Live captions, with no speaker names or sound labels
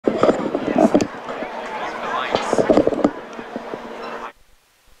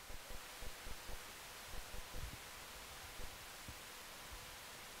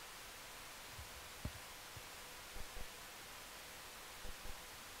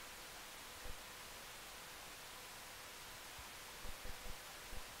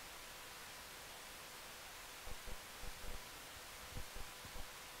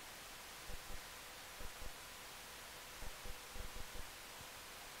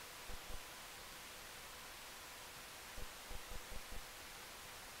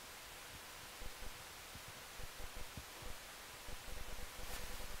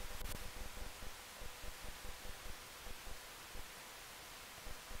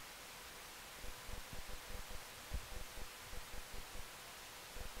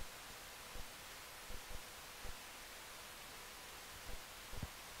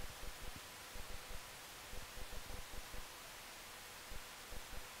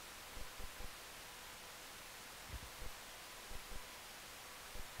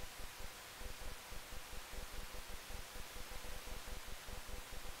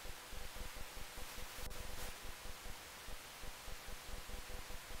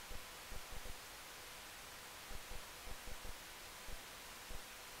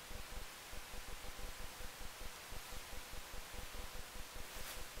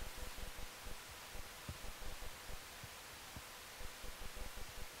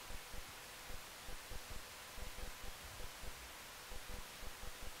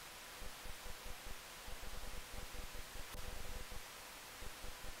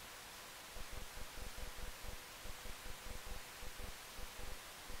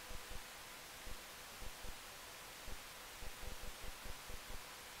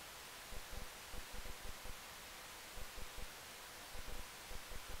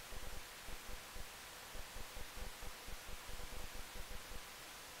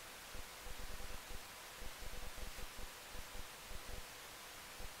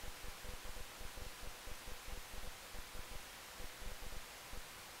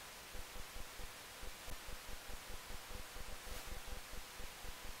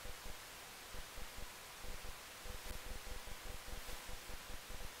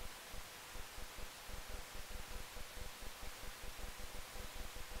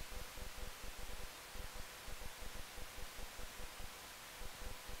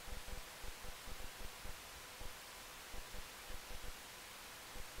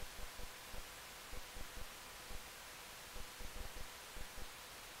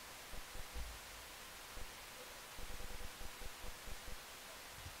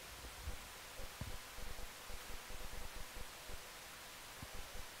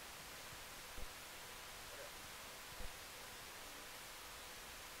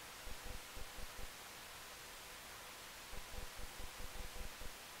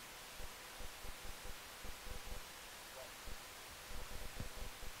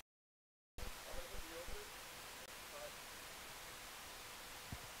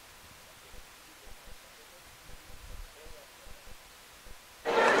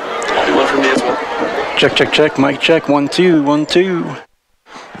Check. Mic check. 1 2 1 2.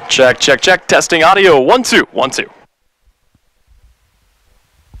 Check. Testing audio. 1 2 1 2.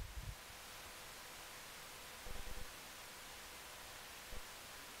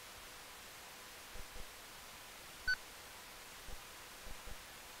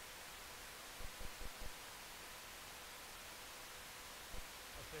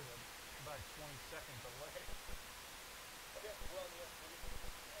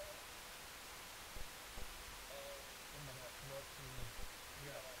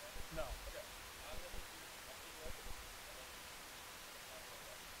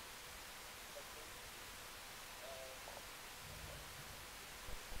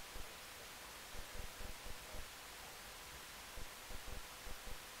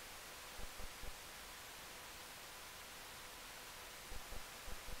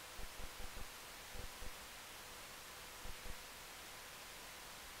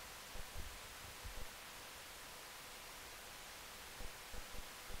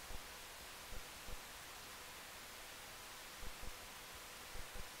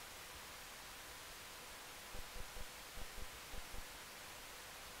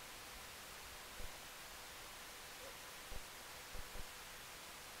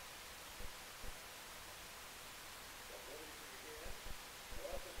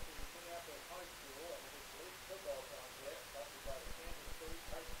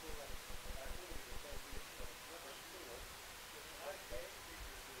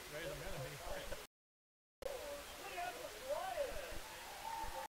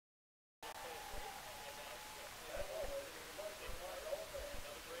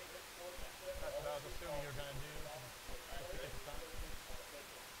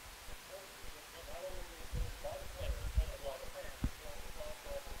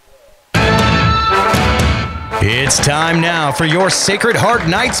 It's time now for your Sacred Heart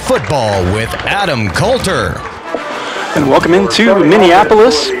Knights football with Adam Coulter. And welcome into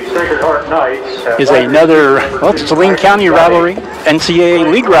Minneapolis. Is another, well, it's a Saline County rivalry,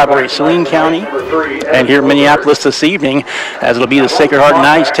 NCAA League rivalry, Saline County. And here in Minneapolis this evening, as it'll be the Sacred Heart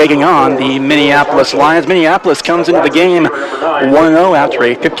Knights taking on the Minneapolis Lions. Minneapolis comes into the game 1-0 after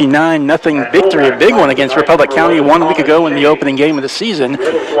a 59-0 victory, a big one against Republic County 1 week ago in the opening game of the season.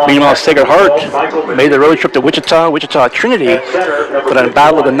 Meanwhile, Sacred Heart made the road trip to Wichita Trinity, but in a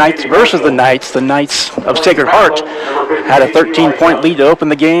battle of the Knights versus the Knights of Sacred Heart had a 13-point lead to open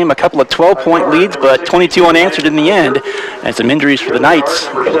the game, a couple of 12-point leads, but 22 unanswered in the end, and some injuries for the Knights,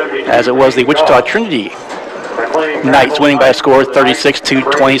 as it was the Wichita Trinity Knights winning by a score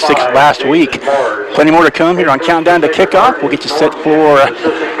 36-26 last week. Plenty more to come here on Countdown to Kickoff. We'll get you set for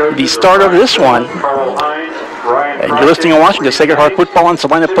the start of this one. And you're listening and watching the Sacred Heart Football on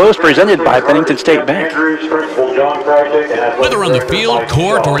Salina Post, presented by Bennington State Bank. Whether on the field,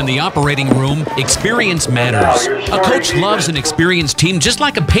 court, or in the operating room, experience matters. A coach loves an experienced team just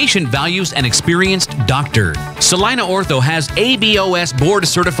like a patient values an experienced doctor. Salina Ortho has ABOS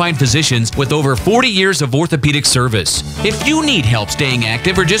board-certified physicians with over 40 years of orthopedic service. If you need help staying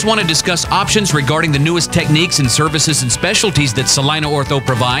active or just want to discuss options regarding the newest techniques and services and specialties that Salina Ortho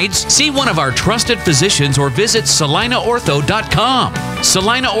provides, see one of our trusted physicians or visit salinaortho.com.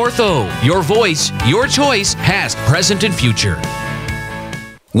 Salina Ortho, your voice, your choice, past, present, and future.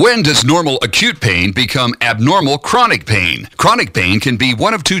 When does normal acute pain become abnormal chronic pain? Chronic pain can be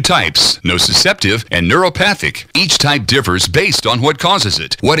one of two types, nociceptive and neuropathic. Each type differs based on what causes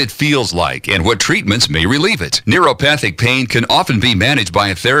it, what it feels like, and what treatments may relieve it. Neuropathic pain can often be managed by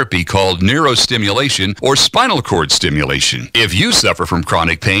a therapy called neurostimulation or spinal cord stimulation. If you suffer from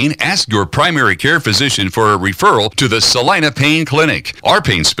chronic pain, ask your primary care physician for a referral to the Salina Pain Clinic. Our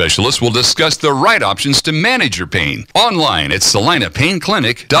pain specialists will discuss the right options to manage your pain. Online at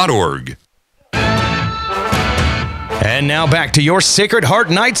salinapainclinic.org. And now back to your Sacred Heart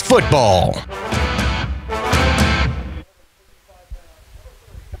Knights football.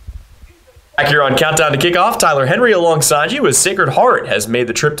 Back here on Countdown to Kickoff, Tyler Henry alongside you as Sacred Heart has made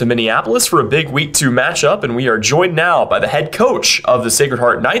the trip to Minneapolis for a big Week 2 matchup, and we are joined now by the head coach of the Sacred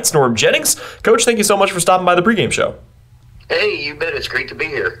Heart Knights, Norm Jennings. Coach, thank you so much for stopping by the pregame show. Hey, you bet. It's great to be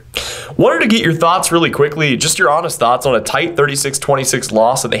here. Wanted to get your thoughts really quickly, just your honest thoughts on a tight 36-26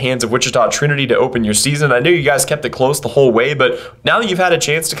 loss at the hands of Wichita Trinity to open your season. I know you guys kept it close the whole way, but now that you've had a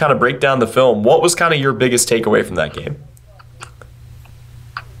chance to kind of break down the film, what was kind of your biggest takeaway from that game?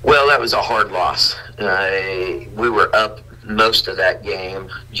 Well, that was a hard loss. We were up most of that game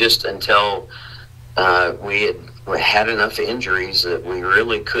just until we had enough injuries that we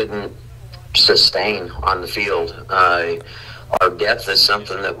really couldn't sustain on the field. Our depth is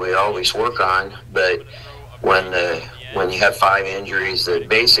something that we always work on, but when the when you have 5 injuries that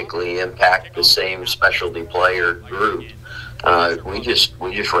basically impact the same specialty player group, we just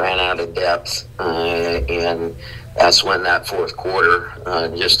ran out of depth, and that's when that fourth quarter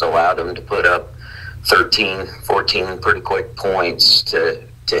just allowed them to put up 13, 14 pretty quick points to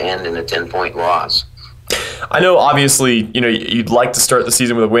end in a 10-point loss. I know, obviously, you'd like to start the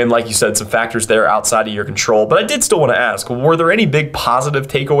season with a win. Like you said, some factors there outside of your control. But I did still want to ask, were there any big positive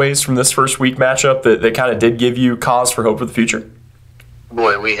takeaways from this first week matchup that kind of did give you cause for hope for the future?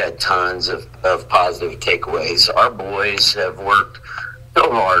 Boy, we had tons of positive takeaways. Our boys have worked so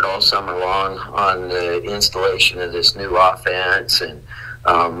hard all summer long on the installation of this new offense and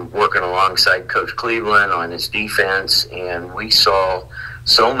working alongside Coach Cleveland on his defense. And we saw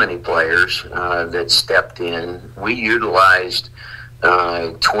so many players that stepped in. We utilized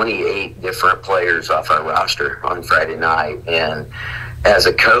 28 different players off our roster on Friday night. And as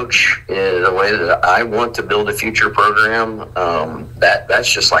a coach, the way that I want to build a future program,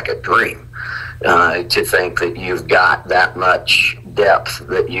 that's just like a dream, to think that you've got that much depth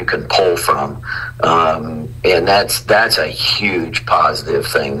that you can pull from. And that's a huge positive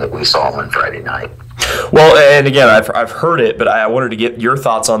thing that we saw on Friday night. Well, and again, I've heard it, but I wanted to get your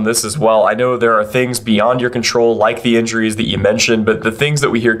thoughts on this as well. I know there are things beyond your control, like the injuries that you mentioned, but the things that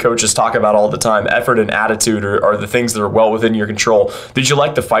we hear coaches talk about all the time, effort and attitude, are the things that are well within your control. Did you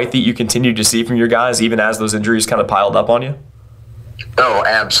like the fight that you continued to see from your guys, even as those injuries kind of piled up on you? Oh,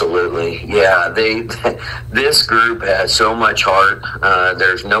 absolutely. Yeah, this group has so much heart.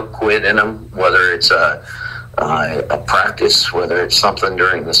 There's no quit in them, whether it's a practice, whether it's something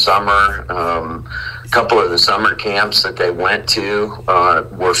during the summer. A couple of the summer camps that they went to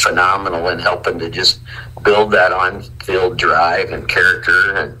were phenomenal in helping to just build that on-field drive and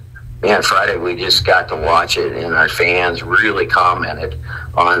character. And man, Friday we just got to watch it, and our fans really commented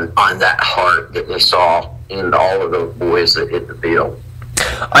on that heart that they saw in all of those boys that hit the field.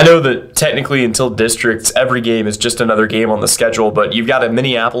 I know that technically until districts, every game is just another game on the schedule, but you've got a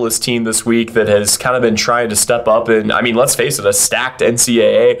Minneapolis team this week that has kind of been trying to step up, and I mean, let's face it, a stacked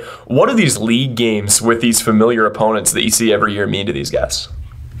NCAA. What do these league games with these familiar opponents that you see every year mean to these guys?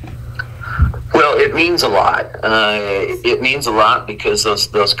 Well, it means a lot. It means a lot because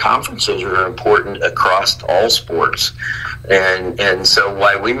those conferences are important across all sports. And so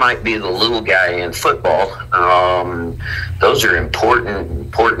while we might be the little guy in football, those are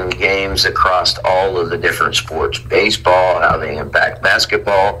important games across all of the different sports. Baseball, how they impact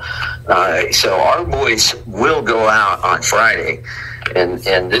basketball. So our boys will go out on Friday, and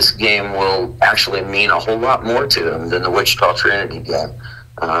this game will actually mean a whole lot more to them than the Wichita Trinity game.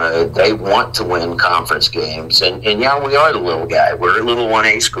 They want to win conference games. And yeah, we are the little guy. We're a little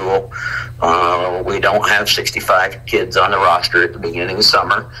 1A school. We don't have 65 kids on the roster at the beginning of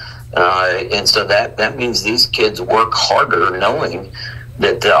summer. And so that means these kids work harder knowing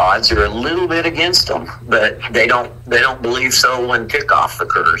that the odds are a little bit against them. But they don't believe so when kickoff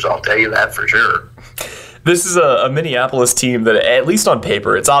occurs. I'll tell you that for sure. This is a Minneapolis team that, at least on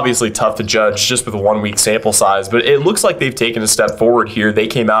paper, it's obviously tough to judge just with a 1 week sample size, but it looks like they've taken a step forward here. They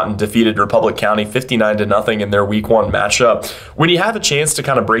came out and defeated Republic County 59-0 in their week 1 matchup. When you have a chance to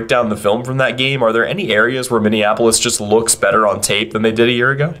kind of break down the film from that game, are there any areas where Minneapolis just looks better on tape than they did a year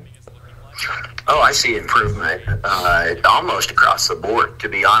ago? Oh, I see improvement almost across the board, to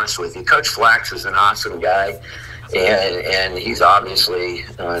be honest with you. Coach Flax is an awesome guy, and he's obviously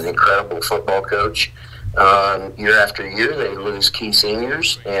an incredible football coach. Year after year, they lose key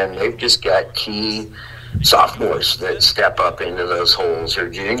seniors, and they've just got key sophomores that step up into those holes, or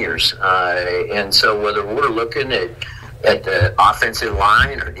juniors. And so whether we're looking at the offensive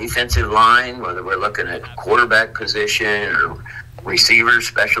line or defensive line, whether we're looking at quarterback position or receiver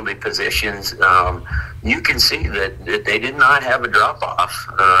specialty positions, you can see that they did not have a drop-off,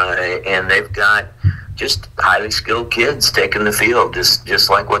 and they've got just highly skilled kids taking the field, just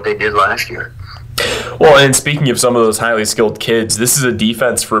like what they did last year. Well, and speaking of some of those highly skilled kids, this is a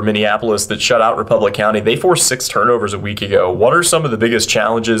defense for Minneapolis that shut out Republic County. They forced 6 turnovers a week ago. What are some of the biggest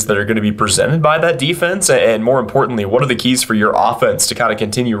challenges that are going to be presented by that defense? And more importantly, what are the keys for your offense to kind of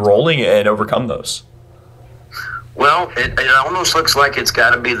continue rolling and overcome those? Well, it almost looks like it's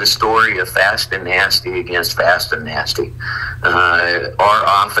got to be the story of fast and nasty against fast and nasty.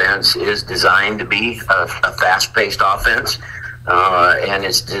 Our offense is designed to be a fast-paced offense. And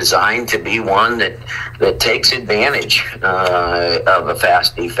it's designed to be one that takes advantage of a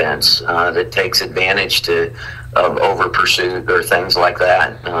fast defense, that takes advantage of over pursuit or things like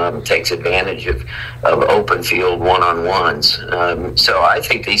that, takes advantage of open field one-on-ones. So I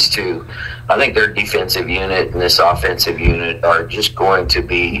think their defensive unit and this offensive unit are just going to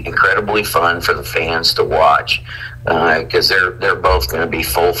be incredibly fun for the fans to watch. because they're both going to be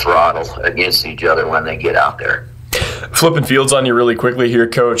full throttle against each other when they get out there. Flipping fields on you really quickly here,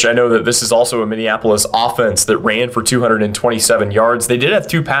 Coach. I know that this is also a Minneapolis offense that ran for 227 yards. They did have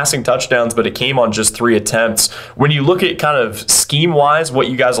 2 passing touchdowns, but it came on just 3 attempts. When you look at kind of scheme-wise, what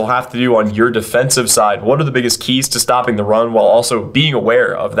you guys will have to do on your defensive side, what are the biggest keys to stopping the run while also being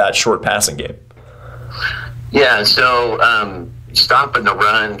aware of that short passing game? Yeah, so stopping the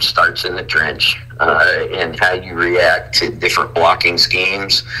run starts in the trench and how you react to different blocking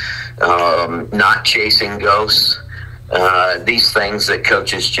schemes, not chasing ghosts. These things that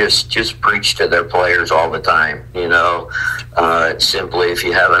coaches just preach to their players all the time, simply if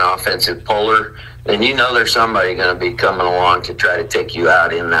you have an offensive puller, then there's somebody going to be coming along to try to take you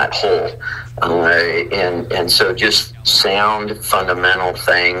out in that hole. And so just sound fundamental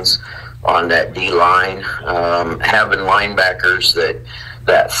things on that D-line, having linebackers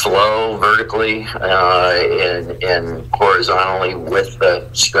that flow vertically and horizontally with the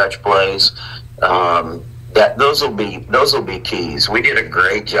stretch plays. Those will be keys. We did a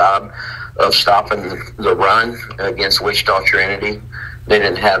great job of stopping the run against Wichita Trinity. They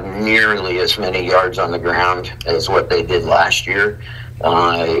didn't have nearly as many yards on the ground as what they did last year,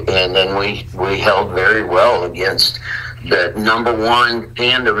 and then we held very well against the number 1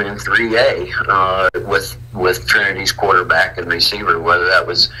 tandem in 3A with Trinity's quarterback and receiver, whether that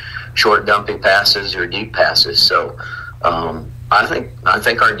was short dumpy passes or deep passes. So I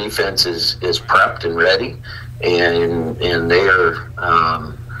think our defense is prepped and ready, and they are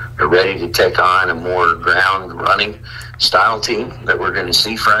ready to take on a more ground running style team that we're going to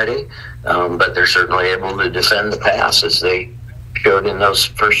see Friday. But they're certainly able to defend the pass as they showed in those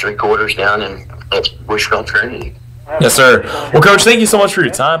first 3 quarters down in Wichita Trinity. Yes, sir. Well, Coach, thank you so much for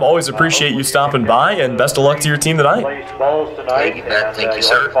your time. Always appreciate you stopping by, and best of luck to your team tonight. Thank you,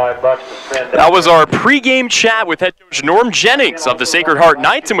 sir. That was our pregame chat with head coach Norm Jennings of the Sacred Heart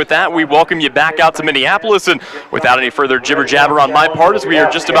Knights, and with that, we welcome you back out to Minneapolis. And without any further jibber-jabber on my part, as we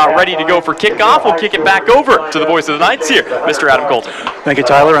are just about ready to go for kickoff, we'll kick it back over to the voice of the Knights here, Mr. Adam Coulter. Thank you,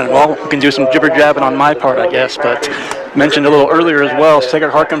 Tyler. And, we can do some jibber-jabbing on my part, I guess, but mentioned a little earlier as well,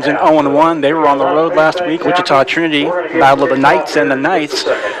 Sacred Heart comes in 0-1. They were on the road last week, Wichita Trinity, battle of the Knights and the Knights.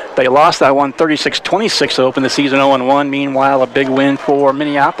 They lost that one 36-26 to open the season 0-1. Meanwhile, a big win for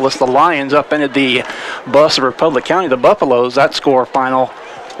Minneapolis. The Lions upended the bus of Republic County, the Buffaloes. That score final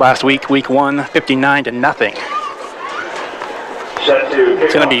last week, week 1, 59-0.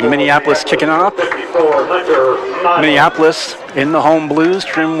 It's going to be Minneapolis kicking off. Minneapolis in the home blues,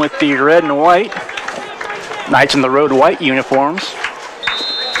 trimmed with the red and white. Knights in the road white uniforms.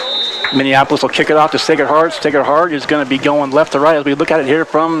 Minneapolis will kick it off to Sacred Heart. Sacred Heart is going to be going left to right as we look at it here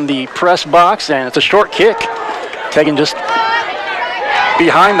from the press box, and it's a short kick, taken just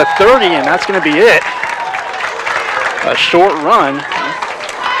behind the 30, and that's going to be it. A short run.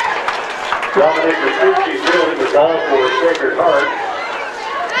 Dominic Masucci fielding the ball for Sacred Heart.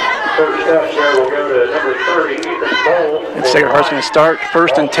 First step there will go to number 30, Ethan Cole. And Sacred Heart's going to start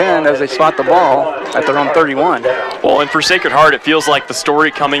 1st and 10 as they spot the ball at their own 31. Well, and for Sacred Heart, it feels like the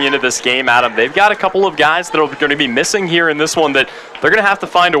story coming into this game, Adam, they've got a couple of guys that are going to be missing here in this one that they're going to have to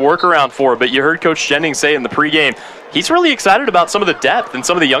find a workaround for. But you heard Coach Jennings say in the pregame, he's really excited about some of the depth and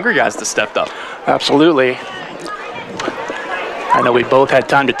some of the younger guys that stepped up. Absolutely. I know we both had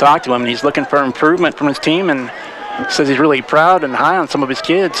time to talk to him, and he's looking for improvement from his team and says he's really proud and high on some of his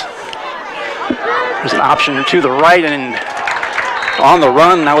kids. There's an option to the right, and on the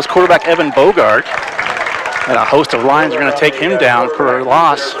run, that was quarterback Evan Bogart. And a host of Lions are going to take him down for a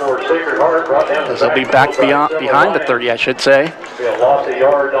loss, as they'll be back behind the 30, I should say.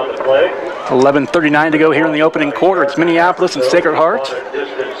 11:39 to go here in the opening quarter. It's Minneapolis and Sacred Heart.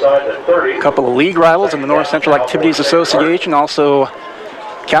 A couple of league rivals in the North Central Activities Association, also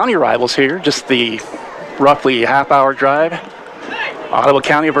county rivals here, just the roughly half-hour drive. Ottawa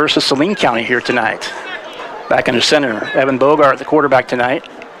County versus Saline County here tonight. Back in the center, Evan Bogart, the quarterback tonight.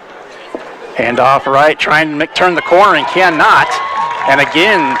 Hand off right, trying to turn the corner and cannot. And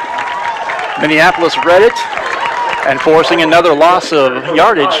again, Minneapolis read it and forcing another loss of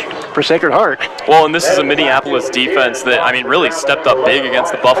yardage for Sacred Heart. Well, and this is a Minneapolis defense that, I mean, really stepped up big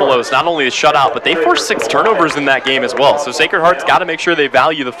against the Buffaloes. Not only the shutout, but they forced 6 turnovers in that game as well. So Sacred Heart's got to make sure they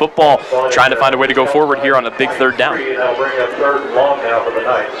value the football, trying to find a way to go forward here on a big 3rd down. Now bring up 3rd and long now for the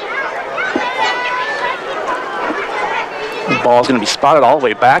Knights. The ball's going to be spotted all the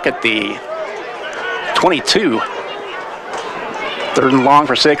way back at the 22. 3rd and long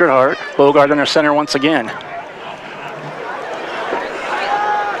for Sacred Heart. Bogart under center once again.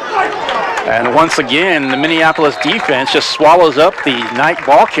 And once again, the Minneapolis defense just swallows up the Knight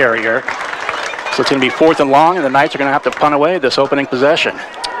ball carrier. So it's going to be 4th and long, and the Knights are going to have to punt away this opening possession.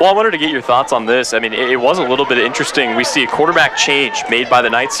 Well, I wanted to get your thoughts on this. I mean, it was a little bit interesting. We see a quarterback change made by the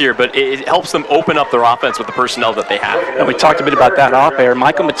Knights here, but it helps them open up their offense with the personnel that they have. And we talked a bit about that off air.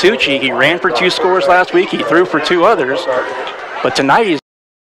 Michael Matucci, he ran for 2 scores last week. He threw for 2 others. But tonight he's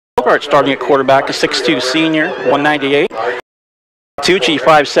starting at quarterback, a 6'2 senior, 198. Matucci,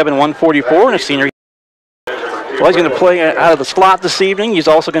 5'7", 144, and a senior. Well, he's going to play out of the slot this evening. He's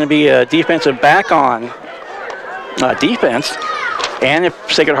also going to be a defensive back on defense. And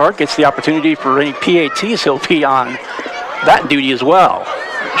if Sacred Heart gets the opportunity for any PATs, he'll be on that duty as well.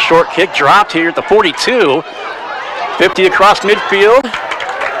 Short kick dropped here at the 42. 50 across midfield.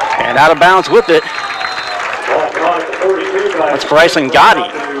 And out of bounds with it. That's Bryson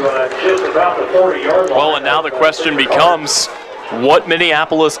Gotti. Well, and now the question becomes, what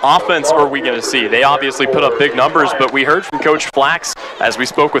Minneapolis offense are we going to see? They obviously put up big numbers, but we heard from Coach Flax as we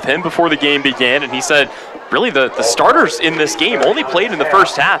spoke with him before the game began, and he said really the starters in this game only played in the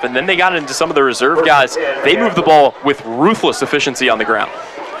first half, and then they got into some of the reserve guys. They moved the ball with ruthless efficiency on the ground.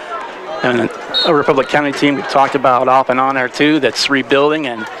 And a Republic County team we've talked about off and on there too that's rebuilding,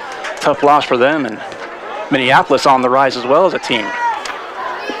 and tough loss for them, and Minneapolis on the rise as well as a team.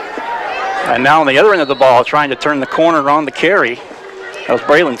 And now on the other end of the ball, trying to turn the corner on the carry. That was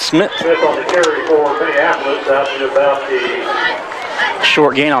Braylon Smith. Smith on the carry for Minneapolis, out to about the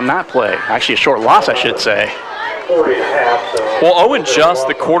short gain on that play. Actually, a short loss, I should say. 40 and a half. So well, Owen Just,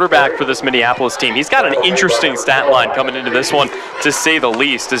 the quarterback for this Minneapolis team, he's got an interesting stat line coming into this one, to say the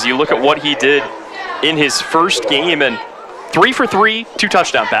least, as you look at what he did in his first game, and 3 for 3, 2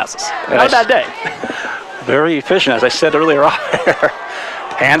 touchdown passes. Not a bad day. Very efficient, as I said earlier on there.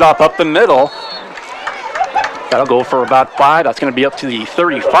 Handoff up the middle. That'll go for about 5. That's going to be up to the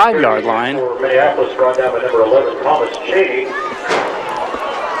 35-yard line. Minneapolis brought down by number 11, Thomas Cheney.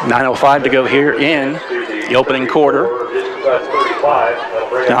 9:05 to go here in the opening quarter.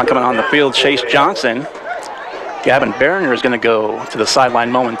 Now coming on the field, Chase Johnson. Gavin Berner is going to go to the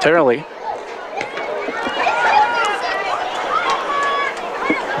sideline momentarily.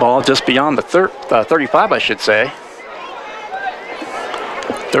 Ball just beyond the 35, I should say.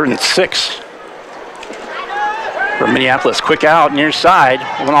 3rd and 6 for Minneapolis. Quick out near side.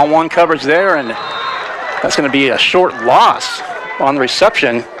 One-on-one coverage there, and that's going to be a short loss on the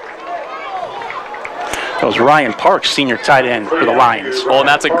reception. That was Ryan Parks, senior tight end for the Lions. Well, and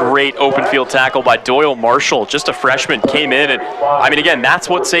that's a great open field tackle by Doyle Marshall. Just a freshman, came in, and I mean, again, that's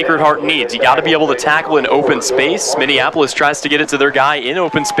what Sacred Heart needs. You got to be able to tackle in open space. Minneapolis tries to get it to their guy in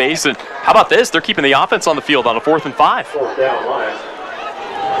open space, and how about this? They're keeping the offense on the field on a 4th and 5. Fourth down line.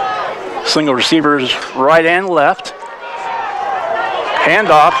 Single receivers right and left.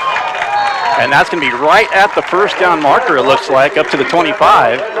 Handoff. And that's going to be right at the first down marker, it looks like, up to the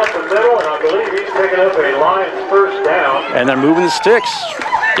 25. Up the middle, and I believe he's picking up a Lions first down. And they're moving the sticks.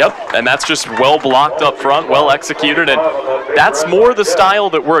 Yep, and that's just well blocked up front, well executed, and that's more the style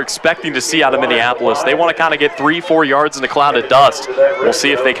that we're expecting to see out of Minneapolis. They want to kind of get 3-4 yards in a cloud of dust. We'll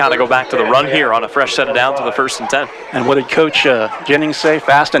see if they kind of go back to the run here on a fresh set of downs to the 1st and 10. And what did Coach Jennings say?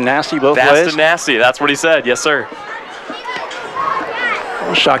 Fast and nasty both ways? Fast and nasty, that's what he said, yes sir.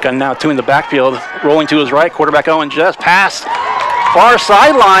 Shotgun now, 2 in the backfield, rolling to his right. Quarterback Owen Just pass, far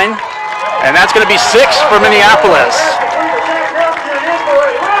sideline, and that's going to be 6 for Minneapolis.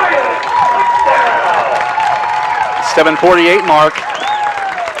 7:48 mark.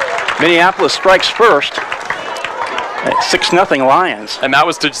 Minneapolis strikes first at 6-0 Lions. And that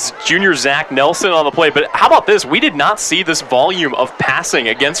was to junior Zach Nelson on the play. But how about this? We did not see this volume of passing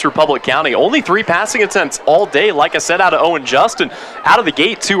against Republic County. Only 3 passing attempts all day, like I said, out of Owen Just. And out of the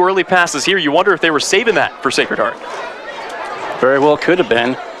gate, 2 early passes here. You wonder if they were saving that for Sacred Heart. Very well could have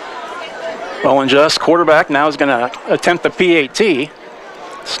been. Owen Just, quarterback, now is going to attempt the PAT.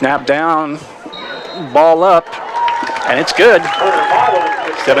 Snap down, ball up, and it's good.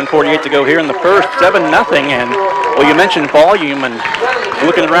 7:48 to go here in the first, 7-0. And, well, you mentioned volume, and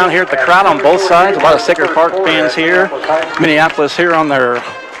looking around here at the crowd on both sides, a lot of Sacred Heart fans here. Minneapolis here on their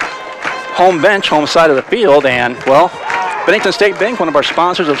home bench, home side of the field. And, well, Bennington State Bank, one of our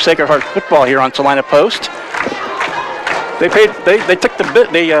sponsors of Sacred Heart football here on Salina Post. They took the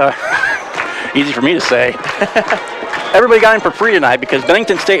bit, easy for me to say. Everybody got in for free tonight because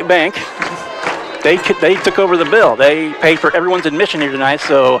Bennington State Bank, they took over the bill. They paid for everyone's admission here tonight,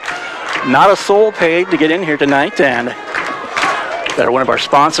 so not a soul paid to get in here tonight, and they're one of our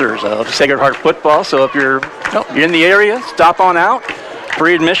sponsors of Sacred Heart football. So if you're in the area, stop on out.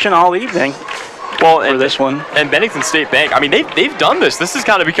 Free admission all evening. for this one. And Bennington State Bank, I mean, they've done this. This has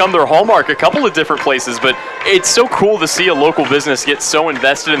kind of become their hallmark a couple of different places, but it's so cool to see a local business get so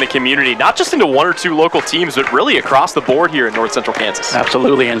invested in the community, not just into one or two local teams, but really across the board here in North Central Kansas.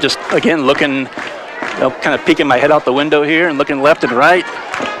 Absolutely, and just, again, looking, kind of peeking my head out the window here and looking left and right.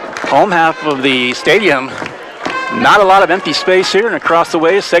 Home half of the stadium, not a lot of empty space here, and across the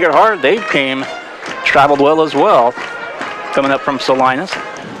way, Sacred Heart, they traveled well as well, coming up from Salinas.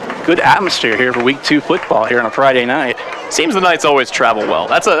 Good atmosphere here for Week 2 football here on a Friday night. Seems the Knights always travel well.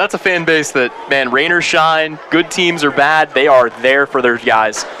 That's a fan base that, man, rain or shine, good teams or bad, they are there for their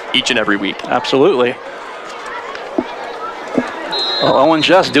guys each and every week. Absolutely. Well, Owen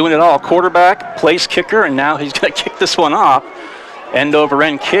Just doing it all. Quarterback, place kicker, and now he's going to kick this one off. End over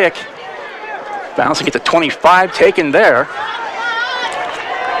end kick. Bouncing at the 25, taken there.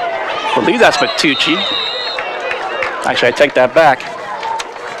 I believe that's Matucci. Actually, I take that back.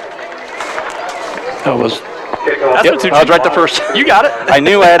 That was, Matucci. I was right the first. You got it. I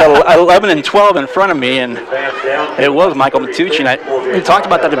knew I had 11 and 12 in front of me, and it was Michael Matucci. And we talked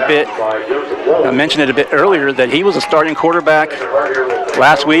about that a bit. I mentioned it a bit earlier that he was a starting quarterback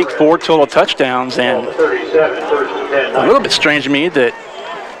last week, 4 total touchdowns, and a little bit strange to me that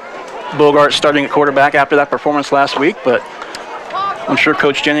Bogart starting a quarterback after that performance last week, but I'm sure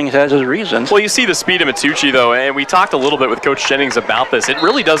Coach Jennings has his reasons. Well, you see the speed of Matucci, though, and we talked a little bit with Coach Jennings about this. It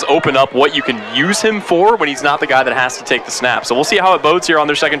really does open up what you can use him for when he's not the guy that has to take the snap. So we'll see how it bodes here on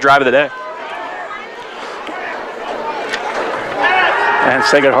their second drive of the day. And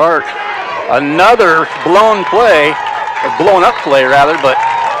Sacred Heart, another blown play, or blown up play rather, but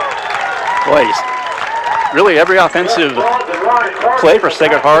boy, really every offensive play for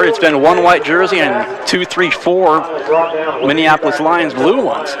Sacred Heart, it's been one white jersey and 2, 3, 4 Minneapolis Lions blue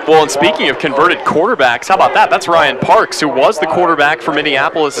ones. Well, and speaking of converted quarterbacks, how about that? That's Ryan Parks, who was the quarterback for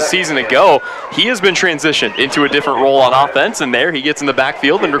Minneapolis a season ago. He has been transitioned into a different role on offense, and there he gets in the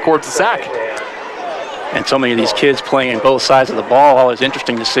backfield and records a sack. And so many of these kids playing both sides of the ball, always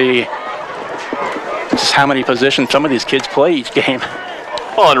interesting to see just how many positions some of these kids play each game.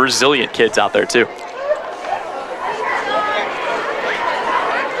 Well, and resilient kids out there, too.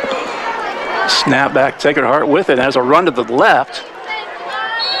 Snap back, Sacred Heart with it. Has a run to the left.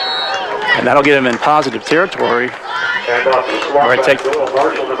 And that'll get him in positive territory. Or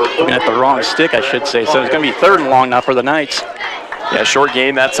looking at the wrong stick, I should say. So it's going to be 3rd and long now for the Knights. Yeah, short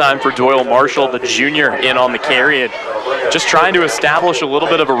game that time for Doyle Marshall, the junior, in on the carry. And just trying to establish a little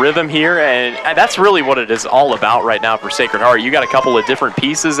bit of a rhythm here, and that's really what it is all about right now for Sacred Heart. You got a couple of different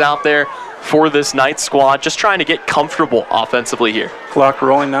pieces out there for this Knights squad, just trying to get comfortable offensively here. Clock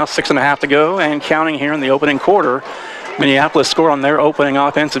rolling now, 6.5 to go, and counting here in the opening quarter. Minneapolis scored on their opening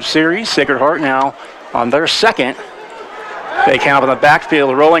offensive series. Sacred Heart now on their second. They count up in the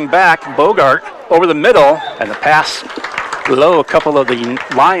backfield, rolling back. Bogart over the middle, and the pass below a couple of the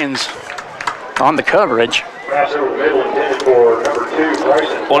Lions on the coverage.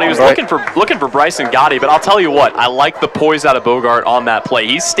 Well, and he was looking for Bryson Gotti, but I'll tell you what, I like the poise out of Bogart on that play.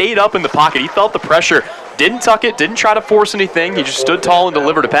 He stayed up in the pocket. He felt the pressure, didn't tuck it, didn't try to force anything. He just stood tall and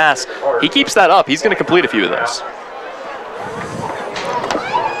delivered a pass. He keeps that up. He's going to complete a few of those.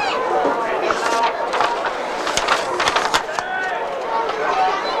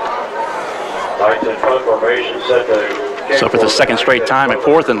 So for the second straight time, at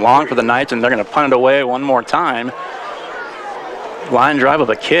 4th and long for the Knights, and they're going to punt it away one more time. Line drive of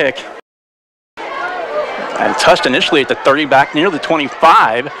a kick. And touched initially at the 30, back near the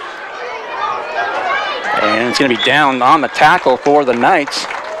 25. And it's going to be down on the tackle for the Knights.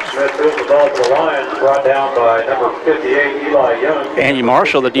 Smith throws the ball to the Lions, brought down by number 58, Eli Young. Andy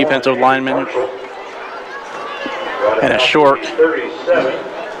Marshall, the defensive lineman. And a short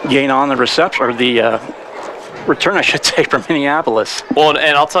gain on the reception, or the return, I should say, from Minneapolis. Well,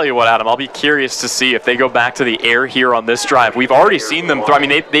 and I'll tell you what, Adam, I'll be curious to see if they go back to the air here on this drive. We've already seen them throw. I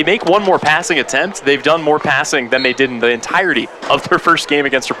mean, they make one more passing attempt. They've done more passing than they did in the entirety of their first game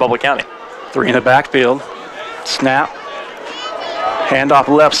against Republic County. 3 in the backfield. Snap. Handoff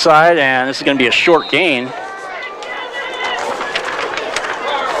left side, and this is going to be a short gain.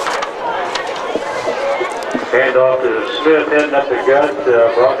 Handoff to Smith, heading up the gut,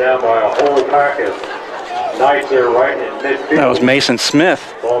 brought down by a whole pack of Knights there right in midfield. That was Mason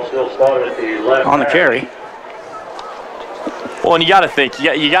Smith. Ball still spotted at the left on the carry. Well, and you got to think,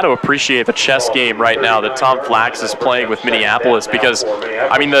 you got to appreciate the chess game right now that Tom Flax is playing with Minneapolis, because,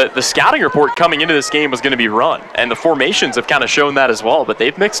 I mean, the scouting report coming into this game was going to be run, and the formations have kind of shown that as well, but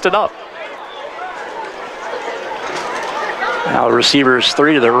they've mixed it up. Now the receivers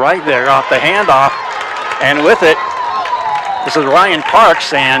 3 to the right there off the handoff, and with it, This is Ryan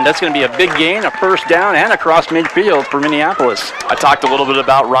Parks, and that's going to be a big gain, a first down, and across midfield for Minneapolis. I talked a little bit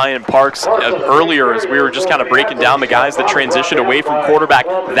about Ryan Parks earlier as we were just kind of breaking down the guys that transitioned away from quarterback.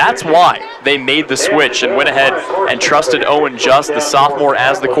 That's why they made the switch and went ahead and trusted Owen Just, the sophomore,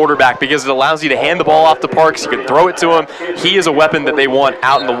 as the quarterback, because it allows you to hand the ball off to Parks. You can throw it to him. He is a weapon that they want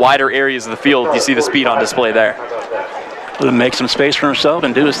out in the wider areas of the field. You see the speed on display there. To make some space for himself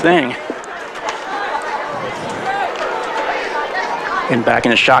and do his thing. And back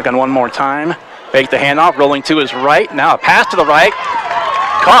in the shotgun one more time. Fake the handoff, rolling to his right. Now a pass to the right.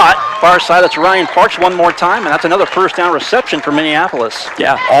 Caught. Far side, that's Ryan Parks one more time, and that's another first down reception for Minneapolis.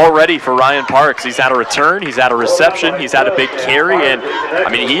 Yeah, already for Ryan Parks. He's had a return, he's had a reception, he's had a big carry, and I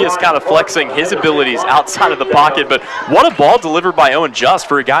mean, he is kind of flexing his abilities outside of the pocket, but what a ball delivered by Owen Just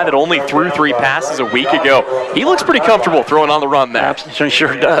for a guy that only threw 3 passes a week ago. He looks pretty comfortable throwing on the run there. Absolutely,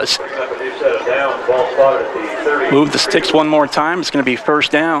 sure does. Move the sticks one more time. It's going to be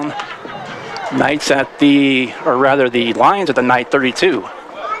first down. Knights at the, or rather the Lions at the Knight 32.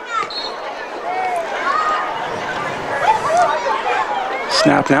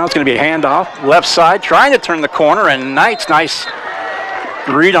 Snap now, it's going to be a handoff. Left side, trying to turn the corner, and Knights, nice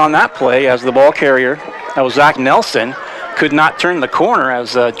read on that play as the ball carrier, that was Zach Nelson, could not turn the corner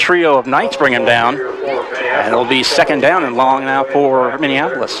as a trio of Knights bring him down. And it'll be second down and long now for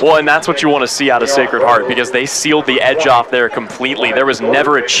Minneapolis. Well, and that's what you want to see out of Sacred Heart, because they sealed the edge off there completely. There was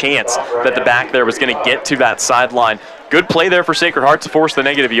never a chance that the back there was going to get to that sideline. Good play there for Sacred Heart to force the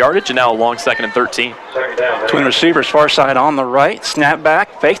negative yardage, and now a long 2nd and 13. Twin receivers, far side on the right. Snap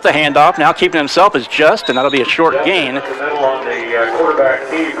back, fakes the handoff. Now keeping himself is Just, and that'll be a short gain.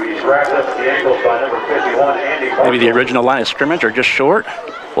 Maybe the original line of scrimmage or just short.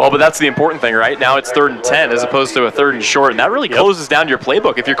 Well, but that's the important thing, right? Now it's 3rd and 10 as opposed to a 3rd and short, and that really closes down your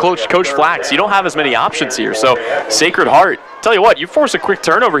playbook. If you're Coach Flax, you don't have as many options here. So Sacred Heart, tell you what, you force a quick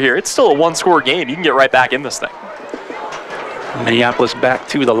turnover here, it's still a 1-score game. You can get right back in this thing. Minneapolis back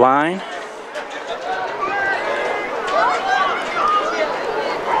to the line.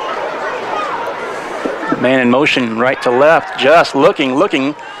 Man in motion right to left, Just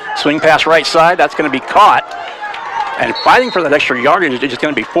looking. Swing pass right side, that's going to be caught. And fighting for that extra yardage is just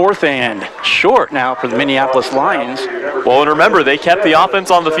going to be 4th and short now for the Minneapolis Lions. Well, and remember, they kept the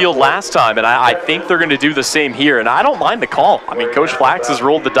offense on the field last time, and I think they're going to do the same here. And I don't mind the call. I mean, Coach Flax has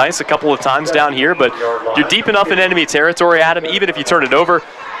rolled the dice a couple of times down here, but you're deep enough in enemy territory, Adam, even if you turn it over.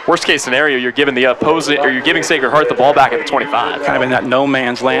 Worst case scenario, you're giving the opposite, or you're giving Sacred Heart the ball back at the 25. Kind of in that no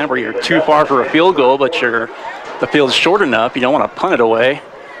man's land where you're too far for a field goal, but the field's short enough. You don't want to punt it away.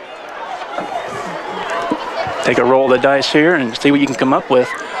 Take a roll of the dice here and see what you can come up with.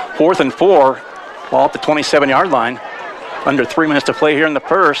 4th and 4, ball at the 27-yard line. Under 3 minutes to play here in the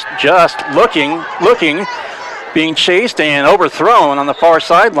first. Just looking, being chased and overthrown on the far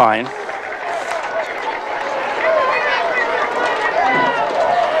sideline.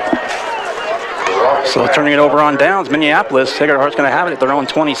 So turning it over on downs, Minneapolis, Sacred Heart's going to have it at their own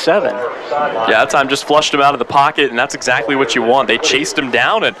 27. Yeah, that time just flushed him out of the pocket, and that's exactly what you want. They chased him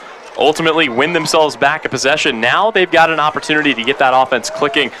down and ultimately win themselves back a possession. Now they've got an opportunity to get that offense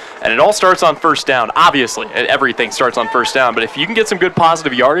clicking, and it all starts on first down. Obviously, everything starts on first down, but if you can get some good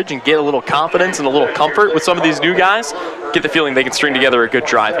positive yardage and get a little confidence and a little comfort with some of these new guys, get the feeling they can string together a good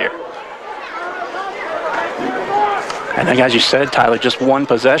drive here. And then, as you said, Tyler, just one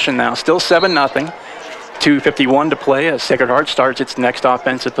possession now. Still 7-0. 2:51 to play as Sacred Heart starts its next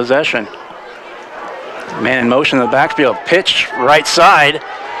offensive possession. Man in motion in the backfield. Pitch right side.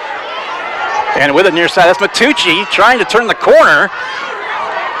 And with it near side, that's Matucci trying to turn the corner.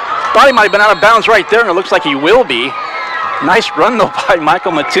 Thought he might have been out of bounds right there, and it looks like he will be. Nice run, though, by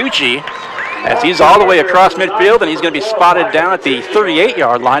Michael Matucci, as he's all the way across midfield, and he's going to be spotted down at the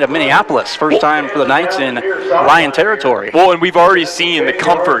 38-yard line of Minneapolis. First time for the Knights in Lion territory. Well, and we've already seen the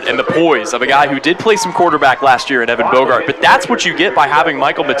comfort and the poise of a guy who did play some quarterback last year in Evan Bogart, but that's what you get by having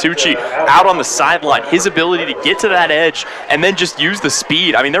Michael Matucci out on the sideline. His ability to get to that edge and then just use the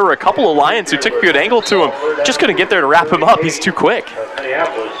speed. I mean, there were a couple of Lions who took a good angle to him, just couldn't get there to wrap him up. He's too quick.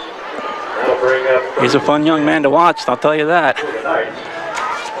 He's a fun young man to watch, I'll tell you that.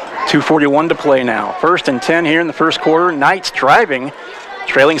 2:41 to play now. 1st and 10 here in the first quarter. Knights driving,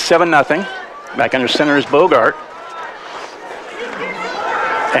 trailing 7-0. Back under center is Bogart.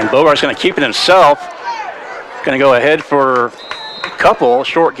 And Bogart's going to keep it himself. Going to go ahead for a couple.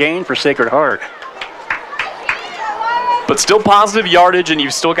 Short gain for Sacred Heart. But still positive yardage, and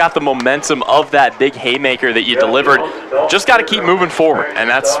you've still got the momentum of that big haymaker that you delivered. Just got to keep moving forward, and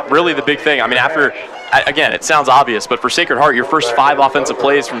that's really the big thing. I mean, after again, it sounds obvious, but for Sacred Heart, your first 5 offensive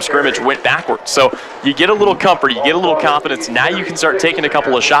plays from scrimmage went backwards. So you get a little comfort, you get a little confidence. Now you can start taking a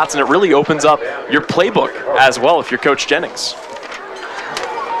couple of shots, and it really opens up your playbook as well if you're Coach Jennings.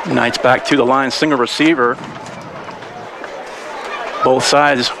 Knights back to the line, single receiver. Both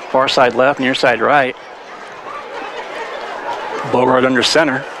sides, far side left, near side right. Bogart under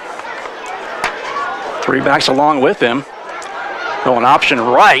center. 3 backs along with him. Going option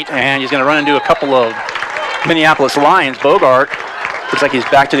right, and he's going to run into a couple of Minneapolis Lions. Bogart looks like he's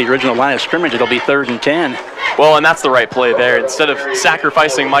back to the original line of scrimmage. It'll be 3rd and 10. Well, and that's the right play there. Instead of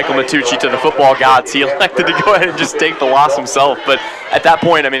sacrificing Michael Matucci to the football gods, he elected to go ahead and just take the loss himself. But at that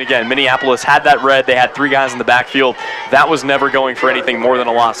point, I mean, again, Minneapolis had that red. They had 3 guys in the backfield. That was never going for anything more than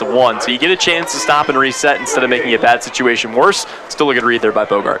a loss of 1. So you get a chance to stop and reset instead of making a bad situation worse. Still a good read there by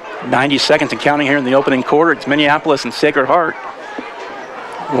Bogart. 90 seconds and counting here in the opening quarter. It's Minneapolis and Sacred Heart.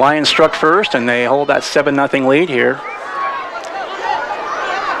 Lions struck first, and they hold that 7-0 lead here.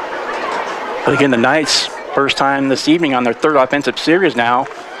 But again, the Knights, first time this evening on their 3rd offensive series now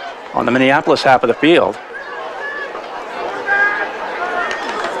on the Minneapolis half of the field.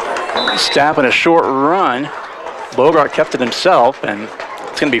 Staffing a short run. Bogart kept it himself, and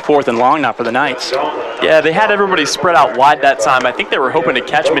it's going to be 4th and long now for the Knights. Yeah, they had everybody spread out wide that time. I think they were hoping to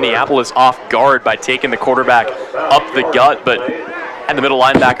catch Minneapolis off guard by taking the quarterback up the gut, but had the middle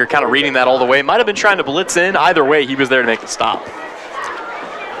linebacker kind of reading that all the way. Might have been trying to blitz in. Either way, he was there to make the stop.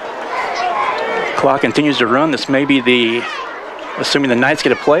 Clock continues to run. This may be the, assuming the Knights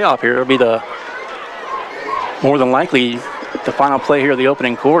get a playoff here, it'll be the, more than likely, the final play here of the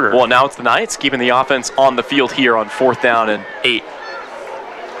opening quarter. Well, now it's the Knights keeping the offense on the field here on 4th down and 8.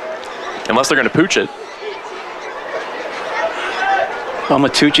 Unless they're going to pooch it. Well,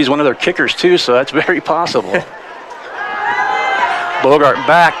 Matucci's one of their kickers too, so that's very possible. Bogart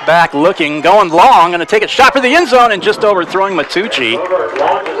back, looking, going long, going to take a shot for the end zone and just overthrowing Matucci. Bogart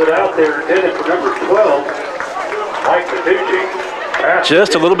launches it out there, intended for number 12, Mike Matucci.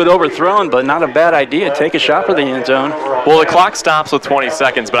 Just a little bit overthrown, but not a bad idea. Take a shot for the end zone. Well, the clock stops with 20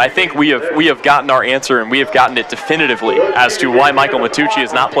 seconds, but I think we have gotten our answer, and we have gotten it definitively as to why Michael Matucci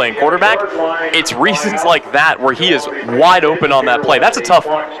is not playing quarterback. It's reasons like that where he is wide open on that play. That's a tough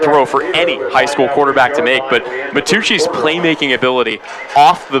throw for any high school quarterback to make, but Matucci's playmaking ability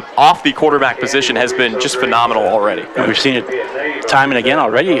off the quarterback position has been just phenomenal already. And we've seen it time and again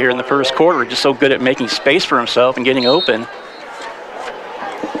already here in the first quarter. Just so good at making space for himself and getting open.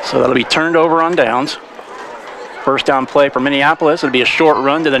 So that'll be turned over on downs. First down play for Minneapolis. It'll be a short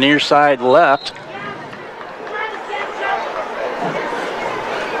run to the near side left.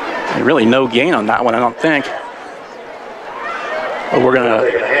 And really no gain on that one, I don't think. But we're going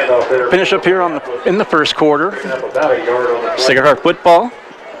to finish up here in the first quarter. Sacred Heart football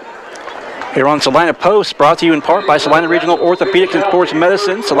here on Salina Post, brought to you in part by Salina Regional Orthopedics and Sports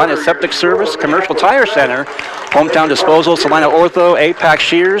Medicine, Salina Septic Service, Commercial Tire Center, Hometown Disposal, Salina Ortho, APAC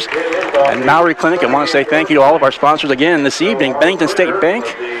Shears, and Maori Clinic. I want to say thank you to all of our sponsors again this evening. Bennington State Bank,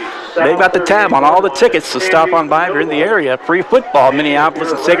 they've got the tab on all the tickets, so stop on by if you're in the area. Free football,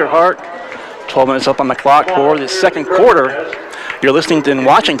 Minneapolis and Sacred Heart. 12 minutes up on the clock for the second quarter. You're listening to and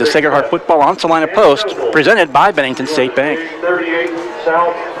watching to Sacred Heart football on Salina Post, presented by Bennington State Bank. 38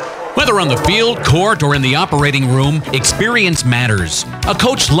 South. Whether on the field, court, or in the operating room, experience matters. A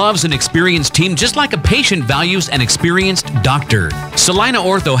coach loves an experienced team just like a patient values an experienced doctor. Salina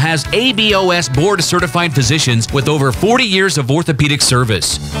Ortho has ABOS board-certified physicians with over 40 years of orthopedic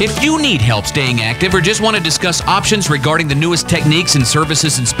service. If you need help staying active or just want to discuss options regarding the newest techniques and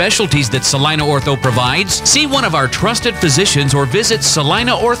services and specialties that Salina Ortho provides, see one of our trusted physicians or visit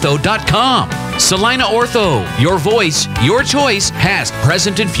salinaortho.com. Salina Ortho, your voice, your choice, past,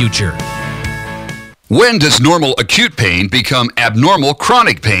 present, and future. When does normal acute pain become abnormal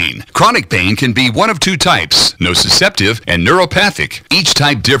chronic pain? Chronic pain can be one of 2 types, nociceptive and neuropathic. Each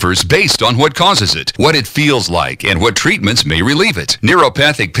type differs based on what causes it, what it feels like, and what treatments may relieve it.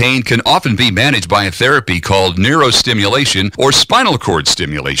 Neuropathic pain can often be managed by a therapy called neurostimulation or spinal cord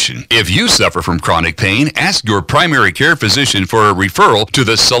stimulation. If you suffer from chronic pain, ask your primary care physician for a referral to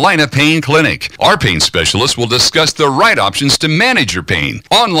the Salina Pain Clinic. Our pain specialists will discuss the right options to manage your pain.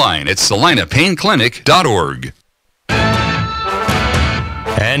 Online at salinapainclinic.org.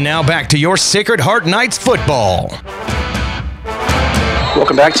 And now back to your Sacred Heart Knights football.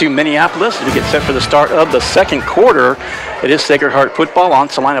 Welcome back to Minneapolis as we get set for the start of the second quarter. It is Sacred Heart football on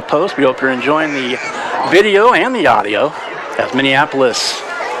Salina Post. We hope you're enjoying the video and the audio as Minneapolis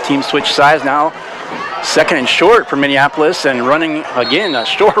team switch sides now. Second and short for Minneapolis and running again a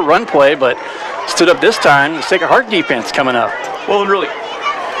short run play, but stood up this time. The Sacred Heart defense coming up. Well, and really,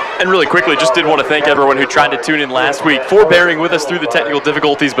 And really quickly, just did want to thank everyone who tried to tune in last week for bearing with us through the technical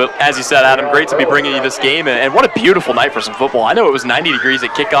difficulties. But as you said, Adam, great to be bringing you this game. And what a beautiful night for some football. I know it was 90 degrees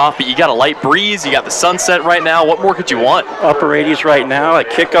at kickoff, but you got a light breeze. You got the sunset right now. What more could you want? Upper 80s right now at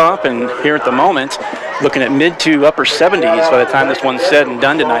kickoff, and here at the moment, looking at mid to upper 70s by the time this one's said and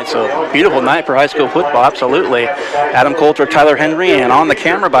done tonight. So beautiful night for high school football, absolutely. Adam Coulter, Tyler Henry, and on the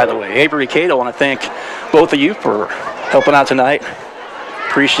camera, by the way, Avery Cato. I want to thank both of you for helping out tonight.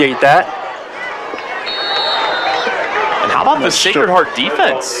 Appreciate that. And how about the Sacred Heart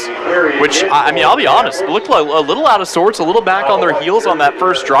defense? Which, I mean, I'll be honest, it looked like a little out of sorts, a little back on their heels on that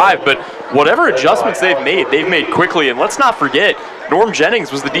first drive, but whatever adjustments they've made quickly. And let's not forget, Norm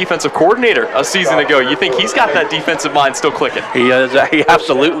Jennings was the defensive coordinator a season ago. You think he's got that defensive mind still clicking? He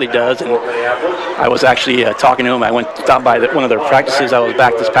absolutely does. And I was actually talking to him. I stopped by one of their practices. I was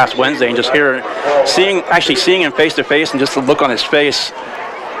back this past Wednesday, and just seeing him face to face, and just the look on his face.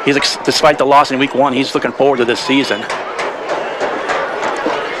 Despite the loss in week 1, he's looking forward to this season.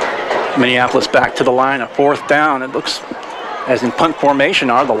 Minneapolis back to the line, a 4th down. It looks, as in punt formation,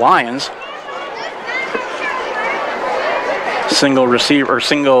 are the Lions. Single receiver, or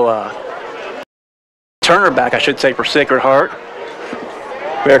single turner back, I should say, for Sacred Heart.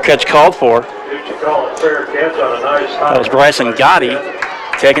 Fair catch called for. That was Bryson Gotti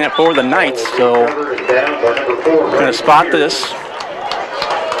taking it for the Knights. So we're going to spot this.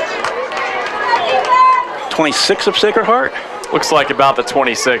 26 of Sacred Heart. Looks like about the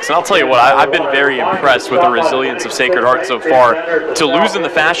 26. And I'll tell you what, I've been very impressed with the resilience of Sacred Heart so far. To lose in the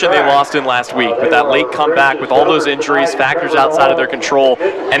fashion they lost in last week, with that late comeback, with all those injuries, factors outside of their control,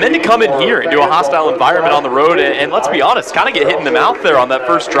 and then to come in here and do a hostile environment on the road, and let's be honest, kind of get hit in the mouth there on that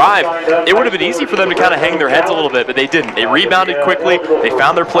first drive. It would have been easy for them to kind of hang their heads a little bit, but they didn't. They rebounded quickly, they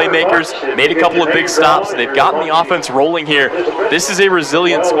found their playmakers, made a couple of big stops, they've gotten the offense rolling here. This is a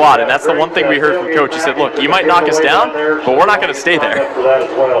resilient squad, and that's the one thing we heard from Coach. He said, look, you might knock us down, but we're not going to stay there.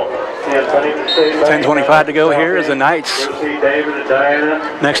 10:25 to go here as the Knights.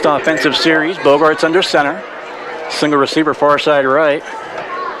 Next offensive series, Bogart's under center. Single receiver far side right.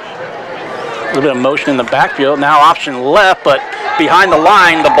 A little bit of motion in the backfield. Now option left, but behind the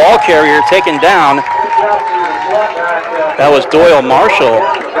line, the ball carrier taken down. That was Doyle Marshall.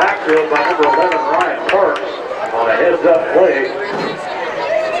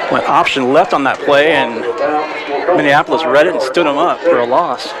 Went option left on that play, and Minneapolis read it and stood him up for a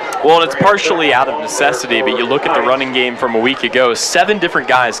loss. Well, it's partially out of necessity, but you look at the running game from a week ago, 7 different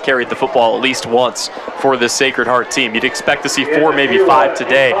guys carried the football at least once for this Sacred Heart team. You'd expect to see 4, maybe 5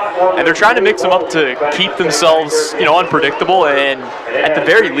 today. And they're trying to mix them up to keep themselves, unpredictable, and at the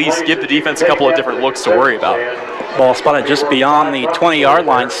very least give the defense a couple of different looks to worry about. Ball spotted just beyond the 20-yard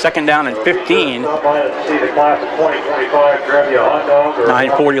line, 2nd down and 15.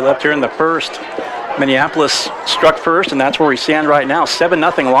 9:40 left here in the first. Minneapolis struck first, and that's where we stand right now.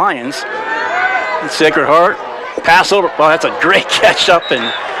 7-0 Lions. And Sacred Heart, pass over. Well, that's a great catch up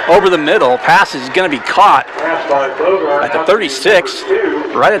and over the middle. Pass is going to be caught at the 36,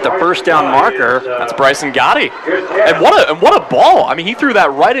 right at the first down marker. That's Bryson Gotti. And what a ball. I mean, he threw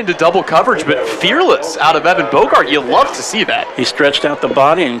that right into double coverage, but fearless out of Evan Bogart. You love to see that. He stretched out the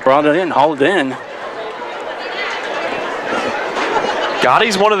body and brought it in, hauled it in.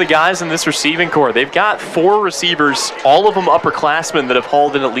 Gotti's one of the guys in this receiving core. They've got 4 receivers, all of them upperclassmen, that have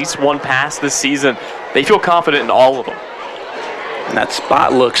hauled in at least 1 pass this season. They feel confident in all of them. And that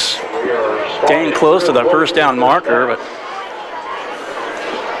spot looks dang close to the first down marker, but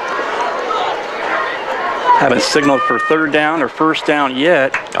haven't signaled for 3rd down or 1st down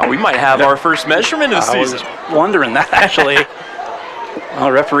yet. Oh, we might have our first measurement of the season. I was wondering that, actually. Well,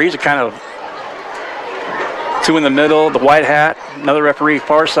 referees are kind of 2 in the middle, the white hat, another referee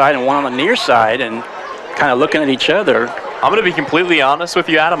far side, and 1 on the near side, and kind of looking at each other. I'm going to be completely honest with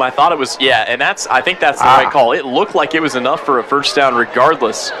you, Adam. I thought it was, and I think that's the right call. It looked like it was enough for a first down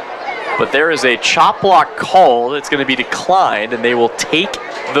regardless. But there is a chop block call that's going to be declined, and they will take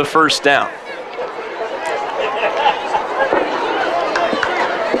the first down.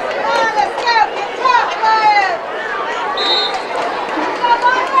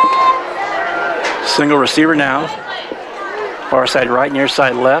 Single receiver now. Far side right, near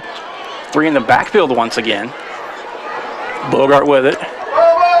side left. 3 in the backfield once again. Bogart with it.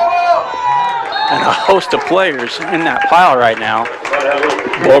 And a host of players in that pile right now.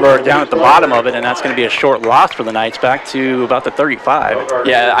 Bogart down at the bottom of it, and that's going to be a short loss for the Knights, back to about the 35.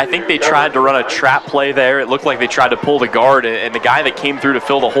 Yeah, I think they tried to run a trap play there. It looked like they tried to pull the guard, and the guy that came through to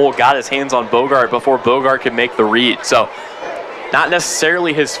fill the hole got his hands on Bogart before Bogart could make the read. So not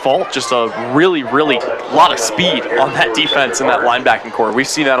necessarily his fault, just a really, really lot of speed on that defense and that linebacking core. We've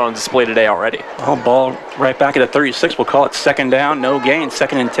seen that on display today already. Oh, ball right back at the 36. We'll call it second down, no gain,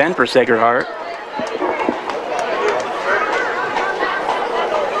 2nd and 10 for Sacred Heart.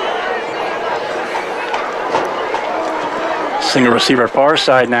 Single receiver far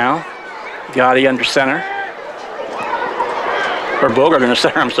side now. Gotti under center. Or Bogart under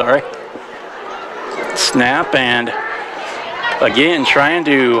center, I'm sorry. Snap, and again trying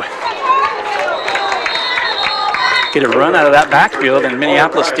to get a run out of that backfield, and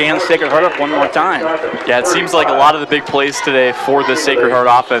Minneapolis stands Sacred Heart up one more time. Yeah, it seems like a lot of the big plays today for the Sacred Heart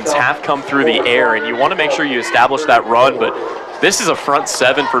offense have come through the air, and you want to make sure you establish that run, but this is a front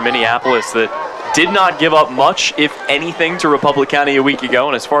seven for Minneapolis that did not give up much, if anything, to Republic County a week ago.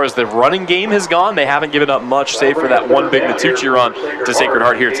 And as far as the running game has gone, they haven't given up much, save for that one big Matucci run to Sacred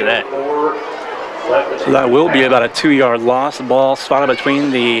Heart here today. So that will be about a 2-yard loss. The ball spotted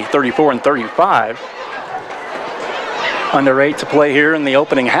between the 34 and 35. Under 8 to play here in the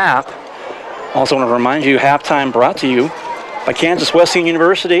opening half. Also want to remind you, halftime brought to you by Kansas Wesleyan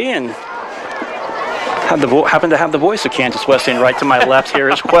University, and happen to have the voice of Kansas Wesleyan right to my left here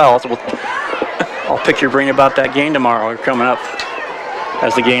as well. So I'll pick your brain about that game tomorrow. We're coming up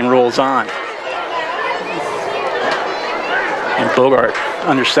as the game rolls on. And Bogart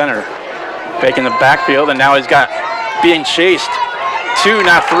under center, faking the backfield, and now he's got being chased 2,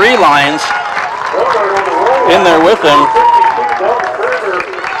 now 3 Lions in there with him.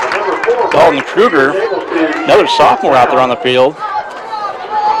 Dalton Kruger, another sophomore out there on the field,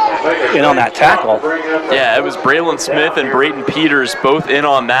 in on that tackle. Yeah, it was Braylon Smith and Brayton Peters both in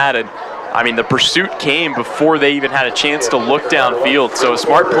on that, and I mean, the pursuit came before they even had a chance to look downfield. So a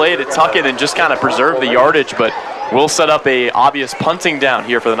smart play to tuck it and just kind of preserve the yardage, but we'll set up a obvious punting down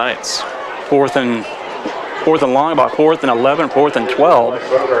here for the Knights. 4th and long, about 4th and 11, 4th and 12.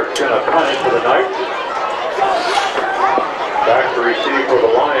 Back to receive for the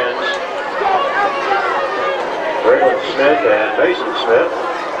Lions. Braylon Smith and Mason Smith.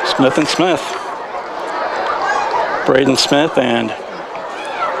 Smith and Smith. Braden Smith and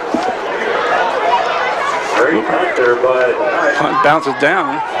punt bounces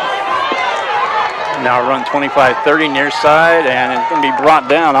down. Now run 25-30 near side, and it's going to be brought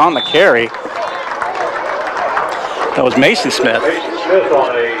down on the carry. That was Mason Smith.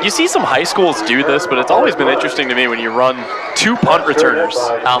 You see some high schools do this, but it's always been interesting to me when you run 2 punt returners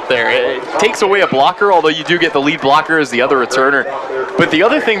out there. It takes away a blocker, although you do get the lead blocker as the other returner. But the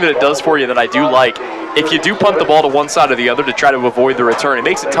other thing that it does for you that I do like, if you do punt the ball to one side or the other to try to avoid the return, it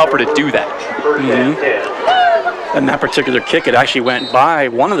makes it tougher to do that. And that particular kick, it actually went by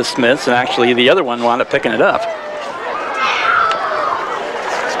one of the Smiths, and actually the other one wound up picking it up.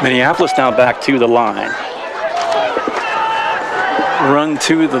 Minneapolis now back to the line. Run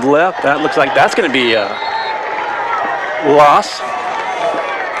to the left. That looks like that's going to be a loss.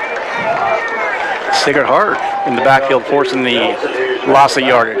 Sacred Heart in the backfield forcing the loss of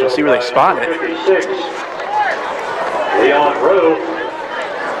yardage. We'll see where they spot it.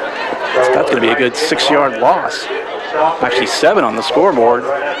 So that's going to be a good 6-yard loss. Actually 7 on the scoreboard.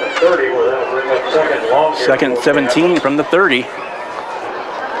 2nd 17 from the 30.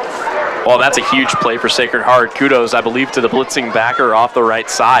 Well, that's a huge play for Sacred Heart. Kudos, I believe, to the blitzing backer off the right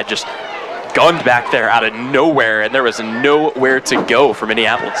side. Just gunned back there out of nowhere, and there was nowhere to go for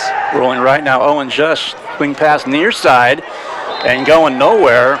Minneapolis. Rolling right now, Owen Just swing pass near side and going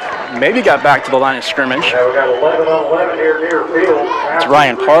nowhere. Maybe got back to the line of scrimmage. Yeah, we got 11 on 11 here near field. It's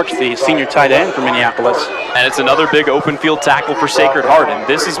Ryan Parks, the senior tight end for Minneapolis. And it's another big open field tackle for Sacred Heart, and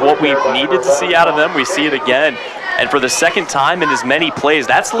this is what we've needed to see out of them. We see it again. And for the second time in as many plays,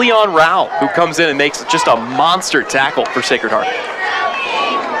 that's Leon Rao who comes in and makes just a monster tackle for Sacred Heart.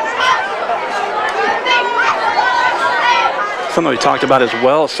 Something we talked about as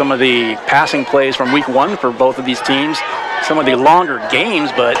well, some of the passing plays from week 1 for both of these teams. Some of the longer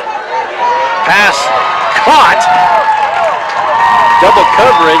games, but pass caught. Double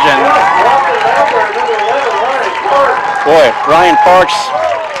coverage, and boy, Ryan Parks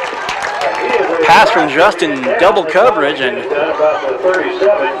pass from Justin, double coverage, and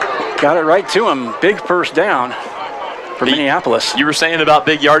got it right to him. Big first down for Minneapolis. You were saying about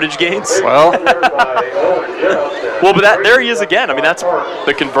big yardage gains? Well, but there he is again. I mean, that's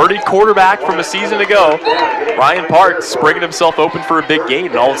the converted quarterback from a season ago. Ryan Parks bringing himself open for a big gain,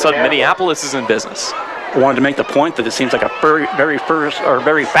 and all of a sudden Minneapolis is in business. I wanted to make the point that it seems like a very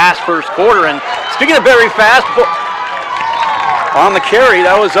fast first quarter. And speaking of very fast, on the carry,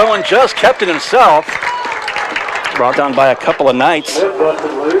 that was Owen Just, kept it himself. Brought down by a couple of Knights.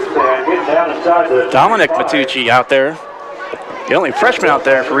 Dominic Matucci out there The only freshman out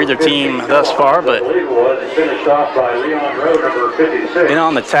there for either team thus far, but Finished off by Leon Rowe, number 56. in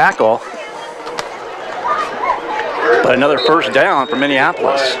on the tackle. But another first down for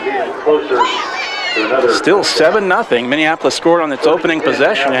Minneapolis. Closer to another. Still 7-0. Minneapolis scored on its opening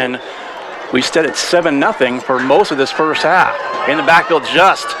possession, and we stood at 7-0 for most of this first half. In the backfield,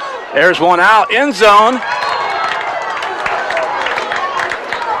 just. There's one out, end zone.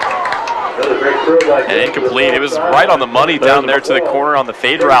 And incomplete. It was right on the money down there to the corner on the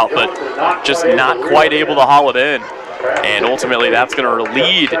fade route, but just not quite able to haul it in. And ultimately, that's going to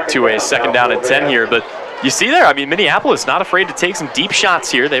lead to a 2nd down and 10 here. But you see there, I mean, Minneapolis not afraid to take some deep shots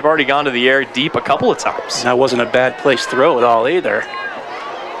here. They've already gone to the air deep a couple of times. That wasn't a bad place throw at all either.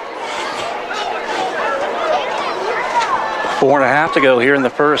 4.5 to go here in the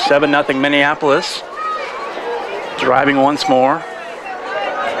first. 7-0 Minneapolis. Driving once more.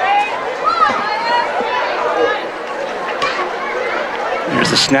 Here's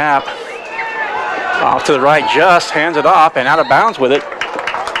the snap. Off to the right, just hands it off and out of bounds with it.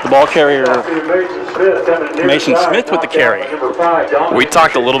 The ball carrier, Mason Smith, with the carry. We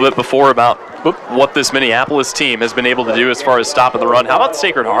talked a little bit before about what this Minneapolis team has been able to do as far as stopping the run. How about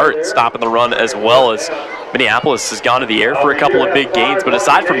Sacred Heart stopping the run as well? As Minneapolis has gone to the air for a couple of big gains, but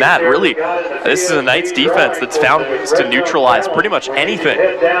aside from that, really, this is a Knights defense that's found to neutralize pretty much anything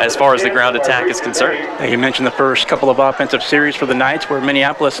as far as the ground attack is concerned. You mentioned the first couple of offensive series for the Knights where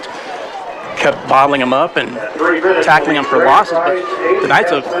Minneapolis kept bottling them up and tackling them for losses, but the Knights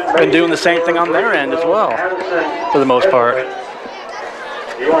have been doing the same thing on their end as well, for the most part.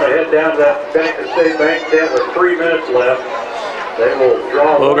 You want to head down to that bank, the State Bank tent with 3 minutes left. They will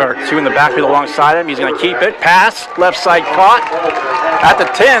draw. Bogart, 2 in the backfield alongside him. He's going to keep it. Pass, left side caught. At the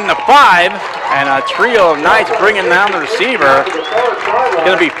 10, the 5, and a trio of Knights bringing down the receiver.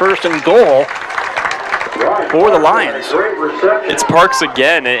 Going to be 1st and goal for the Lions. It's Parks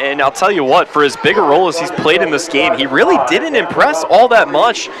again, and I'll tell you what, for as big a role as he's played in this game, he really didn't impress all that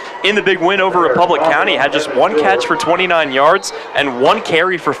much in the big win over Republic County. Had just 1 catch for 29 yards and 1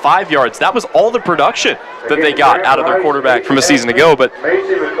 carry for 5 yards. That was all the production that they got out of their quarterback from a season ago, but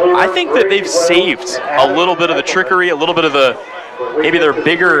I think that they've saved a little bit of the trickery, a little bit of the maybe their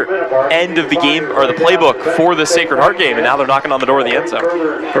bigger end of the game or the playbook for the Sacred Heart game, and now they're knocking on the door of the end zone.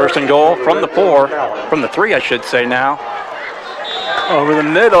 1st and goal from the 4, from the 3, I should say now. Over the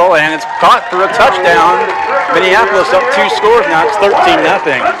middle, and it's caught for a touchdown. Minneapolis up 2 scores now. It's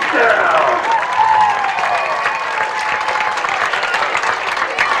 13-0.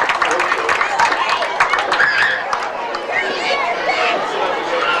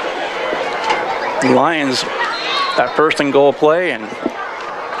 The Lions, that 1st and goal play, and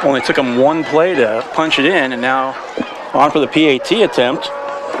only took them 1 play to punch it in, and now on for the PAT attempt.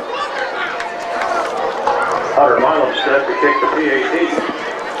 Hunter Milam set to kick the PAT.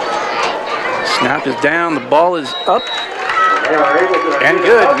 Snap is down, the ball is up, and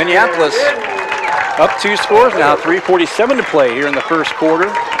good. Minneapolis up 2 scores now, 3:47 to play here in the first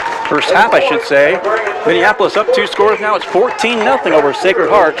quarter. First half, I should say. Minneapolis up 2 scores now. It's 14-0 over Sacred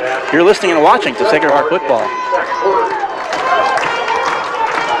Heart. You're listening and watching to Sacred Heart Football.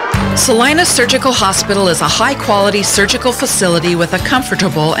 Salina Surgical Hospital is a high-quality surgical facility with a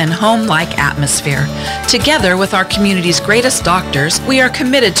comfortable and home-like atmosphere. Together with our community's greatest doctors, we are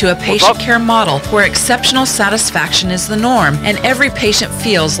committed to a patient care model where exceptional satisfaction is the norm and every patient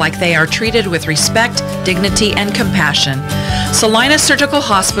feels like they are treated with respect, dignity, and compassion. Salina Surgical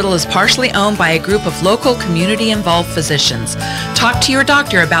Hospital is partially owned by a group of local community-involved physicians. Talk to your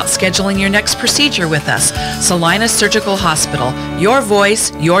doctor about scheduling your next procedure with us. Salina Surgical Hospital. Your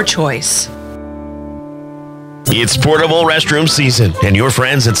voice, your choice. It's portable restroom season, and your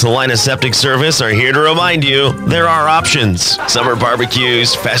friends at Salina Septic Service are here to remind you there are options. Summer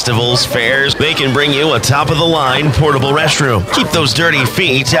barbecues, festivals, fairs, they can bring you a top-of-the-line portable restroom. Keep those dirty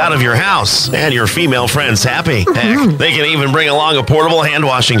feet out of your house and your female friends happy. Heck, they can even bring along a portable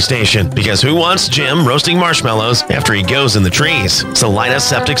hand-washing station, because who wants Jim roasting marshmallows after he goes in the trees? Salina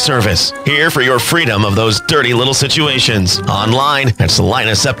Septic Service, here for your freedom of those dirty little situations. Online at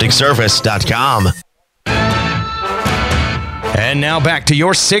salinasepticservice.com. And now back to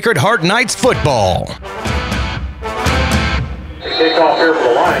your Sacred Heart Knights football.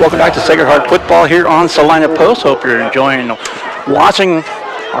 Welcome back to Sacred Heart Football here on Salina Post. Hope you're enjoying watching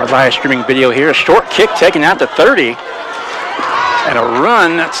our live streaming video here. A short kick taken out to 30. And a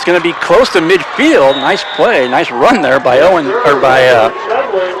run that's going to be close to midfield. Nice play, nice run there by Owen, or by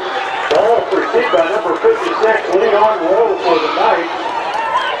Ball received by number 56, Leon Rowe for the Knights.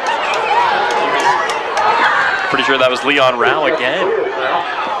 Pretty sure that was Leon Rao again.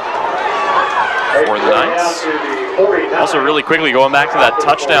 for the Knights. Also, really quickly, going back to that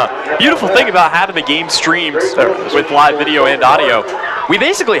touchdown. Beautiful thing about having the game streamed with live video and audio, we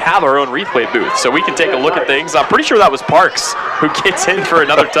basically have our own replay booth, so we can take a look at things. I'm pretty sure that was Parks who gets in for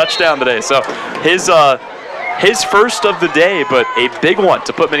another touchdown today. So his first of the day, but a big one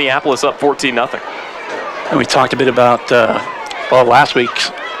to put Minneapolis up 14-0. And we talked a bit about, well, last week,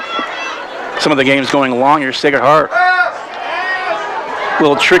 some of the games going along here. Sacred Heart.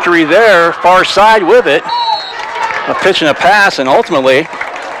 Little trickery there, far side with it. A pitch and a pass, and ultimately,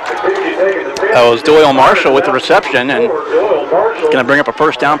 that was Doyle Marshall with the reception, and going to bring up a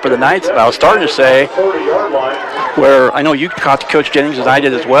first down for the Knights. I was starting to say, where I know you talked to Coach Jennings, as I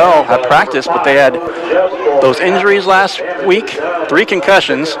did as well, at practice, but they had those injuries last week, 3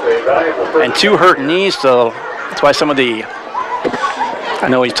 concussions, and 2 hurt knees, so that's why some of the, I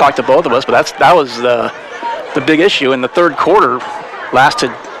know he talked to both of us, but that was the big issue in the third quarter.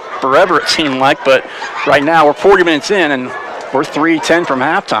 Lasted forever, it seemed like, but right now we're 40 minutes in and we're 3-10 from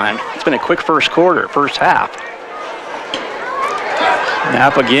halftime. It's been a quick first quarter, first half.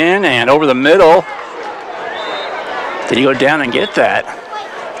 Snap again and over the middle. Did he go down and get that?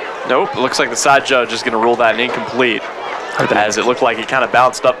 Nope, it looks like the side judge is going to rule that an incomplete, as it looked like it kind of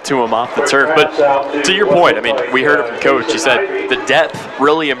bounced up to him off the turf. But to your point, I mean, we heard it from Coach. He said the depth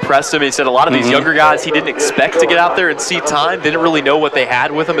really impressed him. He said a lot of these younger guys he didn't expect to get out there and see time, didn't really know what they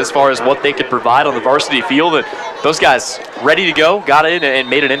had with them as far as what they could provide on the varsity field. And those guys ready to go, got in and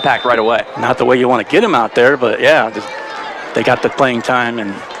made an impact right away. Not the way you want to get them out there, but yeah, they got the playing time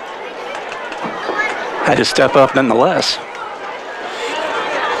and had to step up nonetheless.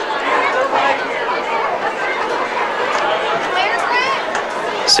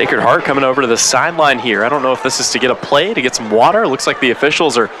 Sacred Heart coming over to the sideline here. I don't know if this is to get a play, to get some water. It looks like the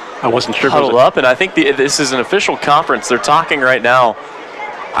officials are huddled up, and I think this is an official conference. They're talking right now.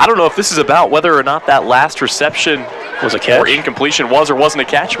 I don't know if this is about whether or not that last reception was a catch or incompletion was or wasn't a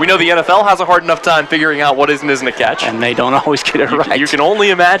catch. We know the NFL has a hard enough time figuring out what is and isn't a catch. And they don't always get it right. You can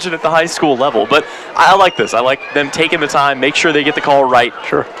only imagine at the high school level. But I like this. I like them taking the time, make sure they get the call right.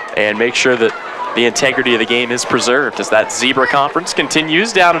 Sure. And make sure that the integrity of the game is preserved as that Zebra Conference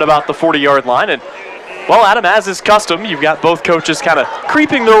continues down at about the 40-yard line. And, well, Adam, as is custom, you've got both coaches kind of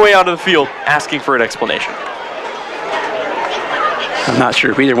creeping their way onto the field, asking for an explanation. I'm not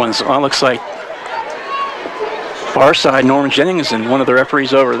sure if either one's, well, it looks like far side, Norman Jennings and one of the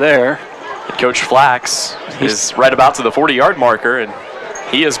referees over there. And Coach Flax is right about to the 40-yard marker, and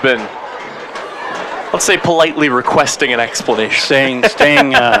he has been, let's say, politely requesting an explanation.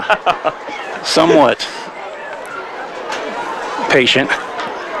 Staying somewhat patient.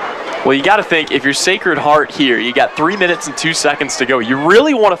 Well, you got to think, if you're Sacred Heart here, you got 3 minutes and 2 seconds to go. You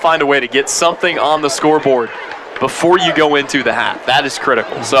really want to find a way to get something on the scoreboard before you go into the half. That is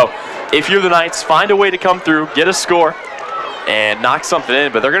critical. So if you're the Knights, find a way to come through, get a score, and knock something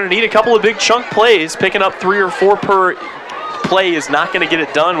in. But they're going to need a couple of big chunk plays. Picking up 3 or 4 per play is not going to get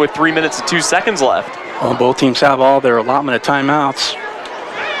it done with 3 minutes and 2 seconds left. Well, both teams have all their allotment of timeouts.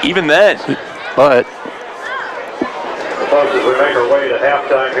 Even then. But as we make our way to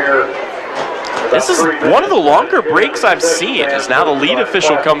halftime here. This is one of the longer breaks I've seen, as now the lead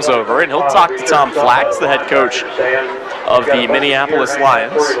official comes over, and he'll talk to Tom Flax, the head coach of the Minneapolis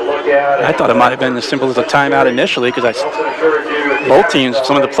Lions. I thought it might have been as simple as a timeout initially, because both teams,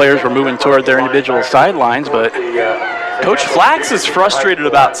 some of the players were moving toward their individual sidelines, but Coach Flax is frustrated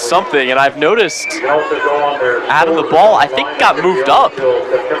about something, and I've noticed out of the ball, I think got moved up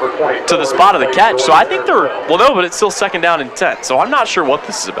to the spot of the catch. So I think they're, well, no, but it's still 2nd down and 10. So I'm not sure what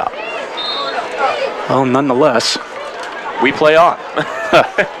this is about. Well, nonetheless, we play on.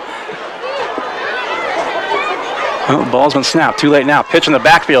 Well, the ball's been snapped. Too late now. Pitch in the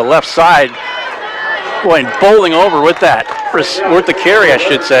backfield, left side. Boy, bowling over with that, with the carry, I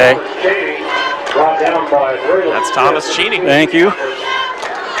should say. That's Thomas Cheney. Thank you.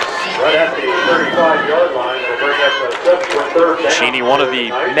 Right at the 35-yard line, will bring up a 3rd down. Cheney, one of the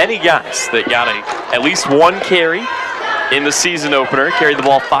many guys that got at least 1 carry in the season opener. Carried the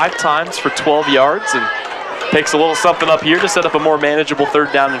ball 5 times for 12 yards and picks a little something up here to set up a more manageable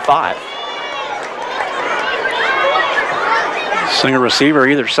 3rd down and 5. Single receiver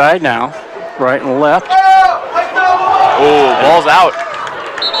either side now, right and left. Oh, ball's out.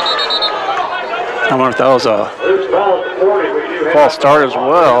 I wonder if that was a false start as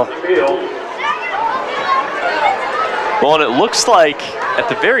well. Well, and it looks like, at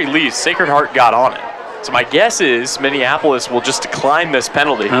the very least, Sacred Heart got on it. So my guess is Minneapolis will just decline this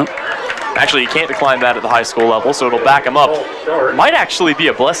penalty. Actually, you can't decline that at the high school level, so it'll back him up. Might actually be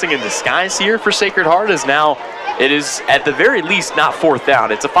a blessing in disguise here for Sacred Heart, as now it is at the very least not 4th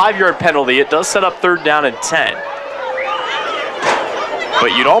down. It's a 5-yard penalty. It does set up 3rd down and 10.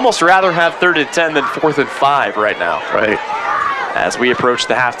 But you'd almost rather have 3rd and 10 than 4th and 5 right now. Right. As we approach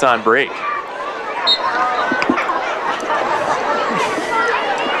the halftime break.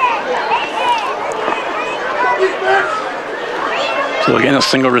 So again, a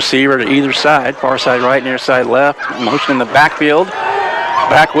single receiver to either side, far side right, near side left. Motion in the backfield.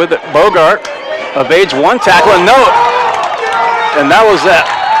 Back with it, Bogart evades one tackle and and that was that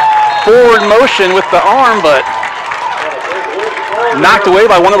forward motion with the arm, but knocked away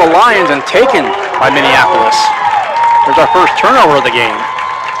by one of the Lions and taken by Minneapolis. There's our first turnover of the game.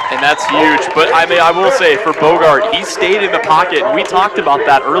 And that's huge, but I will say for Bogart, he stayed in the pocket, and we talked about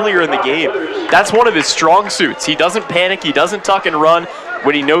that earlier in the game. That's one of his strong suits. He doesn't panic, he doesn't tuck and run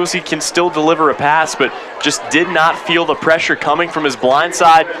when he knows he can still deliver a pass, but just did not feel the pressure coming from his blind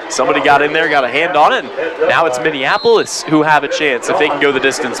side. Somebody got in there, got a hand on it, and now it's Minneapolis who have a chance if they can go the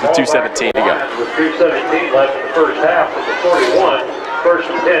distance with 2:17 to go. With 2:17 left in the first half of the 41, 1st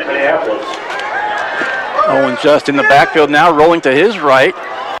and 10, Minneapolis. Owen just in the backfield now, rolling to his right.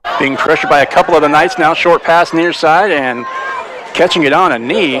 Being pressured by a couple of the Knights now, short pass near side and catching it on a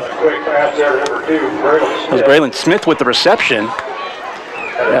knee. Quick pass there, number 2, It was Braylon Smith with the reception.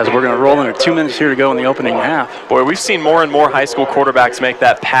 As we're going to roll into 2 minutes here to go in the opening half. Boy, we've seen more and more high school quarterbacks make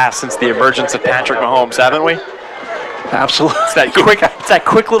that pass since the emergence of Patrick Mahomes, haven't we? Absolutely. It's that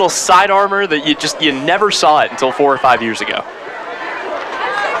quick little side armor that you never saw it until 4 or 5 years ago.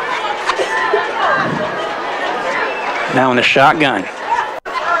 Now in the shotgun.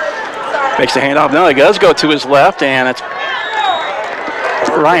 Makes the handoff. No, it does go to his left, and it's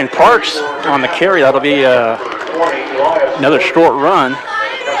Ryan Parks on the carry. That'll be another short run.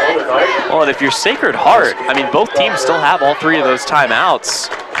 Well, and if you're Sacred Heart, I mean, both teams still have all 3 of those timeouts.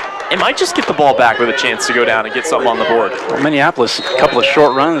 It might just get the ball back with a chance to go down and get something on the board. Well, Minneapolis, a couple of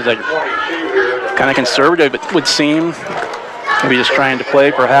short runs that kind of conservative, it would seem. Maybe just trying to play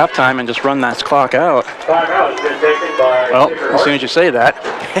for halftime and just run that clock out. Well, as soon as you say that,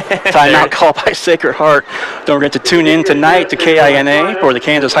 timeout call by Sacred Heart. Don't forget to tune in tonight to KINA for the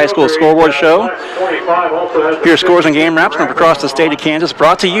Kansas High School Scoreboard Show. Here are scores and game wraps from across the state of Kansas,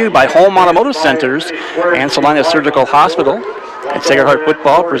 brought to you by Home Automotive Centers and Salina Surgical Hospital. And Sacred Heart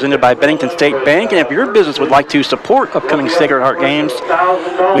football presented by Bennington State Bank. And if your business would like to support upcoming Sacred Heart games,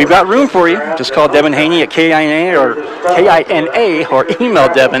 we've got room for you. Just call Devin Haney at KINA or email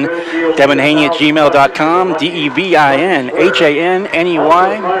Devin, devinhaney@gmail.com, DEVINHANEY,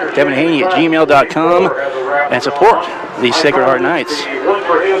 Devin Haney at gmail.com, and support the Sacred Heart Knights.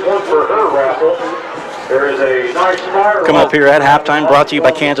 Come up here at halftime, brought to you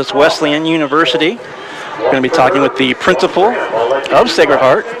by Kansas Wesleyan University. We're going to be talking with the principal of Sacred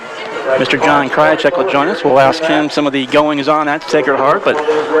Heart. Mr. John Krychek will join us. We'll ask him some of the goings-on at Sacred Heart. But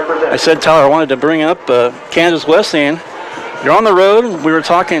I said, Tyler, I wanted to bring up Kansas Wesleyan. You're on the road. We were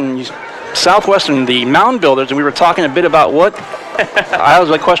talking Southwestern, the mound builders, and we were talking a bit about what that was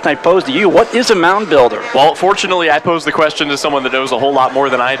a question I posed to you. What is a mound builder? Well, fortunately, I posed the question to someone that knows a whole lot more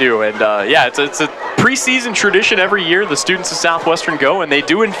than I do. And, yeah, it's a preseason tradition every year. The students of Southwestern go, and they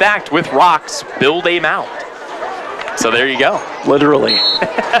do, in fact, with rocks, build a mound. So there you go. Literally.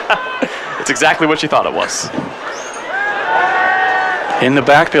 It's exactly what you thought it was. In the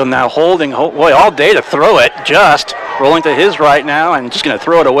backfield now, holding, boy, all day to throw it. Just rolling to his right now and just going to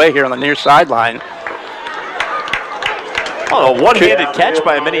throw it away here on the near sideline. Oh, a one-handed catch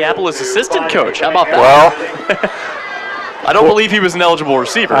by a Minneapolis assistant coach. How about that? Well, I don't believe he was an eligible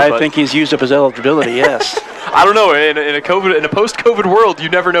receiver. I think he's used up his eligibility, yes. I don't know. In a post-COVID world, you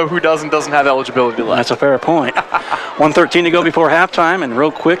never know who does and doesn't have eligibility left. That's a fair point. 1:13 to go before halftime, and real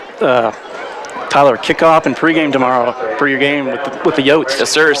quick, Tyler, kickoff and pregame tomorrow for your game with the Yotes. Yes,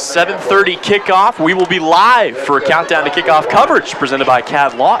 sir. 7:30 kickoff. We will be live for a countdown to kickoff coverage presented by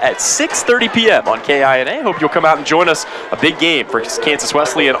CAD Law at 6:30 p.m. on KINA. Hope you'll come out and join us. A big game for Kansas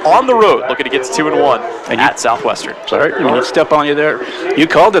Wesleyan on the road, looking to get to 2-1 at Southwestern. Sorry, we need to step on you there. You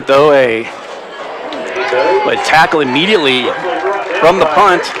called it, though, a tackle immediately from the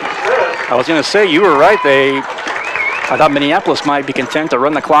punt. I was going to say, you were right. I thought Minneapolis might be content to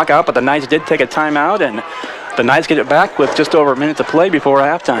run the clock out, but the Knights did take a timeout, and the Knights get it back with just over a minute to play before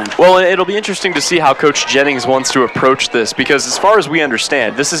halftime. Well, it'll be interesting to see how Coach Jennings wants to approach this, because as far as we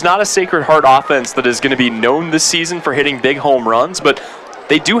understand, this is not a Sacred Heart offense that is going to be known this season for hitting big home runs, but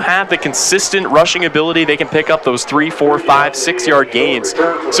they do have the consistent rushing ability. They can pick up those 3, 4, 5, 6-yard gains.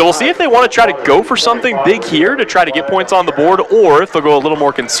 So we'll see if they want to try to go for something big here to try to get points on the board, or if they'll go a little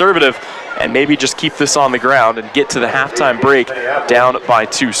more conservative and maybe just keep this on the ground and get to the halftime break down by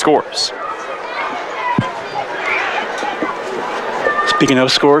 2 scores. Speaking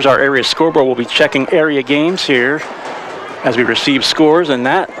of scores, our area scoreboard will be checking area games here as we receive scores, and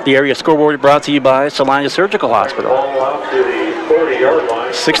the area scoreboard brought to you by Salina Surgical Hospital.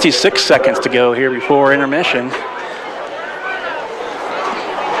 66 seconds to go here before intermission.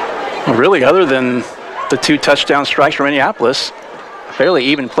 Well, really, other than the 2 touchdown strikes from Minneapolis, a fairly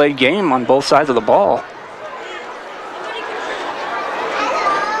even played game on both sides of the ball.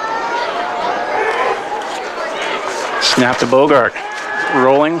 Snap to Bogart.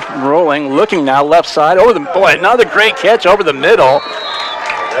 Rolling, looking now left side over the, boy, another great catch over the middle.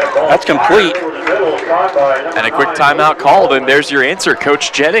 That's complete. And a quick timeout called, and there's your answer.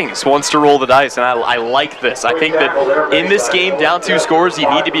 Coach Jennings wants to roll the dice, and I like this. I think that in this game, down 2 scores, you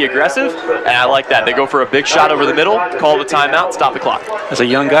need to be aggressive, and I like that. They go for a big shot over the middle, call the timeout, stop the clock. As a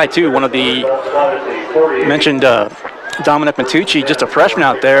young guy, too, one of the mentioned Dominic Matucci, just a freshman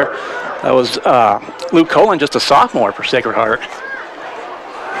out there. That was Luke Colin, just a sophomore for Sacred Heart.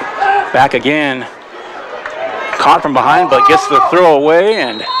 Back again, caught from behind, but gets the throw away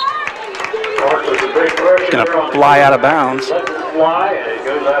and going to fly out of bounds.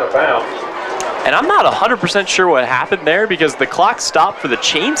 And I'm not 100% sure what happened there, because the clock stopped for the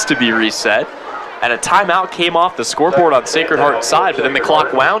chains to be reset, and a timeout came off the scoreboard on Sacred Heart's side, but then the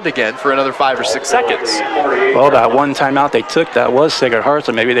clock wound again for another 5 or 6 seconds. Well, that one timeout they took, that was Sacred Heart,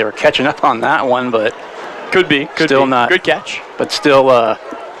 so maybe they were catching up on that one, but could be. Still not. Good catch. But still,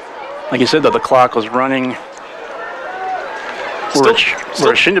 like you said, though, the clock was running where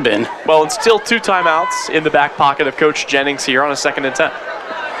it shouldn't have been. Well, and still 2 timeouts in the back pocket of Coach Jennings here on a 2nd and 10.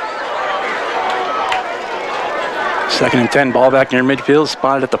 2nd and 10, ball back near midfield,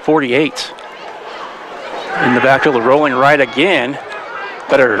 spotted at the 48. In the backfield, rolling right again.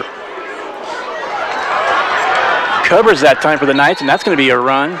 Better covers that time for the Knights, and that's going to be a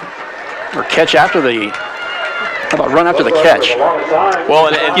run or catch after the. How about run after the catch? Well,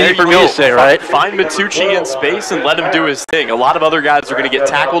 and easy for me to say, right? Find Matucci in space and let him do his thing. A lot of other guys are going to get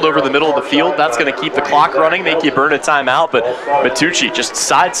tackled over the middle of the field. That's going to keep the clock running, make you burn a timeout. But Matucci just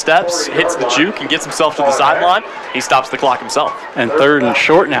sidesteps, hits the juke, and gets himself to the sideline. He stops the clock himself. And 3rd and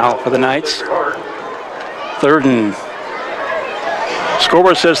short now for the Knights. 3rd and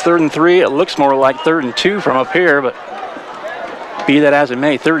scoreboard says 3rd and 3. It looks more like 3rd and 2 from up here, but be that as it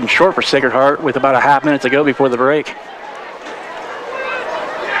may, 3rd and short for Sacred Heart with about a half minute to go before the break.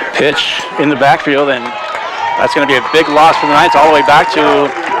 Pitch in the backfield, and that's going to be a big loss for the Knights all the way back to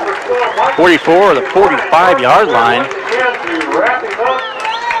 44 or the 45-yard line.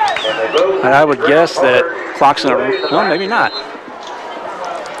 And I would guess that clock's going to, no, maybe not.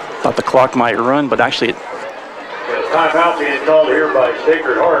 Thought the clock might run, but actually it. Timeout being called here by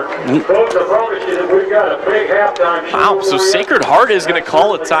Sacred Heart. Folks, I promise you that we've got a big halftime show. Wow, so Sacred Heart is going to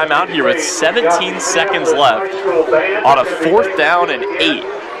call a timeout here with 17 seconds left on a 4th down and 8.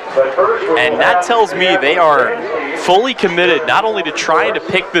 And that tells me they are fully committed not only to trying to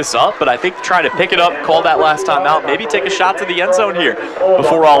pick this up, but I think trying to pick it up, call that last timeout, maybe take a shot to the end zone here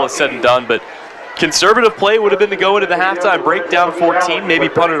before all is said and done. But conservative play would have been to go into the halftime break down 14, maybe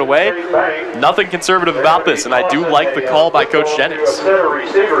punt it away. Nothing conservative about this, and I do like the call by Coach Jennings.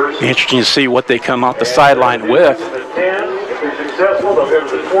 Be interesting to see what they come off the sideline with.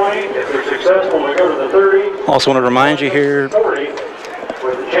 Also want to remind you here,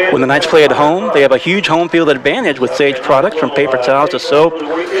 when the Knights play at home, they have a huge home field advantage with Sage products, from paper towels to soap,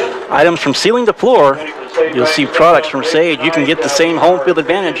 items from ceiling to floor. You'll see products from Sage. You can get the same home field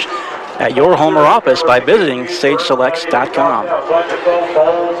advantage at your home or office by visiting sageselects.com.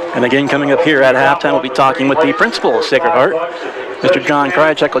 And again, coming up here at halftime, we'll be talking with the principal of Sacred Heart, Mr. John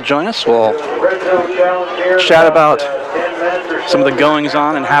Krychek will join us. We'll chat about some of the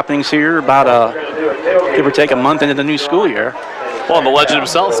goings-on and happenings here, about give or take a month into the new school year. Well, and the legend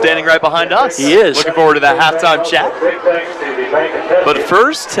himself standing right behind us. He is. Looking forward to that halftime chat. But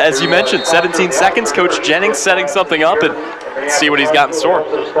first, as you mentioned, 17 seconds, Coach Jennings setting something up, and let's see what he's got in store.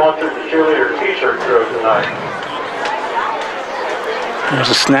 There's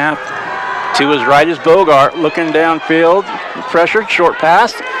a snap. To his right is Bogart, looking downfield, pressured, short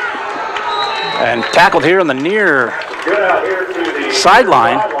pass, and tackled here on the near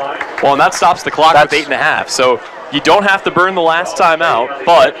sideline. Well, and that stops the clock with 8.5, so you don't have to burn the last time out,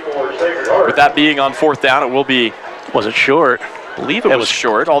 but with that being on 4th down, it will be. Was it short? I believe it was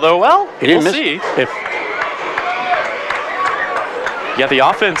short, although, well, we'll see. You got the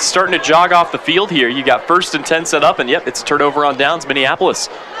offense starting to jog off the field here. You got 1st and 10 set up, and yep, it's a turnover on downs. Minneapolis,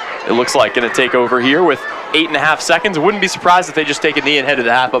 it looks like, going to take over here with 8.5 seconds. Wouldn't be surprised if they just take a knee and head to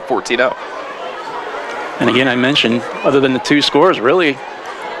the half up 14-0. And again, I mentioned, other than the 2 scores, really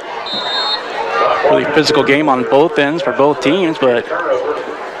physical game on both ends for both teams, but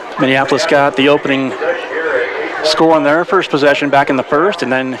Minneapolis got the opening score on their first possession back in the first,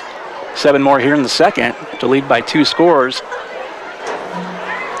 and then 7 more here in the second to lead by 2 scores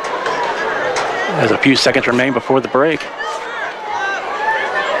as a few seconds remain before the break.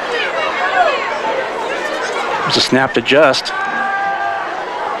 There's a snap to Just.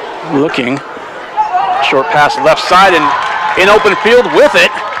 Looking. Short pass left side and in open field with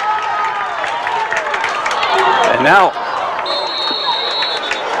it. And now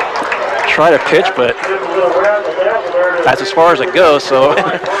try to pitch, but that's as far as it goes. So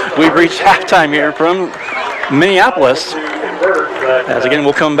we've reached halftime here from Minneapolis. As again,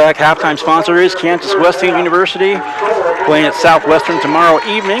 we'll come back. Halftime sponsor is Kansas Wesleyan University, playing at Southwestern tomorrow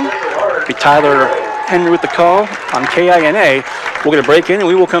evening. It'll be Tyler Henry with the call on KINA. We're going to break in, and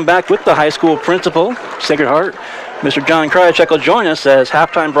we will come back with the high school principal, Sacred Heart. Mr. John Kryachek will join us as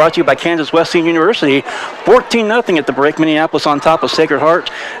halftime brought to you by Kansas Wesleyan University. 14-0 at the break. Minneapolis on top of Sacred Heart.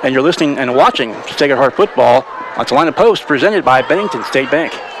 And you're listening and watching Sacred Heart football on Salina Post, presented by Bennington State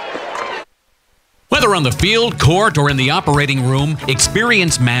Bank. Whether on the field, court, or in the operating room,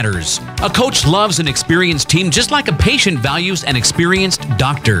 experience matters. A coach loves an experienced team just like a patient values an experienced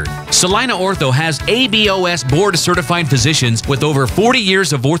doctor. Salina Ortho has ABOS board-certified physicians with over 40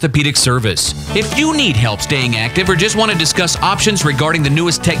 years of orthopedic service. If you need help staying active or just want to discuss options regarding the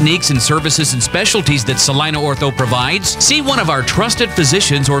newest techniques and services and specialties that Salina Ortho provides, see one of our trusted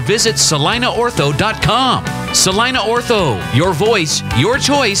physicians or visit salinaortho.com. Salina Ortho, your voice, your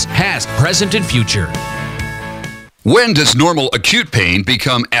choice, past, present, and future. When does normal acute pain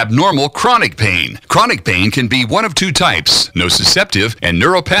become abnormal chronic pain? Chronic pain can be one of 2 types, nociceptive and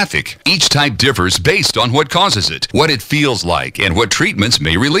neuropathic. Each type differs based on what causes it, what it feels like, and what treatments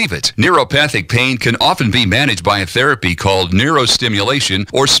may relieve it. Neuropathic pain can often be managed by a therapy called neurostimulation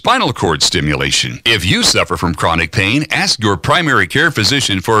or spinal cord stimulation. If you suffer from chronic pain, ask your primary care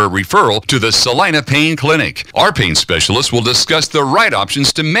physician for a referral to the Salina Pain Clinic. Our pain specialist will discuss the right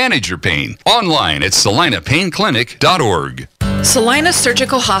options to manage your pain. Online at salinapainclinic.org. Salina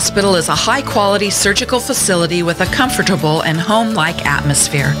Surgical Hospital is a high-quality surgical facility with a comfortable and home-like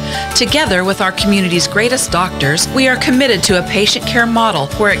atmosphere. Together with our community's greatest doctors, we are committed to a patient care model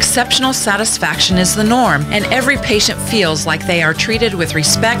where exceptional satisfaction is the norm and every patient feels like they are treated with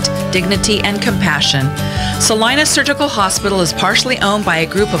respect, dignity, and compassion. Salina Surgical Hospital is partially owned by a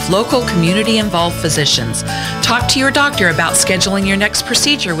group of local community-involved physicians. Talk to your doctor about scheduling your next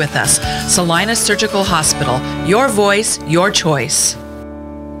procedure with us. Salina Surgical Hospital, your voice, your choice.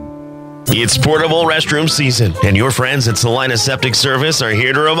 It's portable restroom season, and your friends at Salina Septic Service are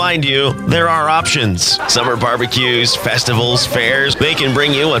here to remind you there are options. Summer barbecues, festivals, fairs, they can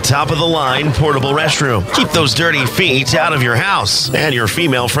bring you a top-of-the-line portable restroom. Keep those dirty feet out of your house and your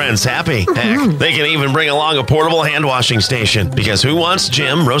female friends happy. Heck, they can even bring along a portable hand-washing station, because who wants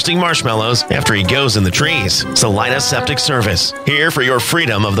Jim roasting marshmallows after he goes in the trees? Salina Septic Service, here for your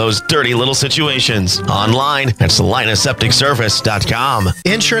freedom of those dirty little situations. Online at salinasepticservice.com.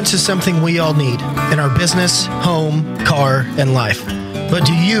 Insurance is something we all need in our business, home, car, and life. But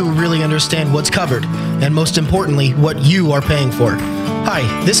do you really understand what's covered? And most importantly, what you are paying for? Hi,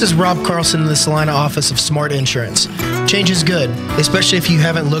 this is Rob Carlson in the Salina office of Smart Insurance. Change is good, especially if you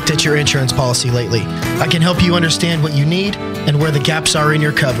haven't looked at your insurance policy lately. I can help you understand what you need and where the gaps are in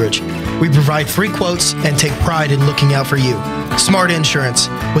your coverage. We provide free quotes and take pride in looking out for you. Smart Insurance,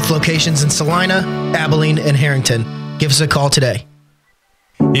 with locations in Salina, Abilene, and Harrington. Give us a call today.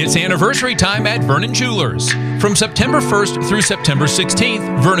 It's anniversary time at Vernon Jewelers. From September 1st through September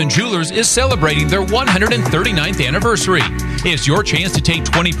 16th, Vernon Jewelers is celebrating their 139th anniversary. It's your chance to take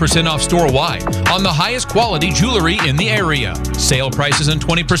 20% off store-wide on the highest quality jewelry in the area. Sale prices and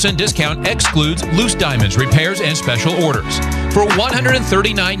 20% discount excludes loose diamonds, repairs, and special orders. For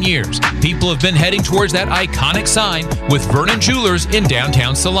 139 years, people have been heading towards that iconic sign with Vernon Jewelers in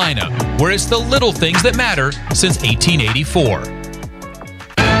downtown Salina, where it's the little things that matter since 1884.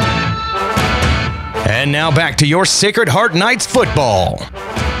 And now back to your Sacred Heart Knights football.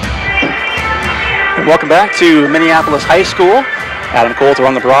 Welcome back to Minneapolis High School. Adam Coulter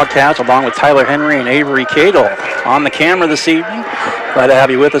on the broadcast, along with Tyler Henry and Avery Cadle on the camera this evening. Glad to have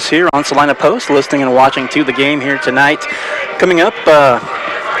you with us here on Salina Post, listening and watching to the game here tonight. Coming up,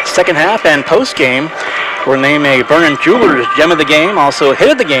 second half and post game We're named a Vernon Jewelers Gem of the Game, also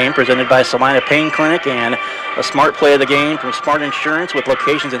Hit of the Game, presented by Salina Pain Clinic, and a Smart Play of the Game from Smart Insurance with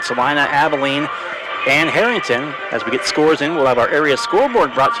locations in Salina, Abilene, and Harrington. As we get scores in, we'll have our area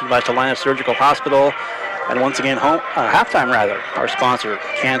scoreboard brought to you by Salina Surgical Hospital. And once again, halftime, our sponsor,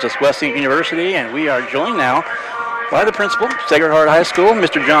 Kansas Wesleyan University. And we are joined now by the principal, Sacred Heart High School,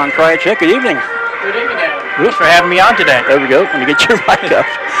 Mr. John Krychek. Good evening. Good evening, Adam. Thanks for having me on today. There we go. Let me get your mic up.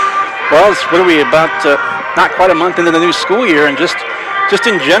 Well, what are we, about not quite a month into the new school year, and just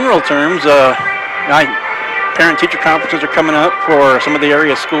in general terms, parent-teacher conferences are coming up for some of the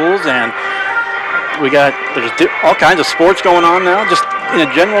area schools, and there's all kinds of sports going on now. Just in a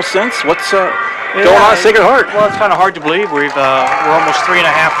general sense, what's going on at Sacred Heart? Well, it's kind of hard to believe. We're almost 3.5,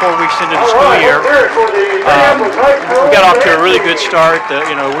 4 weeks into the school year. We got off to a really good start.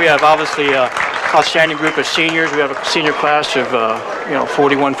 We have obviously an outstanding group of seniors. We have a senior class of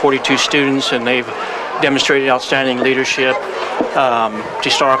 41, 42 students, and they've demonstrated outstanding leadership to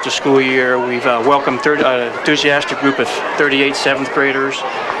start off the school year. We've welcomed an enthusiastic group of 38 seventh graders.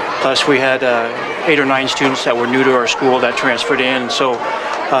 Plus, we had 8 or 9 students that were new to our school that transferred in. So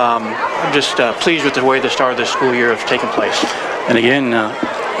I'm just pleased with the way the start of the school year has taken place. And again,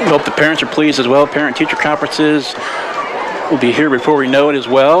 we hope the parents are pleased as well. Parent-teacher conferences will be here before we know it as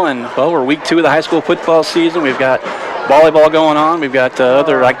well. And, well, we're week 2 of the high school football season. We've got volleyball going on. We've got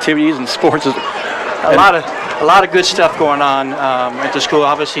other activities and sports. A lot of good stuff going on at the school.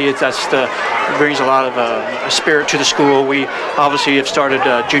 Obviously, it brings a lot of spirit to the school. We obviously have started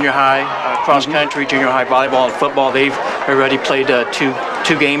junior high cross country, junior high volleyball, and football. They've already played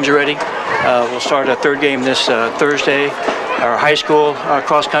two games already. We'll start a third game this Thursday. Our high school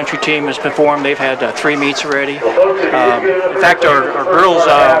cross country team has performed. They've had 3 meets already. In fact, our girls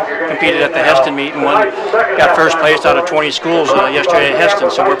competed at the Heston meet and got first place out of 20 schools yesterday at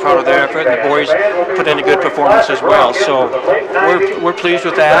Heston. So we're proud of their effort, and the boys put in a good performance as well. So we're pleased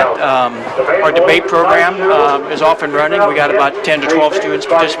with that. Our debate program is off and running. We got about 10 to 12 students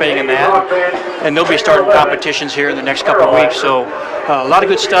participating in that, and they'll be starting competitions here in the next couple of weeks. So a lot of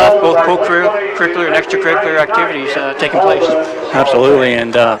good stuff, both co-curricular and extracurricular activities taking place. Absolutely,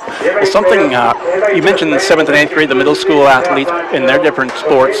 and something you mentioned the 7th and 8th grade, the middle school athletes in their different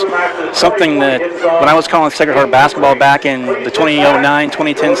sports. Something that when I was calling Sacred Heart basketball back in the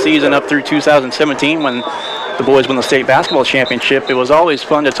 2009-2010 season up through 2017 when the boys won the state basketball championship, it was always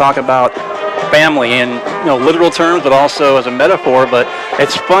fun to talk about family in literal terms, but also as a metaphor. But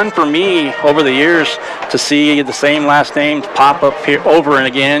it's fun for me over the years to see the same last names pop up here over and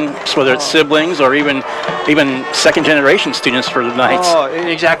again, whether it's siblings or even second generation students for the Knights. Oh,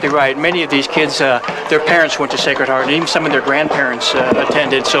 exactly right. Many of these kids, their parents went to Sacred Heart, and even some of their grandparents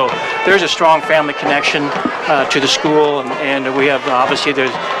attended. So there's a strong family connection to the school, and we have obviously they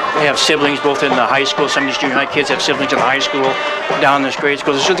have siblings both in the high school. Some of these junior high kids have siblings in the high school, down in this grade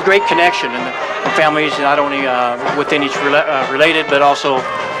school. So there's a great connection, and families not only within each related, but also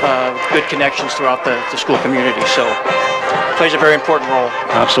good connections throughout the school community. So it plays a very important role.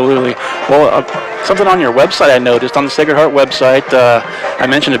 Absolutely. Well, something on your website I noticed, on the Sacred Heart website, I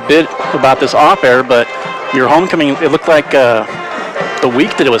mentioned a bit about this off-air, but your homecoming, it looked like the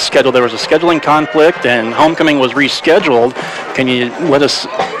week that it was scheduled, there was a scheduling conflict and homecoming was rescheduled. Can you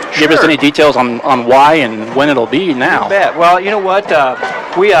give us any details on why and when it'll be now? You bet. Well, you know what?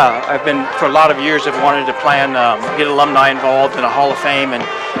 We I've been for a lot of years have wanted to plan, get alumni involved in a Hall of Fame, and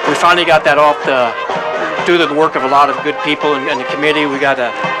we finally got that off through the work of a lot of good people in the committee. We got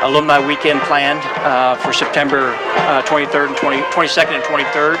an alumni weekend planned for September 22nd and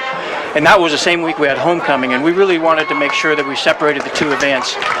 23rd. And that was the same week we had homecoming, and we really wanted to make sure that we separated the two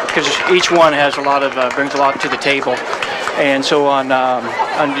events because each one has a lot of brings a lot to the table. And so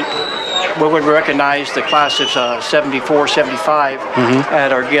we recognized the class of 74, 75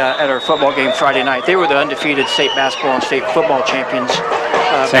 at our football game Friday night. They were the undefeated state basketball and state football champions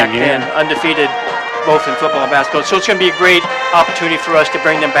back then, undefeated both in football and basketball. So it's going to be a great opportunity for us to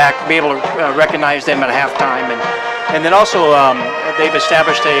bring them back, be able to recognize them at halftime, and then also they've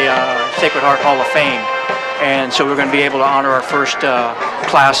established a Sacred Heart Hall of Fame, and so we're going to be able to honor our first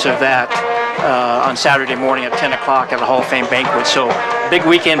class of that on Saturday morning at 10 o'clock at the Hall of Fame banquet. So big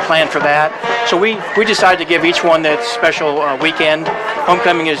weekend planned for that. So we decided to give each one that special weekend.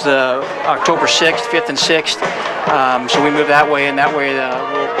 Homecoming is the October 6th, 5th, and 6th. So we move that way, and that way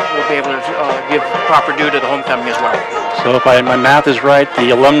we'll be able to give proper due to the homecoming as well. So if my math is right,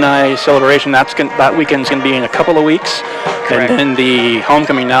 the alumni celebration, that weekend's going to be in a couple of weeks. Correct. And then the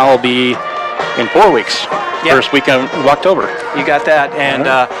homecoming now will be in 4 weeks. Yep. First weekend of October. You got that. And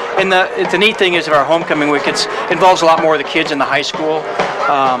the neat thing is our homecoming week, it involves a lot more of the kids in the high school.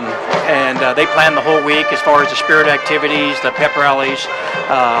 and they plan the whole week as far as the spirit activities, the pep rallies,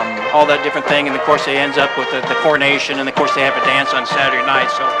 all that different thing. And of course, they ends up with the coronation, and of course, they have a dance on Saturday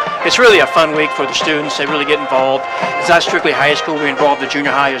night. So it's really a fun week for the students. They really get involved. It's not strictly high school. We involve the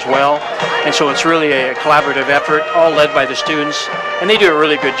junior high as well. And so it's really a collaborative effort, all led by the students. And they do a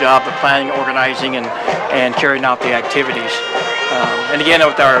really good job of planning, organizing, and carrying out the activities. And again,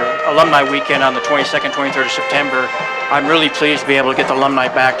 with our alumni weekend on the 22nd, 23rd of September, I'm really pleased to be able to get the alumni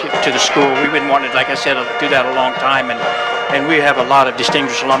back to the school. We've been wanting, like I said, to do that a long time, and we have a lot of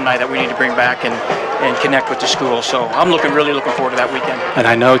distinguished alumni that we need to bring back and connect with the school. So I'm really looking forward to that weekend. And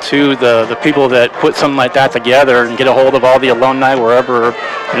I know too the people that put something like that together and get a hold of all the alumni wherever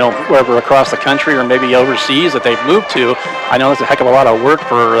across the country or maybe overseas that they've moved to. I know it's a heck of a lot of work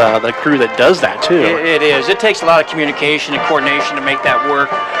for the crew that does that too. It is. It takes a lot of communication and coordination to make that work,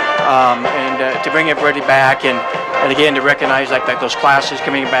 and to bring everybody back and again to recognize like those classes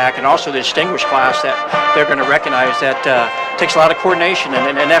coming back, and also the distinguished class that they're going to recognize. That takes a lot of coordination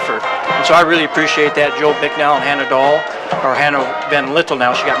and effort. And so I really appreciate that. Joe Bicknell and Hannah Dahl, or Hannah Van Little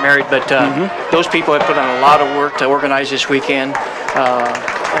now, she got married, but those people have put in a lot of work to organize this weekend.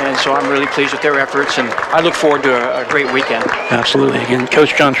 And so I'm really pleased with their efforts, and I look forward to a great weekend. Absolutely. Again,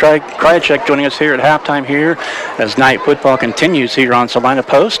 Coach John Krajicek joining us here at halftime here as night football continues here on Salina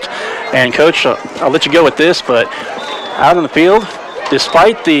Post. And Coach, I'll let you go with this, but out on the field,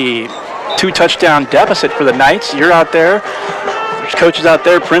 despite the 2-touchdown deficit for the Knights, you're out there, there's coaches out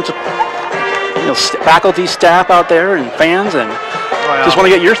there, faculty, staff out there, and fans, and just want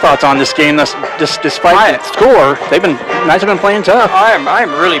to get your thoughts on this game. Despite the score, Knights have been playing tough. I'm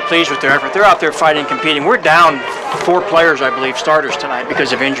really pleased with their effort. They're out there fighting, competing. We're down 4 players, I believe, starters tonight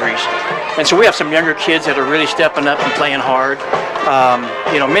because of injuries. And so we have some younger kids that are really stepping up and playing hard.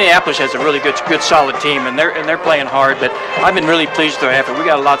 Minneapolis has a really good, solid team, and they're playing hard. But I've been really pleased with their effort. We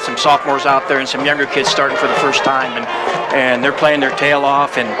got some sophomores out there and some younger kids starting for the first time, and they're playing their tail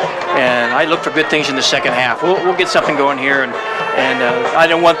off. And I look for good things in the second half. We'll get something going here, and I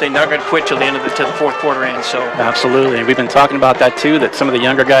know one thing: they're not going to quit till the end of the fourth quarter end. So absolutely, we've been talking about that too. That some of the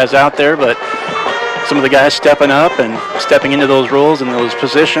younger guys out there, but some of the guys stepping up and stepping into those roles and those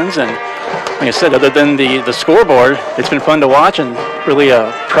positions. And like I said, other than the scoreboard, it's been fun to watch and really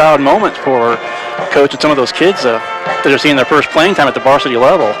a proud moment for Coach and some of those kids that are seeing their first playing time at the varsity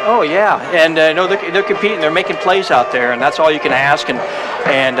level. Oh yeah, and they're competing, they're making plays out there, and that's all you can ask. And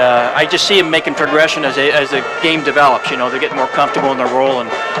I just see them making progression as the game develops. They're getting more comfortable in their role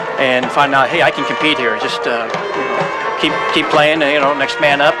and find out, hey, I can compete here. Just keep playing, next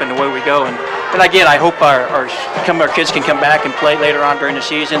man up, and away we go. And again, I hope our kids can come back and play later on during the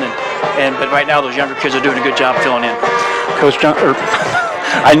season. But right now, those younger kids are doing a good job filling in. Coach John,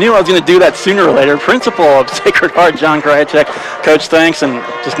 I knew I was going to do that sooner or later. Principal of Sacred Heart, John Krajicek. Coach, thanks, and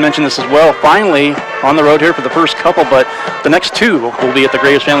just mention this as well. Finally, on the road here for the first couple, but the next 2 will be at the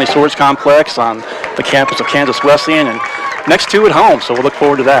Graves Family Swords Complex on the campus of Kansas Wesleyan, and next 2 at home. So we'll look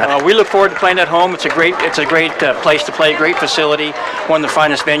forward to that. We look forward to playing at home. It's a great place to play. Great facility. One of the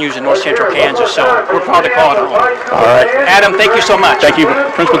finest venues in North Central Kansas. So we're proud to call it home. All right, Adam, thank you so much. Thank you,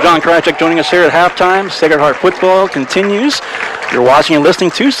 Principal John Krajicek, joining us here at halftime. Sacred Heart football continues. You're watching and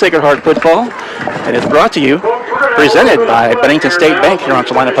listening to Sacred Heart football, and it's brought to you, presented by Bennington State Bank here on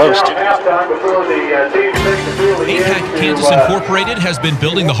Salina Post. APAC Kansas Incorporated has been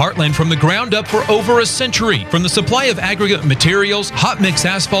building the Heartland from the ground up for over a century. From the supply of aggregate materials, hot mix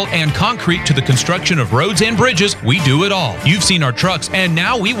asphalt, and concrete to the construction of roads and bridges, we do it all. You've seen our trucks, and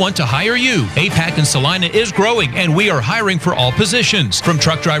now we want to hire you. APAC in Salina is growing, and we are hiring for all positions. From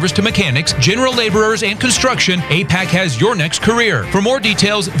truck drivers to mechanics, general laborers, and construction, APAC has your next career. For more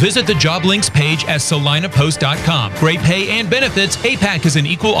details, visit the job links page at salinapost.com. Great pay and benefits, APAC is an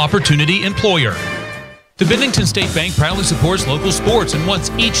equal opportunity employer. The Bennington State Bank proudly supports local sports and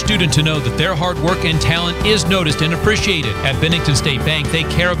wants each student to know that their hard work and talent is noticed and appreciated. At Bennington State Bank, they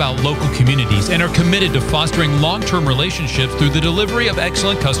care about local communities and are committed to fostering long-term relationships through the delivery of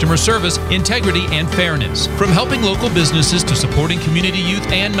excellent customer service, integrity, and fairness. From helping local businesses to supporting community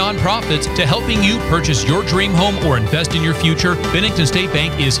youth and nonprofits to helping you purchase your dream home or invest in your future, Bennington State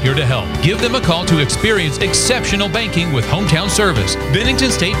Bank is here to help. Give them a call to experience exceptional banking with hometown service. Bennington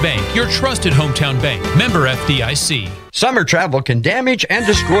State Bank, your trusted hometown bank. Member Member FDIC. Summer travel can damage and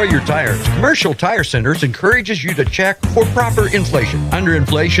destroy your tires. Commercial Tire Centers encourages you to check for proper inflation.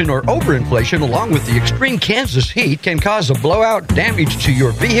 Underinflation or overinflation, along with the extreme Kansas heat, can cause a blowout, damage to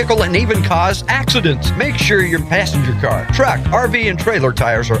your vehicle, and even cause accidents. Make sure your passenger car, truck, RV, and trailer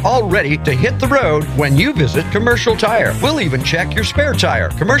tires are all ready to hit the road when you visit Commercial Tire. We'll even check your spare tire.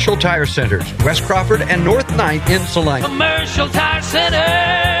 Commercial Tire Centers, West Crawford and North 9th in Salina. Commercial Tire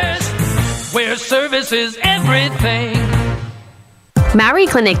Centers, where service is everything. Mowry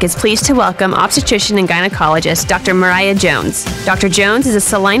Clinic is pleased to welcome obstetrician and gynecologist Dr. Mariah Jones. Dr. Jones is a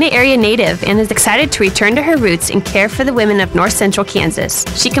Salina area native and is excited to return to her roots and care for the women of north central Kansas.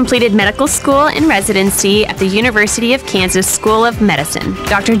 She completed medical school and residency at the University of Kansas School of Medicine.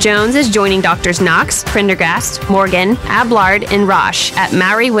 Dr. Jones is joining Drs. Knox, Prendergast, Morgan, Ablard, and Roche at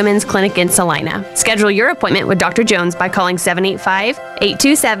Mowry Women's Clinic in Salina. Schedule your appointment with Dr. Jones by calling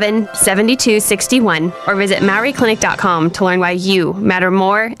 785-827-7261 or visit MowryClinic.com to learn why you matter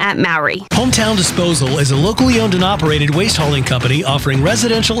more at Mowry. Hometown Disposal is a locally owned and operated waste hauling company offering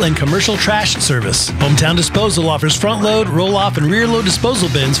residential and commercial trash service. Hometown Disposal offers front load, roll off, and rear load disposal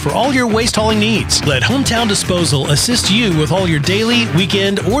bins for all your waste hauling needs. Let Hometown Disposal assist you with all your daily,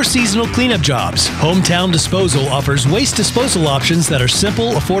 weekend, or seasonal cleanup jobs. Hometown Disposal offers waste disposal options that are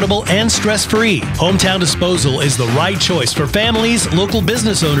simple, affordable, and stress-free. Hometown Disposal is the right choice for families, local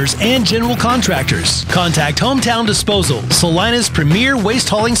business owners, and general contractors. Contact Hometown Disposal, Salina's premier waste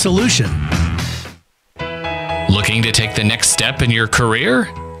hauling solution. Looking to take the next step in your career?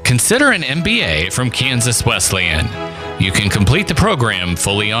 Consider an MBA from Kansas Wesleyan. You can complete the program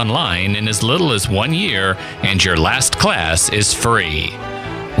fully online in as little as 1 year, and your last class is free.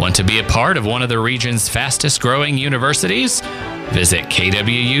 Want to be a part of one of the region's fastest growing universities? Visit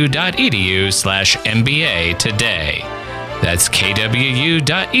kwu.edu/MBA today. That's kwu.edu/MBA.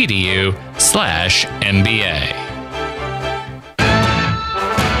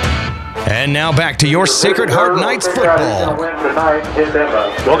 And now back to your Sacred Heart Knights football.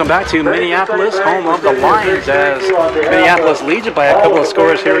 Welcome back to Minneapolis, home of the Lions, as Minneapolis leads it by a couple of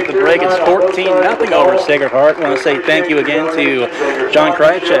scores here at the break. It's 14-0 over Sacred Heart. I want to say thank you again to John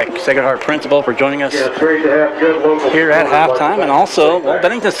Krychek, Sacred Heart principal, for joining us here at halftime. And also, well,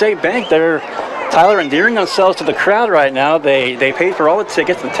 Bennington State Bank, they're Tyler endearing themselves to the crowd right now. They paid for all the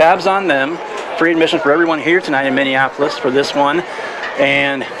tickets, the tabs on them. Free admission for everyone here tonight in Minneapolis for this one.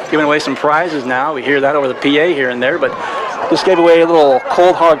 And giving away some prizes now. We hear that over the PA here and there, but just gave away a little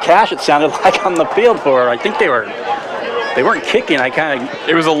cold hard cash, it sounded like, on the field for, I think they weren't kicking.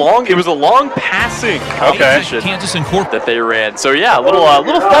 It was a long passing competition Kansas and Corp that they ran. So yeah, a little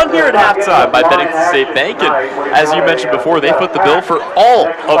fun here at halftime by Bennington State Bank. And as you mentioned before, they put the bill for all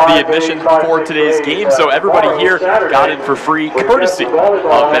of the admission for today's game. So everybody here got in for free, courtesy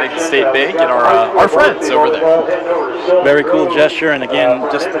of Bennington State Bank and our friends over there. Very cool gesture. And again,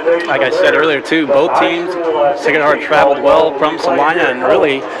 just like I said earlier too, both teams, Sacred Heart traveled well from Salina, and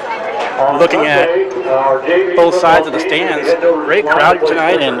really looking at both sides of the stands, great crowd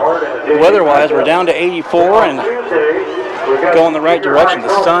tonight, and weather-wise, we're down to 84 and going the right direction. The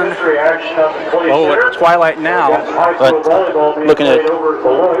sun, at twilight now, but looking at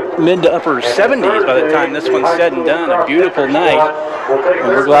mid to upper 70s by the time this one's said and done. A beautiful night, and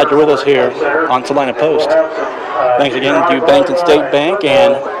we're glad you're with us here on Salina Post. Thanks again to Bennington State Bank,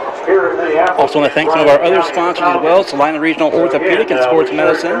 and also want to thank some of our other sponsors as well: Salina Regional Orthopedic and Sports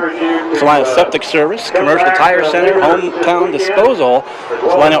Medicine, Salina Septic Service, Commercial Tire Center, Hometown Disposal,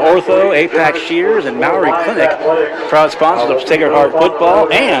 Salina Ortho, APAC Shears, and Mowry Clinic, proud sponsors of Sacred Heart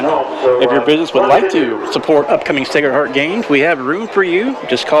Football. And if your business would like to support upcoming Sacred Heart games, we have room for you.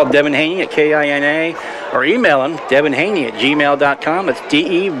 Just call Devin Haney at KINA or email him, devinhaney@gmail.com. That's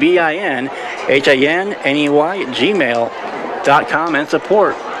DEVINHANEY@gmail.com, and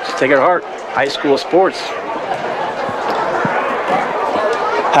support Sacred Heart High School Sports.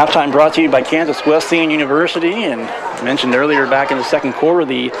 Halftime brought to you by Kansas Wesleyan University, and mentioned earlier back in the second quarter,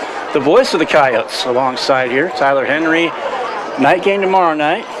 the voice of the Coyotes alongside here, Tyler Henry. Night game tomorrow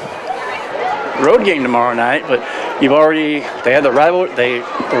night, road game tomorrow night, but they had the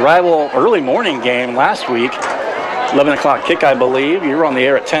rival early morning game last week, 11 o'clock kick, I believe. You were on the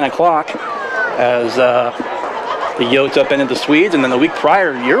air at 10 o'clock as the Yotes upended the Swedes, and then the week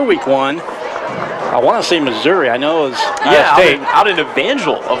prior, your week one, I want to say Missouri. I know it was out in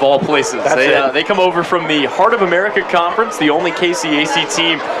Evangel, of all places. They come over from the Heart of America Conference, the only KCAC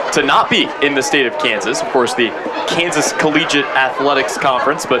team to not be in the state of Kansas. Of course, the Kansas Collegiate Athletics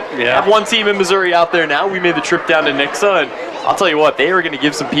Conference, but have one team in Missouri out there now. We made the trip down to Nixa, and I'll tell you what, they are going to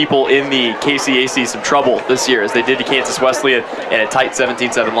give some people in the KCAC some trouble this year, as they did to Kansas Wesleyan in a tight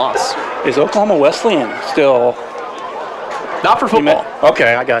 17-7 loss. Is Oklahoma Wesleyan still... Not for football.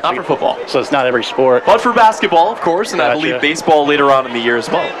 Okay, I got you. Not for football. So it's not every sport. But for basketball, of course, and I believe baseball later on in the year as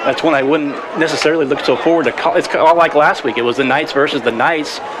well. That's one I wouldn't necessarily look so forward to. It's all like last week. It was the Knights versus the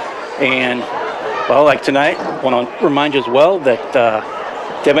Knights. And, well, like tonight, I want to remind you as well that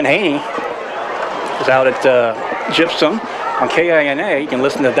Devin Haney is out at Gypsum on KINA. You can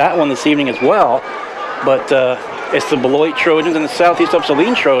listen to that one this evening as well. But it's the Beloit Trojans and the Southeast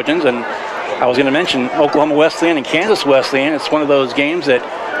Upsaline Trojans. And I was going to mention Oklahoma Wesleyan and Kansas Wesleyan. It's one of those games that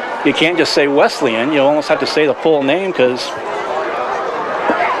you can't just say Wesleyan. You almost have to say the full name because,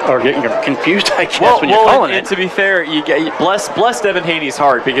 or you're confused, I guess, when you're calling it. And to be fair, you bless Devin Haney's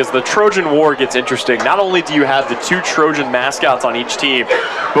heart, because the Trojan War gets interesting. Not only do you have the 2 Trojan mascots on each team,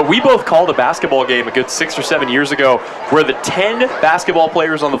 but we both called a basketball game a good 6 or 7 years ago where the 10 basketball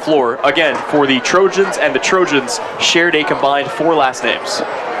players on the floor, again, for the Trojans and the Trojans, shared a combined 4 last names.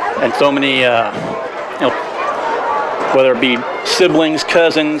 And so many, whether it be siblings,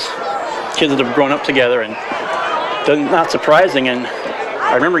 cousins, kids that have grown up together, and not surprising. And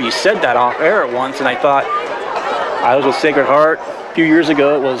I remember you said that off air at once, and I thought, I was with Sacred Heart a few years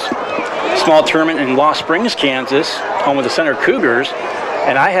ago. It was a small tournament in Lost Springs, Kansas, home of the Center Cougars,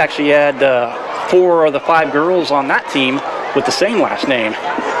 and I actually had 4 of the 5 girls on that team with the same last name,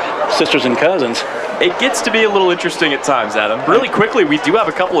 sisters and cousins. It gets to be a little interesting at times, Adam. Really quickly, we do have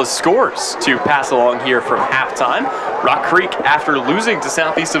a couple of scores to pass along here from halftime. Rock Creek, after losing to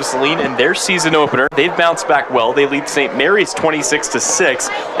Southeast of Saline in their season opener, they've bounced back well. They lead St. Mary's 26-6.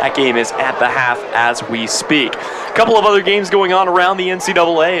 That game is at the half as we speak. A couple of other games going on around the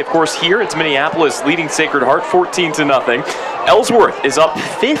NCAA. Of course, here it's Minneapolis leading Sacred Heart 14-0. Ellsworth is up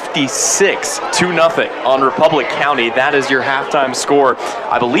 56-0 on Republic County. That is your halftime score,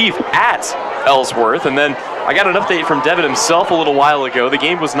 I believe, at Ellsworth. And then I got an update from Devin himself a little while ago. The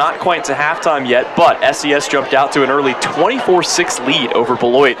game was not quite to halftime yet, but SES jumped out to an early 24-6 lead over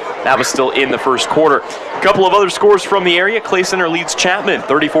Beloit. That was still in the first quarter. A couple of other scores from the area. Clay Center leads Chapman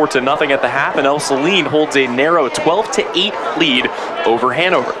 34-0 at the half, and El Saline holds a narrow 12-8 lead over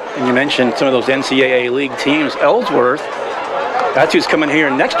Hanover. And you mentioned some of those NCAA league teams. Ellsworth, that's who's coming here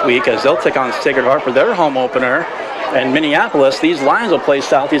next week, as they'll take on Sacred Heart for their home opener. And Minneapolis, these Lions will play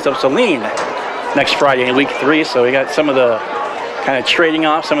Southeast of Saline next Friday in week 3. So we got some of the kind of trading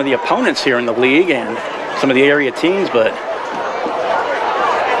off some of the opponents here in the league and some of the area teams. But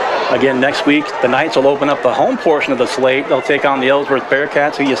again, next week, the Knights will open up the home portion of the slate. They'll take on the Ellsworth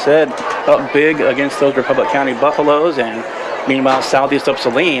Bearcats, who you said up big against those Republic County Buffaloes. And meanwhile, Southeast of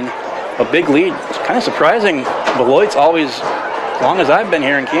Saline, a big lead. It's kind of surprising. Beloit's always, as long as I've been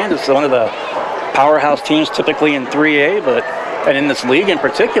here in Kansas, one of the powerhouse teams typically in 3A, and in this league in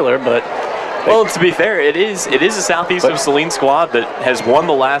particular. But well, to be fair, it is a Southeast of Saline squad that has won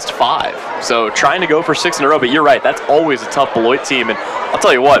the last 5. So trying to go for 6 in a row, but you're right, that's always a tough Beloit team. And I'll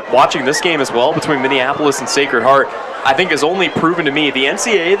tell you what, watching this game as well between Minneapolis and Sacred Heart, I think has only proven to me the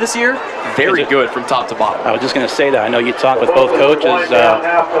NCAA this year very good from top to bottom. I was just going to say that. I know you talked with both coaches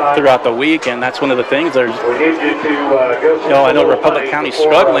throughout the week, and that's one of the things. There's, I know Republic County's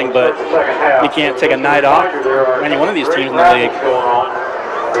struggling, but you can't take a night off for any one of these teams in the league.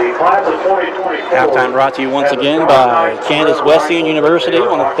 Halftime brought to you once again by Kansas Wesleyan University. I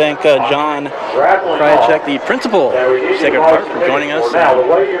want to thank John Kryacek, the principal of Sacred Heart, for joining us.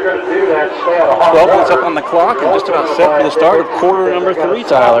 12 minutes up on the clock and just about set for the start of quarter number 3,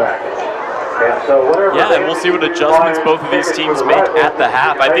 Tyler. Yeah, and we'll see what adjustments both of these teams make at the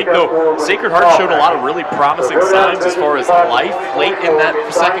half. I think, though, Sacred Heart showed a lot of really promising signs as far as life late in that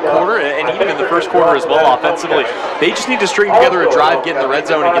second quarter and even in the first quarter as well offensively. They just need to string together a drive, get in the red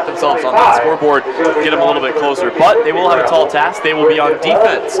zone, and get themselves on that scoreboard, get them a little bit closer. But they will have a tall task. They will be on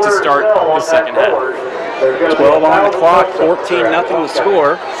defense to start the second half. 12 on the clock, 14-0 to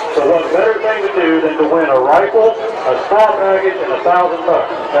score. So what better thing to do than to win a rifle, a small package, and $1,000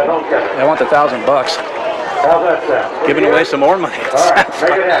 at home country? I want the $1,000. How's that sound? Giving away some more money. All right,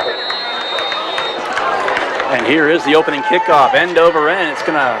 make it happen. And here is the opening kickoff, end over end. It's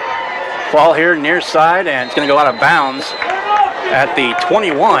going to fall here near side, and it's going to go out of bounds at the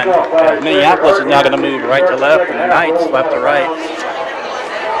 21. As Minneapolis is now going to move right to left, and the Knights left to right.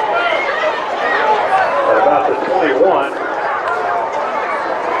 About the 21.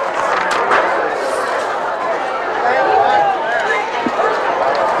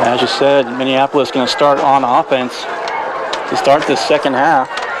 As you said, Minneapolis going to start on offense to start this second half.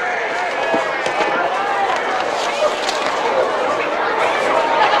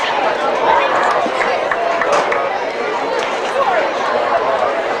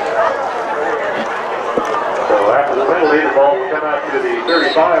 So after the penalty, the ball will come out to the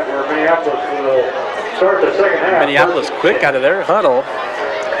 35 where Minneapolis will start the second half. Minneapolis quick out of their huddle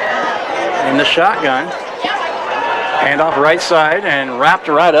in the shotgun. Hand off right side and wrapped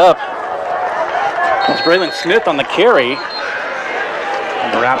right up. It's Braylon Smith on the carry.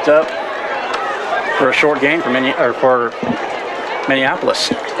 And wrapped up for a short gain for Minneapolis.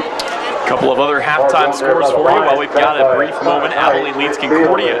 A couple of other halftime scores for you while we've got a brief moment. Abilene leads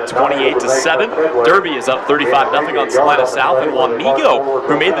Concordia 28-7. Derby is up 35-0 on Salina South. And Wamego,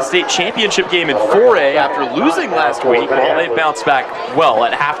 who made the state championship game in 4A after losing last week, well, they bounced back well.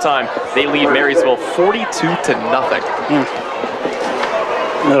 At halftime, they lead Marysville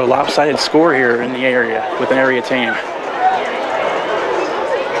 42-0. Another lopsided score here in the area with an area team.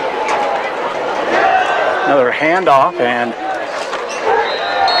 Another handoff and a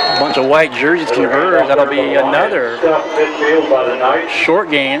bunch of white jerseys converted. That'll be another short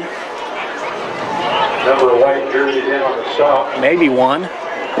gain. Number of white jerseys in on the stop. Maybe one.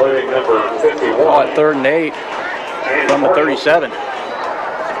 Including number 51. Call it 3rd and 8 from the 37.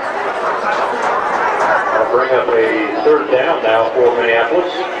 I'll bring up a 3rd down now for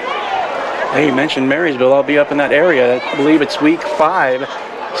Minneapolis. Hey, you mentioned Marysville. I'll be up in that area. I believe it's week 5.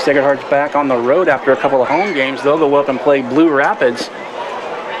 Sacred Heart's back on the road after a couple of home games. They'll go up and play Blue Rapids.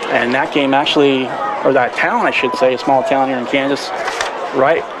 And that game actually, or that town I should say, a small town here in Kansas,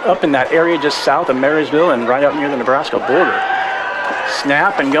 right up in that area just south of Marysville and right up near the Nebraska border.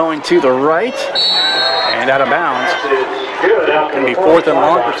 Snap and going to the right and out of bounds. Going to be 4th and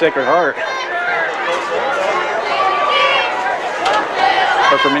long for Sacred Heart.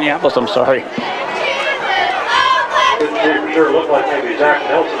 Or for Minneapolis, I'm sorry. Sure looked like maybe Zach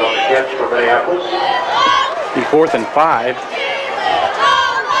Nelson on the catch for Minneapolis. Be 4th and 5.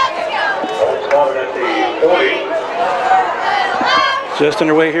 At the 40. Just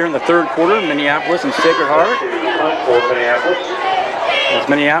underway here in the 3rd quarter, Minneapolis and Sacred Heart. As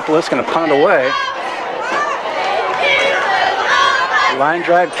Minneapolis going to punt it away. Line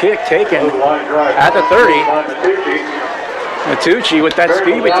drive kick taken at the 30. Matucci with that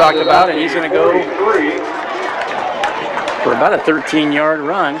speed we talked about, and he's going to go for about a 13-yard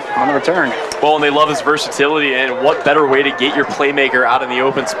run on the return. Well, and they love his versatility, and what better way to get your playmaker out in the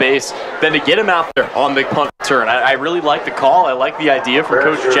open space than to get him out there on the punt return. I really like the call. I like the idea from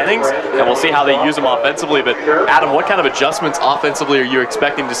Coach Jennings, and we'll see how they use him offensively. But, Adam, what kind of adjustments offensively are you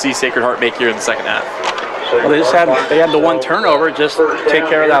expecting to see Sacred Heart make here in the second half? Well, they had the one turnover, just take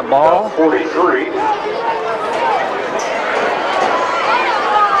care of that ball. 43.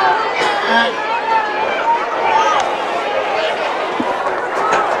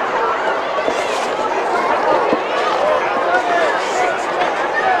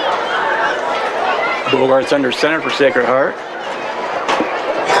 Bogart's under center for Sacred Heart.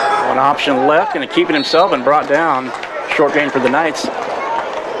 One option left, going to keep it himself and brought down. Short gain for the Knights.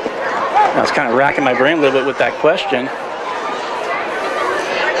 I was kind of racking my brain a little bit with that question.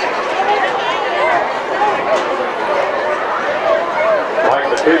 Mike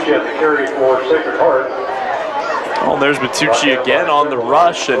Matucci at the carry for Sacred Heart. Well, there's Matucci again on the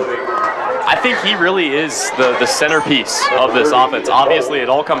rush, and I think he really is the centerpiece of this offense. Obviously, it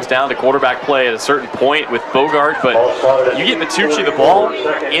all comes down to quarterback play at a certain point with Bogart, but you get Matucci the ball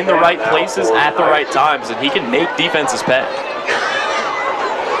in the right places at the right times, and he can make defenses pay.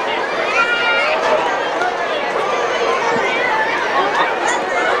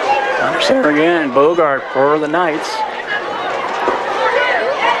 Under center again, Bogart for the Knights.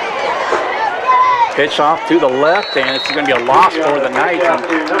 Pitch off to the left, and it's going to be a loss for the Knights.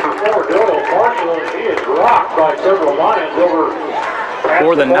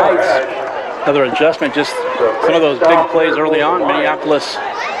 For the Knights, another adjustment, just some of those big plays early on. Minneapolis,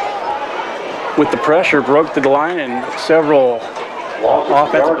 with the pressure, broke through the line, and several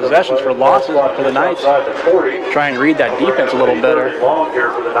offensive possessions for losses for the Knights. Try and read that defense a little better. It's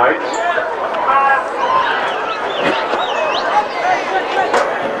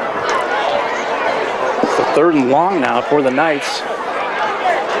the 3rd and long now for the Knights.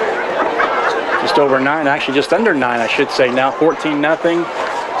 Just over 9, actually just under 9, I should say now. 14-0.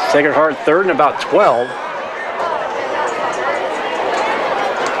 Sacred Heart 3rd and about 12.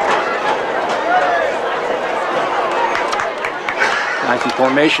 Knights in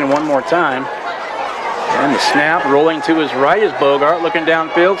formation one more time. And the snap rolling to his right is Bogart, looking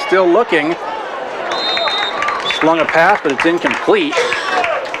downfield, still looking. Slung a pass, but it's incomplete.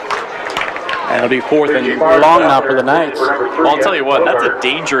 And it'll be 4th and long now for the Knights. Well, I'll tell you what, that's a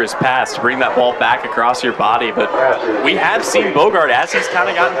dangerous pass to bring that ball back across your body, but we have seen Bogart, as he's kind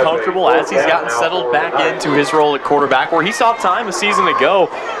of gotten comfortable, as he's gotten settled back into his role at quarterback, where he saw time a season ago.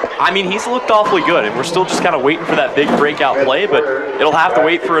 I mean, he's looked awfully good, and we're still just kind of waiting for that big breakout play, but it'll have to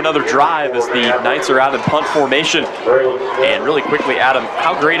wait for another drive as the Knights are out in punt formation. And really quickly, Adam,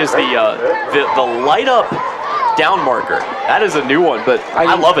 how great is the light up down marker? That is a new one, but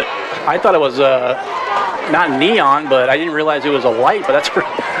I love it. I thought it was not neon, but I didn't realize it was a light, but that's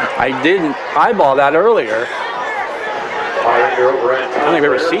I didn't eyeball that earlier. I don't think I've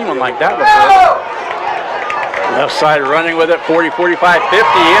ever seen one like that before. Left side running with it, 40, 45, 50,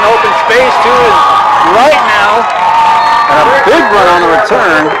 in open space to his right now. And a big run on the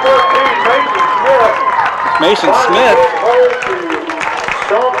return. Mason Smith.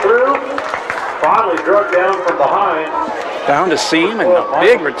 Finally drug down from behind. Found a seam and a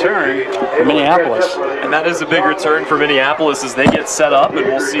big return for Minneapolis. And that is a big return for Minneapolis as they get set up, and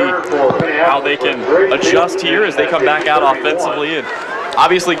we'll see how they can adjust here as they come back out offensively. And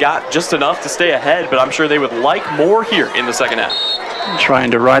obviously got just enough to stay ahead, but I'm sure they would like more here in the second half.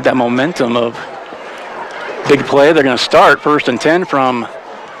 Trying to ride that momentum of big play. They're going to start 1st and 10 from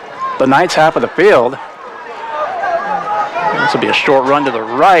the Knights' half of the field. This will be a short run to the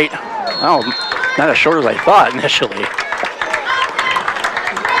right. Oh, not as short as I thought initially.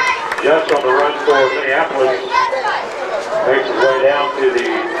 Just on the run for Minneapolis. Makes his way down to the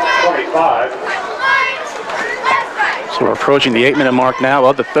 25. So we're approaching the 8-minute mark now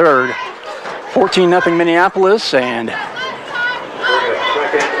of the third. 14-0 Minneapolis, and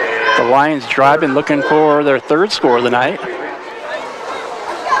the Lions driving, looking for their third score of the night.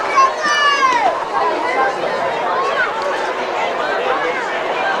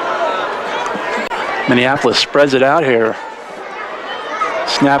 Minneapolis spreads it out here.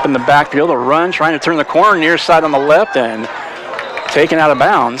 Snap in the backfield, a run, trying to turn the corner, near side on the left, and taken out of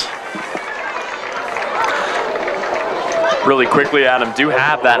bounds. Really quickly, Adam, do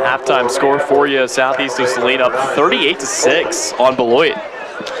have that halftime score for you. Southeast of Saline up 38-6 on Beloit.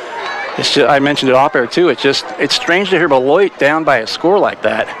 It's just, I mentioned it off air too. It's strange to hear Beloit down by a score like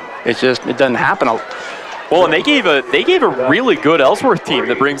that. It doesn't happen. Well, and they gave a really good Ellsworth team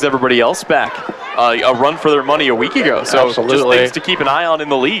that brings everybody else back a run for their money a week ago. So absolutely, just things to keep an eye on in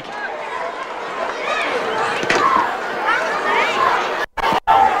the league.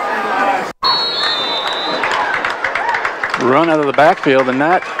 Run out of the backfield, and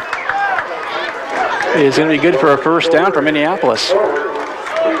that is going to be good for a first down for Minneapolis. We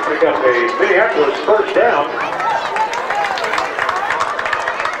got a Minneapolis first down.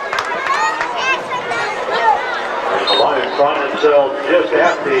 And the Lions find themselves just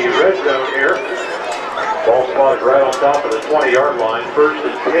at the red zone here. Ball spotted right on top of the 20-yard line. 1st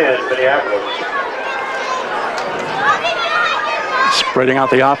and 10, Minneapolis. Spreading out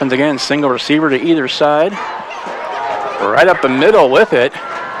the offense again, single receiver to either side. Right up the middle with it.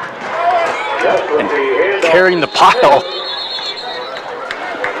 And carrying the pile.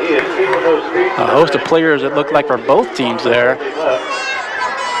 A host of players that look like for both teams there.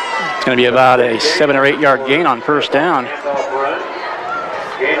 It's going to be about a 7 or 8 yard gain on first down.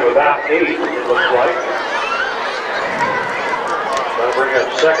 Gain of about 8, it looks like. That'll bring up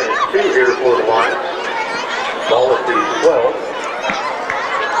 2nd and 2 here for the Lions. Ball at the 12.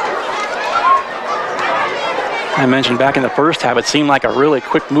 I mentioned back in the first half, it seemed like a really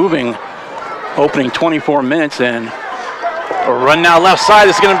quick moving opening 24 minutes, and a run now left side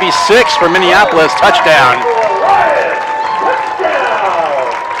is going to be 6 for Minneapolis, touchdown.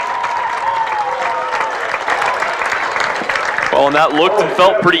 Well, and that looked and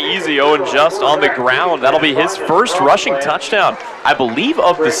felt pretty easy. Owen Just on the ground. That'll be his first rushing touchdown, I believe,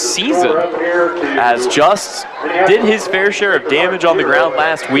 of the season, as Just did his fair share of damage on the ground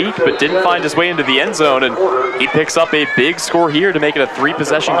last week, but didn't find his way into the end zone, and he picks up a big score here to make it a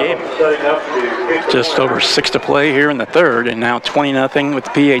 3-possession game. Just over 6 to play here in the third, and now 20-0 with the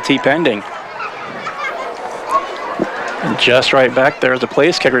PAT pending. And just right back there is a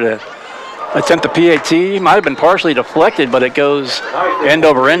place kicker to attempt the PAT. Might have been partially deflected, but it goes end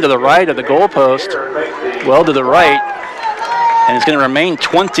over end to the right of the goalpost, well to the right, and it's going to remain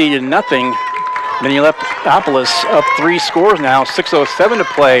 20-0. Minneapolis up 3 scores now, 6:07 to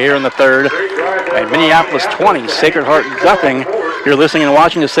play here in the third, and Minneapolis 20, Sacred Heart nothing. You're listening and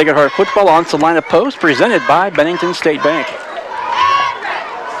watching to Sacred Heart Football on Salina Post, presented by Bennington State Bank.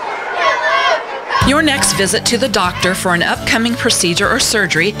 Your next visit to the doctor for an upcoming procedure or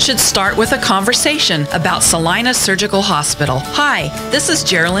surgery should start with a conversation about Salina Surgical Hospital. Hi, this is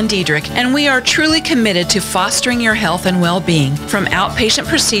Geraldine Diedrich, and we are truly committed to fostering your health and well-being. From outpatient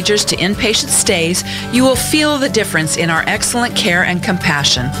procedures to inpatient stays, you will feel the difference in our excellent care and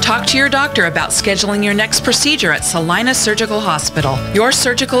compassion. Talk to your doctor about scheduling your next procedure at Salina Surgical Hospital. Your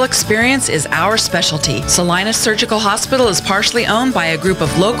surgical experience is our specialty. Salina Surgical Hospital is partially owned by a group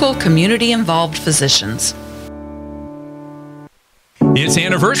of local, community-involved physicians. It's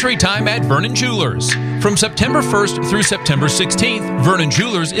anniversary time at Vernon Jewelers. From September 1st through September 16th, Vernon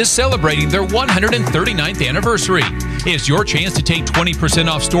Jewelers is celebrating their 139th anniversary. It's your chance to take 20%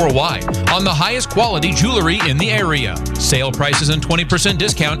 off store-wide on the highest quality jewelry in the area. Sale prices and 20%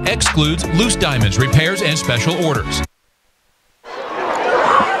 discount excludes loose diamonds, repairs, and special orders.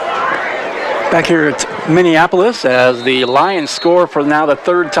 Back here at Minneapolis as the Lions score for now the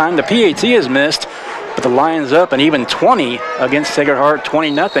third time. The PAT is missed, but the Lions up an even 20 against Sacred Heart,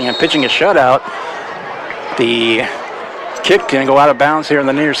 20-0, and pitching a shutout. The kick can go out of bounds here on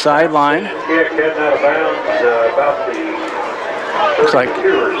the near sideline. Kick heading out of bounds about the looks like 32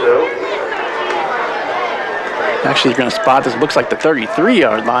 or so. Actually, you're going to spot this. Looks like the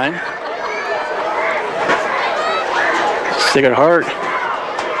 33-yard line. Sacred Heart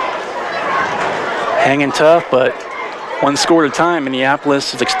hanging tough, but one score at a time.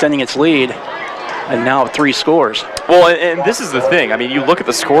 Minneapolis is extending its lead, and now 3 scores. Well, and this is the thing. I mean, you look at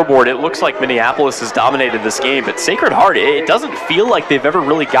the scoreboard, it looks like Minneapolis has dominated this game, but Sacred Heart, it doesn't feel like they've ever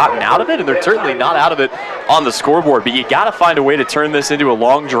really gotten out of it, and they're certainly not out of it on the scoreboard, but you got to find a way to turn this into a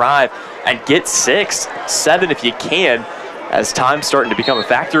long drive and get 6, 7 if you can, as time's starting to become a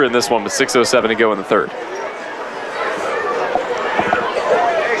factor in this one with 6:07 to go in the third.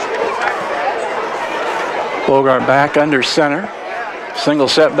 Bogart back under center, single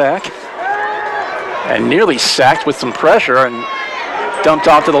setback, and nearly sacked with some pressure and dumped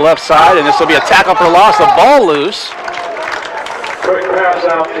off to the left side, and this will be a tackle for loss. The ball loose. Quick pass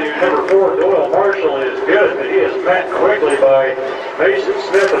out to number 4, Doyle Marshall is good, but he is met quickly by Mason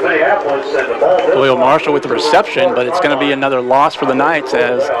Smith of Minneapolis, and the ball Doyle Marshall with the reception, but it's going to be another loss for the Knights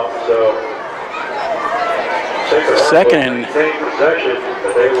as second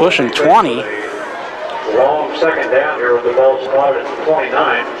and pushing 20. Long second down here with the ball spotted at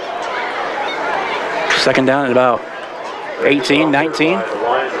 29. Second down at about 18, 19.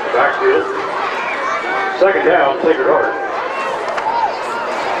 Lions in the backfield. Second down, Sacred Heart.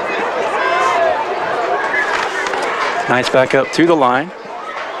 Knights back up to the line.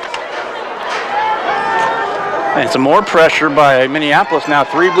 And some more pressure by Minneapolis now.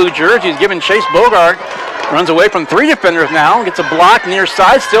 3 blue jerseys giving chase. Bogart runs away from 3 defenders now. Gets a block near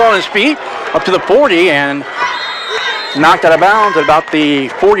side, still on his feet. Up to the 40 and knocked out of bounds at about the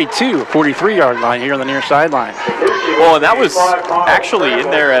 42, 43-yard line here on the near sideline. Well, and that was actually in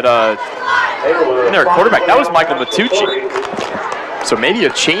there at quarterback. That was Michael Matucci. So maybe a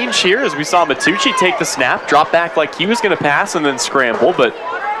change here as we saw Matucci take the snap, drop back like he was going to pass and then scramble, but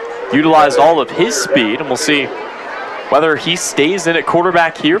utilized all of his speed, and we'll see whether he stays in at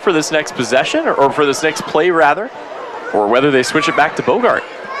quarterback here for this next possession or for this next play rather, or whether they switch it back to Bogart.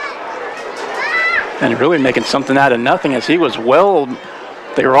 And really making something out of nothing as he was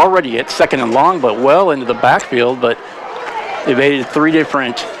they were already at second and long, but well into the backfield, but evaded 3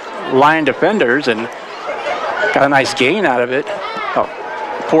 different line defenders and got a nice gain out of it.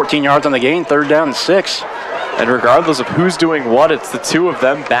 14 yards on the gain, 3rd down and 6. And regardless of who's doing what, it's the 2 of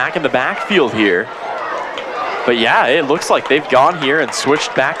them back in the backfield here. But yeah, it looks like they've gone here and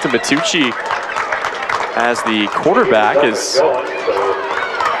switched back to Matucci as the quarterback is... I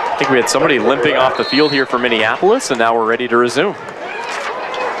think we had somebody limping off the field here for Minneapolis, and now we're ready to resume.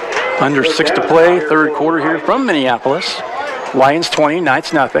 Under 6 to play, 3rd quarter here from Minneapolis. Lions 20,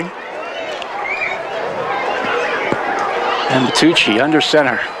 Knights nothing. And Matucci under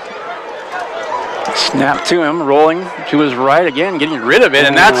center. Snap to him, rolling to his right again, getting rid of it,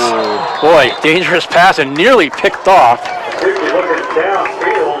 and that's, boy, dangerous pass and nearly picked off.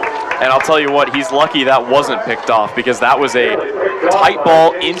 And I'll tell you what, he's lucky that wasn't picked off because that was a tight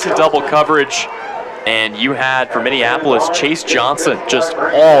ball into double coverage, and you had, for Minneapolis, Chase Johnson just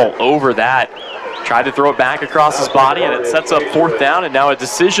all over that. Tried to throw it back across his body, and it sets up 4th down, and now a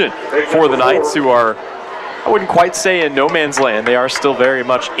decision for the Knights, who are, I wouldn't quite say in no man's land. They are still very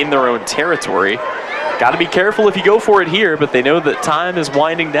much in their own territory. Got to be careful if you go for it here, but they know that time is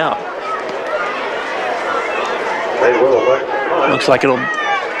winding down. Looks like it'll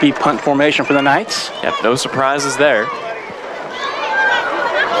be punt formation for the Knights. Yep, no surprises there.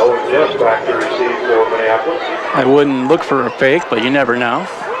 Jeff back to receive for Minneapolis. I wouldn't look for a fake, but you never know.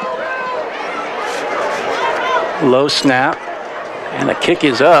 Low snap. And the kick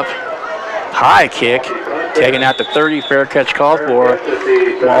is up. High kick. Taken out to 30. Fair catch called for.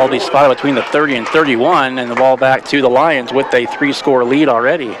 Ball will be spotted between the 30 and 31. And the ball back to the Lions with a 3-score lead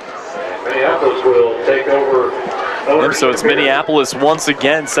already. Minneapolis will take over. And so it's Minneapolis once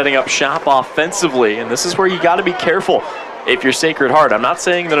again setting up shop offensively. And this is where you got to be careful if you're Sacred Heart. I'm not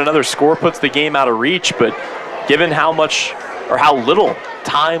saying that another score puts the game out of reach, but given how much or how little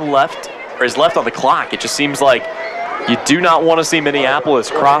time left or is left on the clock, it just seems like you do not want to see Minneapolis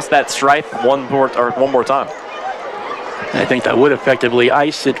cross that stripe one more time. I think that would effectively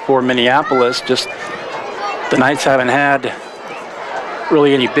ice it for Minneapolis. Just the Knights haven't had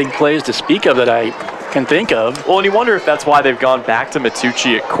really any big plays to speak of that I can think of. Well, and you wonder if that's why they've gone back to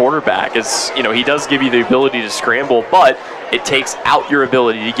Matucci at quarterback. Is, you know, he does give you the ability to scramble, but it takes out your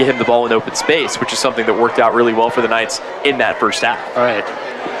ability to get him the ball in open space, which is something that worked out really well for the Knights in that first half. All right.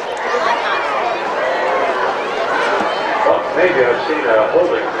 Well, maybe I've seen a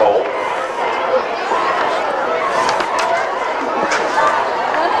holding call.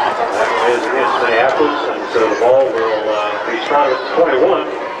 That is against Minneapolis, and so the ball will be spotted at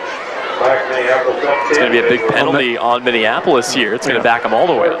 21. It's going to be a big penalty on Minneapolis here. It's going to back them all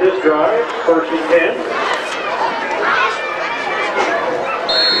the way up. This drive, 1st and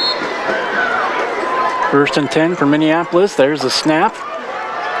 10. 1st and 10 for Minneapolis. There's the snap.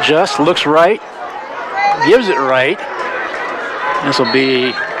 Just looks right. Gives it right. This will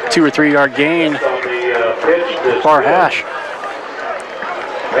be 2 or 3 yard gain. Far hash.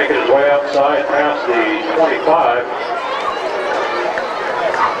 Making his way outside past the 25.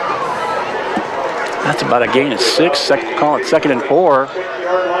 That's about a gain of 6. Call it 2nd and 4.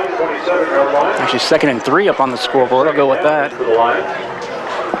 Actually 2nd and 3 up on the scoreboard. I'll go with that.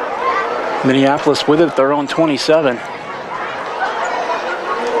 Minneapolis with it at their own 27.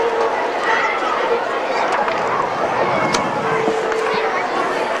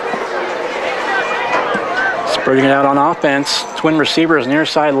 Spreading it out on offense. Twin receivers near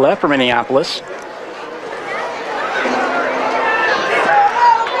side left for Minneapolis.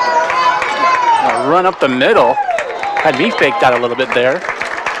 Run up the middle. Had me faked out a little bit there.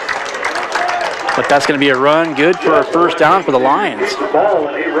 But that's going to be a run good for a first down for the Lions. The ball,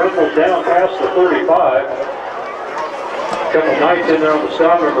 and he rumbles down past the 35. A couple Knights in there on the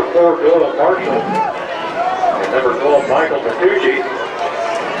stop, number 4, Doyle Marshall. And number 12, Michael Matucci.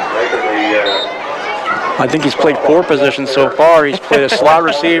 Making the... I think he's played 4 positions so far. He's played a slot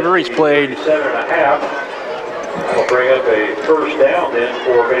receiver. He's played... 7.5. That'll bring up a first down then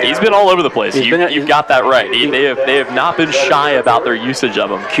for Minneapolis. He's been all over the place. You've got that right. They have not been shy about their usage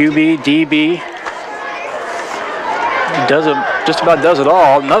of him. QB, DB. Just about does it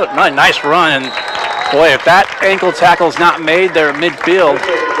all. Another nice run. And boy, if that ankle tackle's not made there at midfield,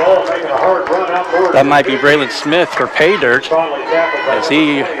 that might be Braylon Smith for pay dirt. As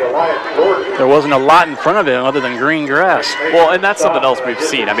there wasn't a lot in front of him other than green grass. Well, and that's something else we've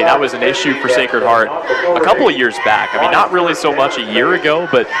seen. I mean, that was an issue for Sacred Heart a couple of years back. I mean, not really so much a year ago,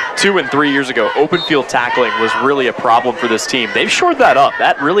 but 2 and 3 years ago, open field tackling was really a problem for this team. They've shored that up.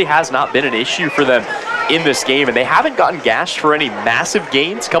 That really has not been an issue for them in this game, and they haven't gotten gashed for any massive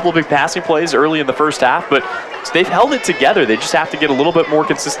gains. A couple of big passing plays early in the first half, but they've held it together. They just have to get a little bit more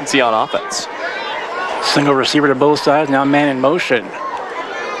consistency on offense. Single receiver to both sides, now man in motion.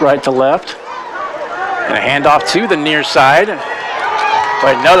 Right to left. And a handoff to the near side.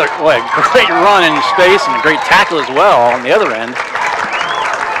 Boy, a great run in space and a great tackle as well on the other end.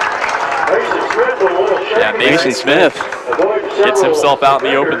 Yeah, Mason Smith gets himself out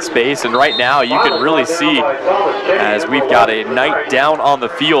in the open space, and right now you can really see as we've got a Knight down on the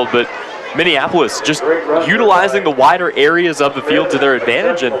field, but Minneapolis just utilizing the wider areas of the field to their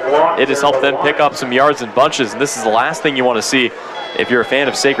advantage, and it has helped them pick up some yards in bunches, and this is the last thing you want to see if you're a fan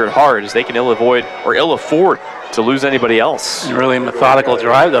of Sacred Heart, is they can ill afford to lose anybody else. Really methodical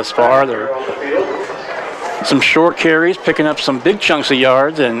drive thus far. There some short carries, picking up some big chunks of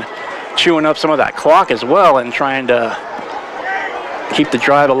yards and chewing up some of that clock as well, and trying to keep the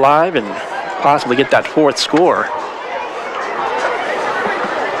drive alive and possibly get that 4th score.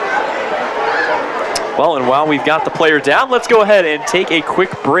 Well, and while we've got the player down, let's go ahead and take a quick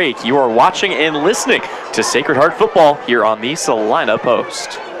break. You are watching and listening to Sacred Heart Football here on the Salina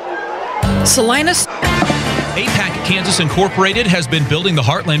Post. APAC Kansas Incorporated has been building the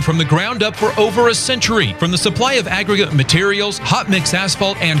Heartland from the ground up for over a century. From the supply of aggregate materials, hot mix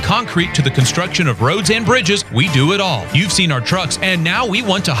asphalt, and concrete to the construction of roads and bridges, we do it all. You've seen our trucks, and now we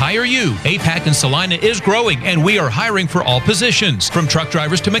want to hire you. APAC in Salina is growing, and we are hiring for all positions. From truck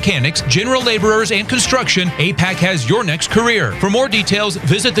drivers to mechanics, general laborers, and construction, APAC has your next career. For more details,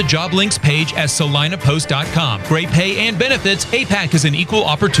 visit the job links page at salinapost.com. Great pay and benefits, APAC is an equal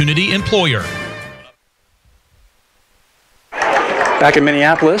opportunity employer. Back in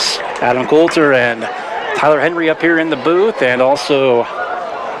Minneapolis, Adam Coulter and Tyler Henry up here in the booth, and also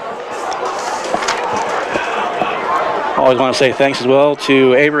always want to say thanks as well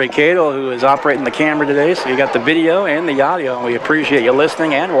to Avery Cadle, who is operating the camera today. So you got the video and the audio, and we appreciate you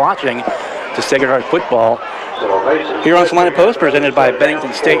listening and watching to Sacred Heart Football here on Salina Post, presented by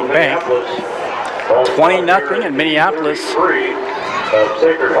Bennington State Bank. 20-0 in Minneapolis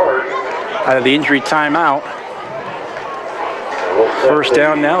out of the injury timeout. First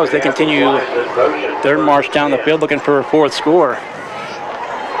down now as they continue their march down the field looking for a fourth score.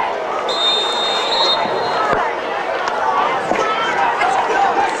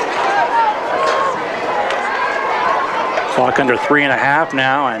 Clock under 3.5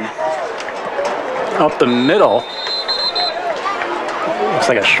 now, and up the middle. Looks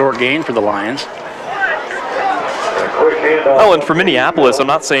like a short gain for the Lions. Oh, and for Minneapolis, I'm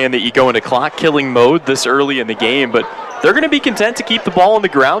not saying that you go into clock-killing mode this early in the game, but they're going to be content to keep the ball on the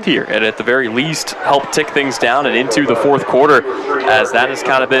ground here and at the very least help tick things down and into the fourth quarter, as that has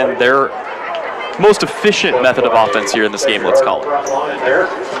kind of been their most efficient method of offense here in this game, let's call it.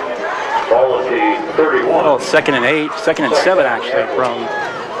 Well, 2nd and 8, 2nd and 7 actually from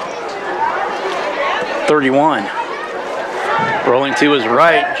 31. Rolling to his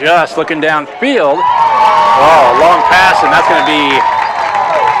right, just looking downfield. Oh, long pass, and that's going to be,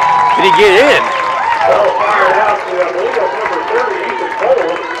 did he get in?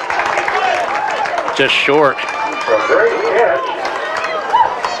 Just short.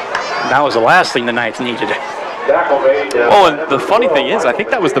 That was the last thing the Knights needed. Oh, and the funny thing is, I think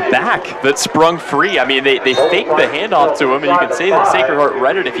that was the back that sprung free. I mean, they faked the handoff to him, and you can say that Sacred Heart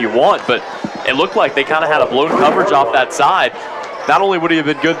read it if you want, but it looked like they kind of had a blown coverage off that side. Not only would he have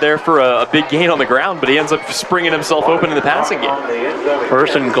been good there for a big gain on the ground, but he ends up springing himself open in the passing game.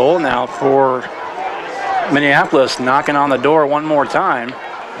 First and goal now for Minneapolis, knocking on the door one more time.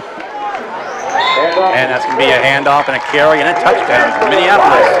 And that's going to be a handoff and a carry and a touchdown for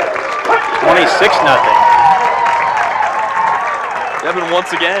Minneapolis. 26-0. Devin,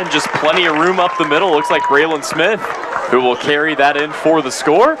 once again, just plenty of room up the middle. Looks like Braylon Smith, who will carry that in for the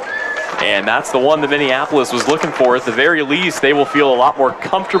score. And that's the one that Minneapolis was looking for. At the very least, they will feel a lot more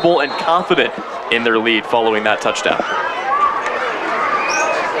comfortable and confident in their lead following that touchdown.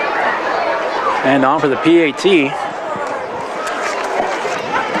 And on for the PAT.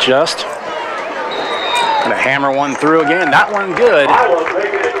 Just gonna hammer one through again. That one good. I will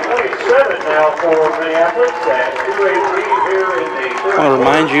make it 27 now for Minneapolis at 2:18 here in the third. I want to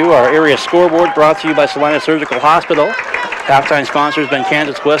remind you, our area scoreboard brought to you by Salina Surgical Hospital. Halftime sponsor has been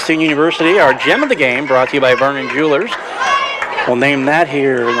Kansas Wesleyan University. Our gem of the game brought to you by Vernon Jewelers. We'll name that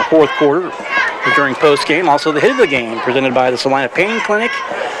here in the fourth quarter during post game. Also the hit of the game presented by the Salina Pain Clinic.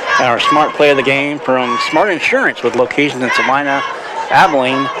 And our smart play of the game from Smart Insurance with locations in Salina,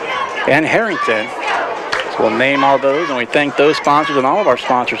 Abilene, and Harrington. So we'll name all those, and we thank those sponsors and all of our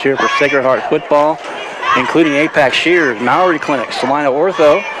sponsors here for Sacred Heart Football, including APAC Shears, Maori Clinic, Salina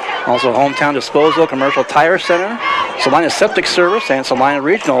Ortho, also Hometown Disposal, Commercial Tire Center, Salina Septic Service, and Salina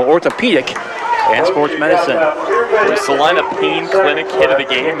Regional Orthopedic and Sports Medicine. The Salina Pain Clinic hit of the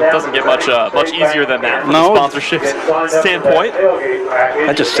game. It doesn't get much easier than that from a sponsorship standpoint.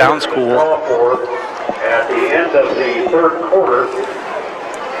 That just sounds cool. At the end of the third quarter.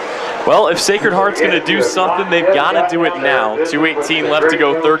 Well, if Sacred Heart's going to do something, they've got to do it now. 2:18 left to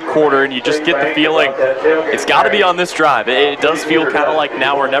go, third quarter, and you just get the feeling it's got to be on this drive. It does feel kind of like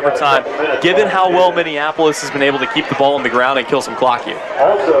now or never time, given how well Minneapolis has been able to keep the ball on the ground and kill some clock here.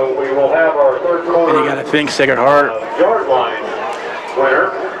 Also, we will have our third quarter. And you got to think Sacred Heart. Yard line winner.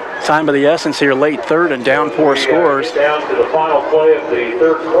 Time of the essence here, late third and down 4 scores. Down to the final play of the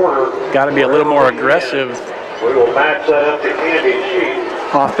third quarter. Got to be a little more aggressive. We will match that up to Candy Sheet.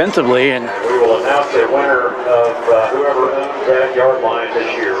 Offensively, and we will announce the winner of whoever owns that yard line this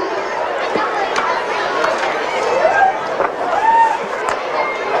year.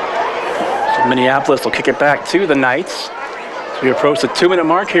 So Minneapolis will kick it back to the Knights. As we approach the 2-minute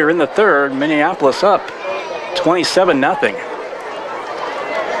mark here in the third, Minneapolis up 27-0.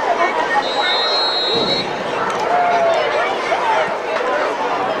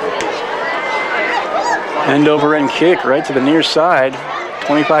 End over end kick right to the near side.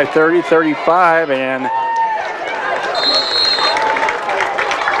 25-30, 35, and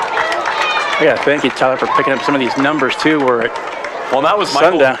I gotta thank you, Tyler, for picking up some of these numbers too. Well, that was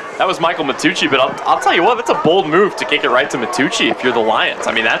Michael Matucci, but I'll tell you what, it's a bold move to kick it right to Matucci if you're the Lions.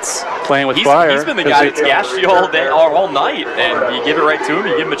 I mean, that's playing with fire. He's been the guy that's gashed you all day, all night, and you give it right to him.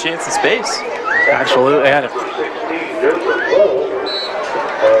 You give him a chance in space. Absolutely,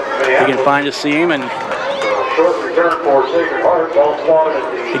 he can find a seam and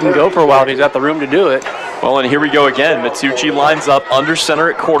he can go for a while if he's got the room to do it. Well, and here we go again. Matucci lines up under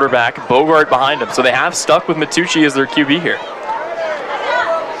center at quarterback, Bogart behind him. So they have stuck with Matucci as their QB here.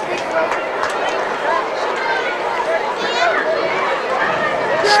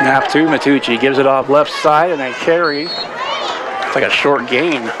 Snap to Matucci, gives it off left side, and they carry. It's like a short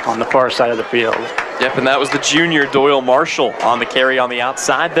gain on the far side of the field. Yep, and that was the junior Doyle Marshall on the carry on the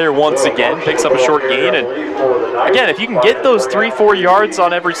outside there once again. Picks up a short gain, and again, if you can get those 3-4 yards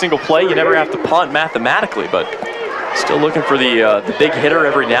on every single play, you never have to punt mathematically, but still looking for the big hitter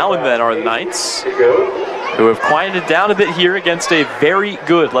every now and then are the Knights, who have quieted down a bit here against a very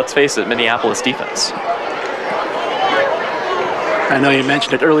good, let's face it, Minneapolis defense. I know you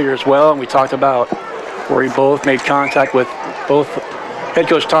mentioned it earlier as well, and we talked about where we both made contact with both head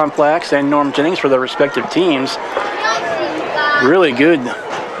coach Tom Flax and Norm Jennings for their respective teams. Really good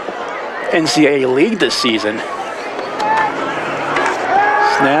NCAA league this season.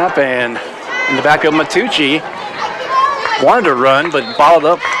 Snap, and in the back of Matucci. Wanted to run, but balled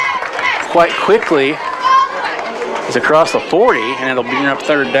up quite quickly. He's across the 40, and it'll bring up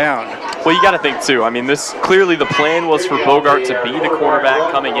third down. Well, you got to think, too. I mean, this clearly the plan was for Bogart to be the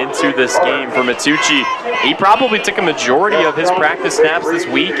quarterback coming into this game. For Matucci, he probably took a majority of his practice snaps this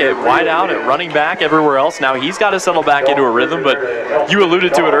week at wideout, at running back, everywhere else. Now he's got to settle back into a rhythm, but you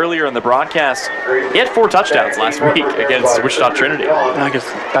alluded to it earlier in the broadcast. He had 4 touchdowns last week against Wichita Trinity. I guess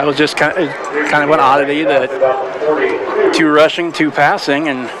that was just kind of an oddity, that 2 rushing, 2 passing,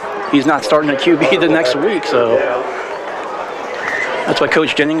 and he's not starting a QB the next week, so that's why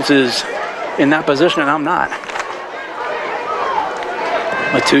Coach Jennings is in that position and I'm not.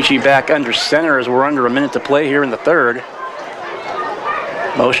 Matucci back under center as we're under a minute to play here in the third.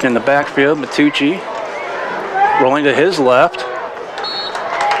 Motion in the backfield, Matucci rolling to his left.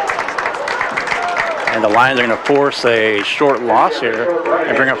 And the Lions are going to force a short loss here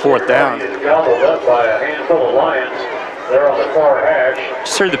and bring up fourth down.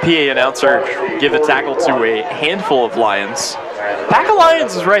 Just heard the PA announcer give the tackle to a handful of Lions. Pack of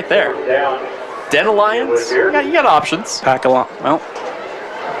Lions is right there. Den of Lions, you got options. Pack of Lions, well.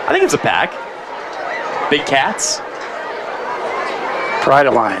 I think it's a pack. Big Cats. Pride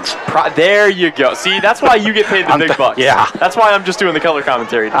of Lions. There you go. See, that's why you get paid the big bucks. Yeah. That's why I'm just doing the color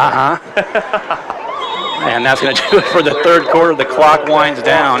commentary today. And that's going to do it for the third quarter. The clock winds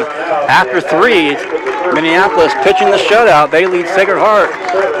down. After 3, Minneapolis pitching the shutout. They lead Sacred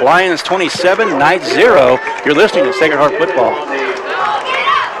Heart. Lions 27, Knights 0. You're listening to Sacred Heart Football.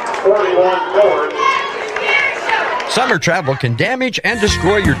 Summer travel can damage and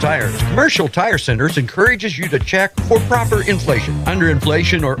destroy your tires. Commercial Tire Centers encourages you to check for proper inflation.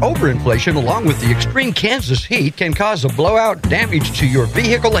 Underinflation or overinflation, along with the extreme Kansas heat, can cause a blowout, damage to your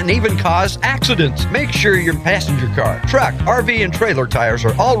vehicle, and even cause accidents. Make sure your passenger car, truck, RV, and trailer tires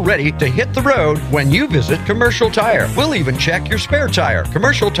are all ready to hit the road when you visit Commercial Tire. We'll even check your spare tire.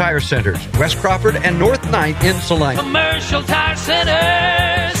 Commercial Tire Centers, West Crawford and North 9th in Salina. Commercial Tire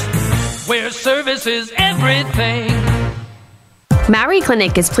Centers, where service is everything. Maury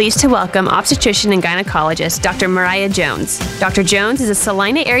Clinic is pleased to welcome obstetrician and gynecologist Dr. Mariah Jones. Dr. Jones is a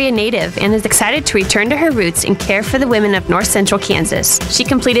Salina area native and is excited to return to her roots and care for the women of North Central Kansas. She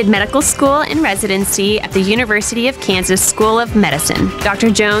completed medical school and residency at the University of Kansas School of Medicine. Dr.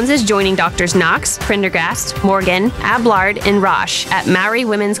 Jones is joining Drs. Knox, Prendergast, Morgan, Ablard, and Roche at Maury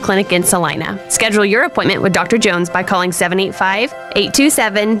Women's Clinic in Salina. Schedule your appointment with Dr. Jones by calling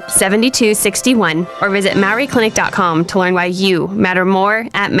 785-827-7261 or visit MauryClinic.com to learn why you matter more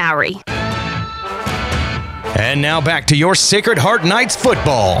at Maury. And now back to your Sacred Heart Knights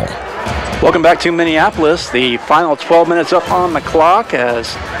football. Welcome back to Minneapolis. The final 12 minutes up on the clock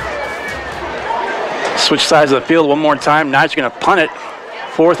as switch sides of the field one more time. Knights are going to punt it,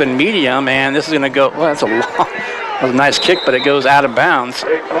 4th and medium, and this is going to go, well, that's that was a nice kick, but it goes out of bounds.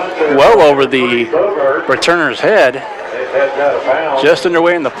 Well over the returner's head. Just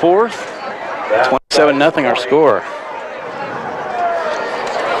underway in the 4th. 27-0 our score.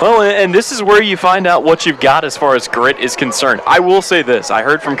 Well, and this is where you find out what you've got as far as grit is concerned. I will say this. I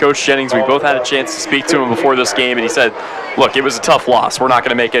heard from Coach Jennings. We both had a chance to speak to him before this game, and he said, look, it was a tough loss. We're not going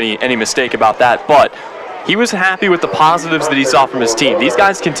to make any mistake about that. But he was happy with the positives that he saw from his team. These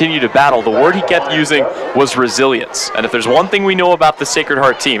guys continue to battle. The word he kept using was resilience. And if there's one thing we know about the Sacred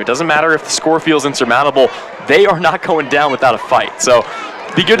Heart team, it doesn't matter if the score feels insurmountable, they are not going down without a fight. So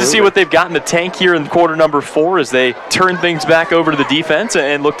be good to see what they've got in the tank here in quarter number 4 as they turn things back over to the defense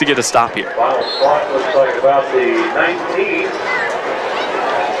and look to get a stop here. Final spot looks like about the 19.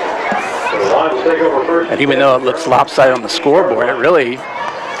 So the Lions take over first. And even though it looks lopsided on the scoreboard, it really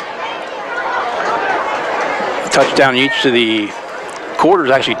touchdown each of the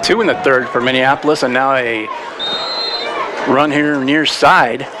quarters, actually 2 in the third for Minneapolis, and now a run here near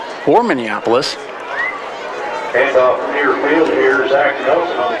side for Minneapolis. Handoff near field here, Zach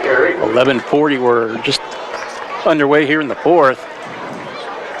Nelson on the carry. 11:40, we're just underway here in the fourth.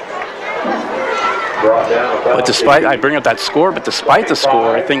 Brought down about But despite, I bring up that score, but despite the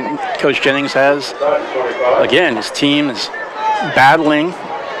score, I think Coach Jennings has, again, his team is battling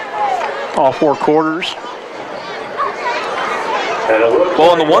all 4 quarters.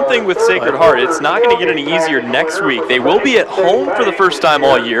 Well, and the one thing with Sacred Heart, it's not going to get any easier next week. They will be at home for the first time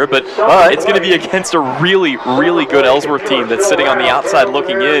all year, but it's going to be against a really, really good Ellsworth team that's sitting on the outside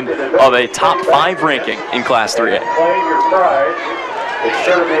looking in of a top 5 ranking in Class 3A. Playing your prize, it's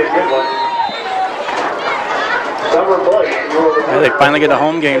sure to be a good one. Summer Blake, Yeah, they finally get a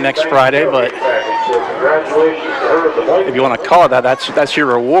home game next Friday, but congratulations to her, the Blake. if you want to call it that, that's your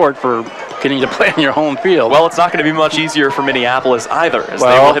reward for getting to play on your home field. Well, it's not going to be much easier for Minneapolis either, as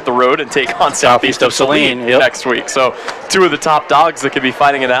they will hit the road and take on Southeast of Saline next week. So 2 of the top dogs that could be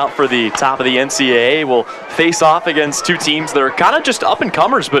fighting it out for the top of the NCAA will face off against 2 teams that are kind of just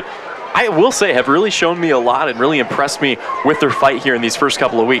up-and-comers, but I will say have really shown me a lot and really impressed me with their fight here in these first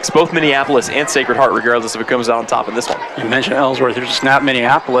couple of weeks, both Minneapolis and Sacred Heart, regardless if it comes out on top in this one. You mentioned Ellsworth. There's a snap,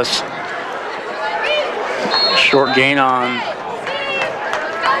 Minneapolis. Short gain on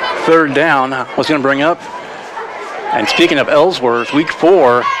 3rd down. I was going to bring up, and speaking of Ellsworth, week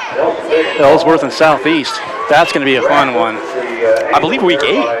 4, Ellsworth and Southeast. That's going to be a fun one. I believe week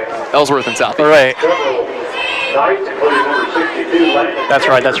 8, Ellsworth and Southeast. All right. That's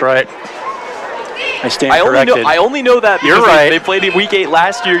right, that's right. I stand corrected. I only know that because You're right. they played it week 8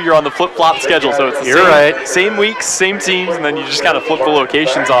 last year. You're on the flip-flop schedule, so it's the same weeks, same teams, and then you just kind of flip the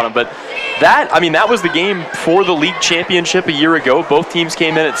locations on them. But that was the game for the league championship a year ago. Both teams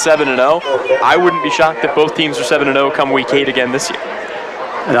came in at 7-0. I wouldn't be shocked if both teams are 7-0 come week 8 again this year.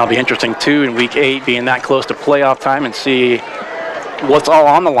 And that'll be interesting, too, in week 8, being that close to playoff time, and see what's all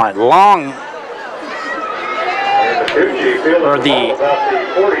on the line. Or the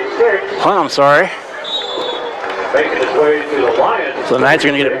punt, I'm sorry. Making his way to the Lions. So the Knights are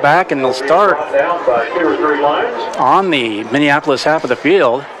going to get it back, and they'll start Down by 2 or 3 Lions. on the Minneapolis half of the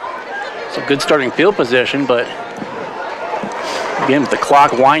field. It's a good starting field position, but again, with the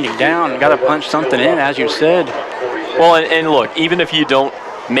clock winding down, you got to punch something in, as you said. Well, and look, even if you don't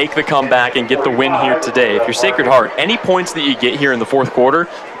make the comeback and get the win here today, if you're Sacred Heart, any points that you get here in the 4th quarter,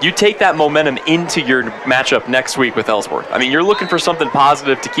 you take that momentum into your matchup next week with Ellsworth. I mean, you're looking for something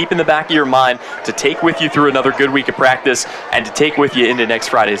positive to keep in the back of your mind, to take with you through another good week of practice, and to take with you into next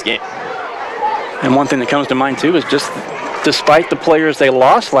Friday's game. And one thing that comes to mind, too, is just despite the players they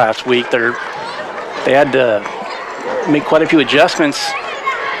lost last week, they had to make quite a few adjustments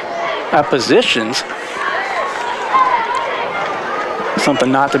at positions.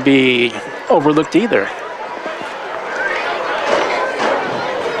 Something not to be overlooked either.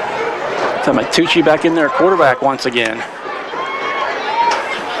 So Matucci back in there, quarterback once again.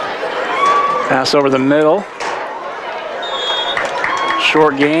 Pass over the middle.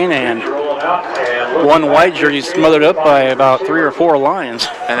 Short gain, and one white jersey smothered up by about 3 or 4 Lions.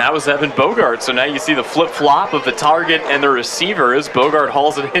 And that was Evan Bogart. So now you see the flip-flop of the target and the receiver as Bogart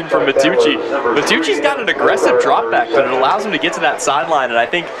hauls it in from Matucci. Matucci's got an aggressive drop back, but it allows him to get to that sideline. And I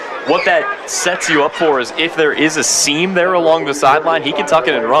think what that sets you up for is if there is a seam there along the sideline, he can tuck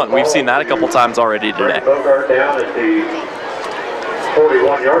it and run. We've seen that a couple times already today. Bogart down at the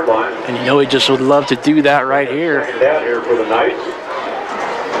 41-yard line. And you know he just would love to do that right here. Down here for the Knights.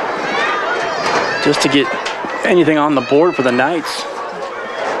 Just to get anything on the board for the Knights.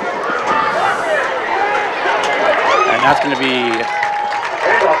 And that's going to be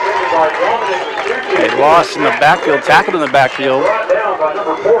a loss in the backfield, tackled in the backfield. It's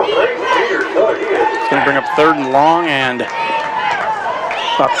going to bring up 3rd and long, and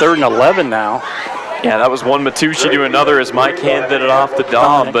about 3rd and 11 now. Yeah, that was one Matucci to another as Mike handed it off to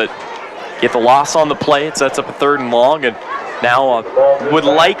Dom, but get the loss on the play. It sets up a 3rd and long, and now would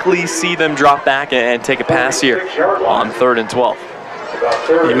likely see them drop back and take a pass here on 3rd and 12.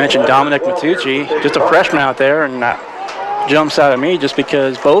 You mentioned Dominic Matucci, just a freshman out there, and that jumps out at me just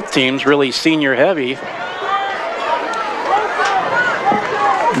because both teams really senior heavy.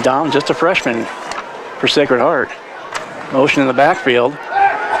 Dom, just a freshman for Sacred Heart. Motion in the backfield.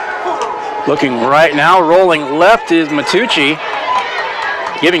 Looking right now, rolling left is Matucci.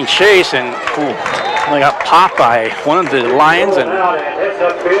 Giving chase, and they got popped by one of the Lions. And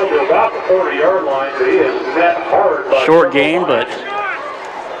short game, but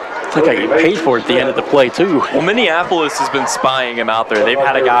I think I get paid for it at the end of the play, too. Well, Minneapolis has been spying him out there. They've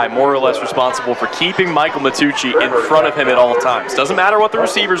had a guy more or less responsible for keeping Michael Matucci in front of him at all times. Doesn't matter what the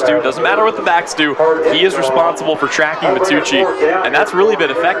receivers do, doesn't matter what the backs do, he is responsible for tracking Matucci, and that's really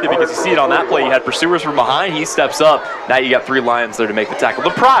been effective because you see it on that play. You had pursuers from behind, he steps up, now you got 3 Lions there to make the tackle.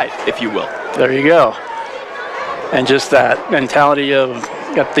 The pride, if you will. There you go. And just that mentality of,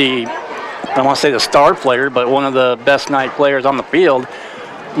 got the, I don't want to say the star player, but one of the best night players on the field,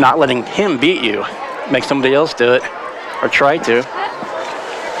 not letting him beat you. Make somebody else do it, or try to.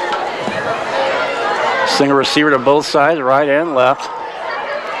 Single receiver to both sides, right and left.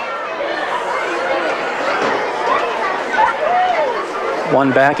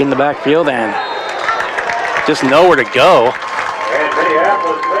 One back in the backfield and just nowhere to go. And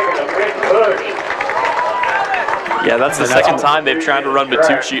Minneapolis making a big push. Yeah, that's the second time they've tried to run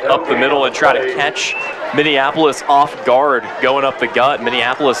Matucci up the middle and try to catch Minneapolis off guard going up the gut.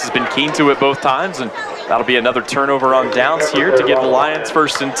 Minneapolis has been keen to it both times, and that'll be another turnover on downs here to give the Lions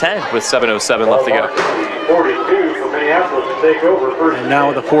 1st and 10 with 7:07 left to go. 42 for Minneapolis to take over first. And now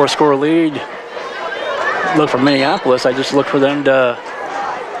with a 4-score lead, look for Minneapolis. I just look for them to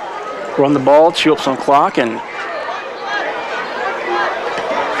run the ball, chew up some clock, and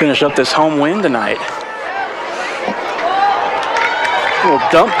finish up this home win tonight. Little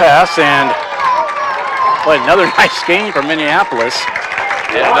dump pass, and boy, another nice game for Minneapolis.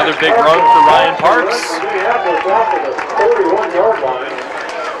 And another big run for Ryan Parks.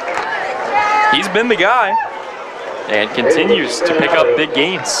 He's been the guy and continues to pick up big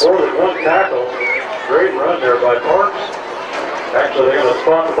gains. More than one tackle. Great run there by Parks. Actually, they're going to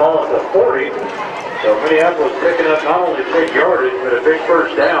spot the ball at the 40. So Minneapolis picking up not only big yardage, but a big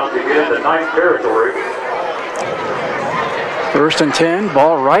first down to get into 9th territory. 1st and 10,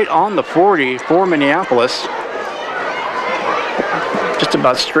 ball right on the 40 for Minneapolis. Just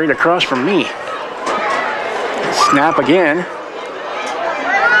about straight across from me. Snap again.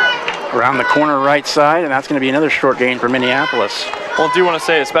 Around the corner right side, and that's going to be another short gain for Minneapolis. Well, I do want to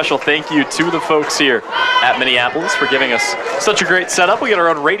say a special thank you to the folks here at Minneapolis for giving us such a great setup. We got our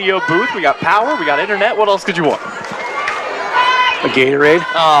own radio booth, we got power, we got internet. What else could you want? A Gatorade?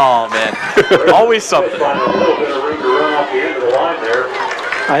 Oh, man. Always something.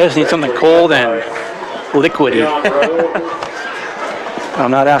 I just need something cold and liquidy. I'm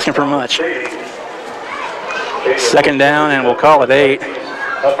not asking for much. 2nd down, and we'll call it 8.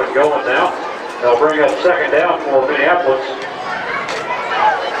 Up and going now. They'll bring up 2nd down for Minneapolis.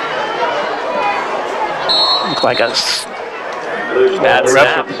 Looks like a bad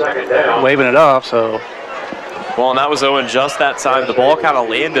snap. Waving it off, so. Well, and that was Owen just that time. The ball kind of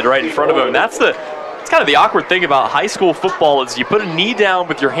landed right in front of him. And it's kind of the awkward thing about high school football is you put a knee down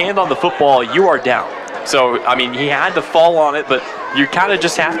with your hand on the football, you are down. So, I mean, he had to fall on it, but you kind of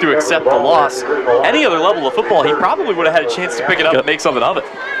just have to accept the loss. Any other level of football, he probably would have had a chance to pick it up and make something of it.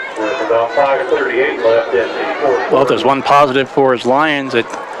 With about 5:38 left in the 4th. Well, if there's one positive for his Lions, it,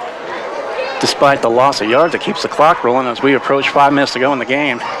 despite the loss of yards, it keeps the clock rolling as we approach 5 minutes to go in the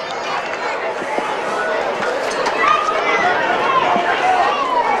game.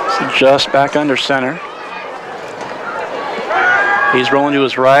 So just back under center. He's rolling to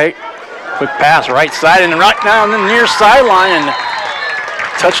his right. Quick pass, right side, and right now on the near sideline, and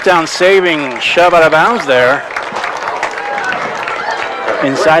touchdown saving shove out of bounds there.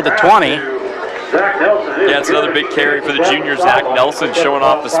 Inside the 20. Yeah, it's another big carry for the junior, Zach Nelson, showing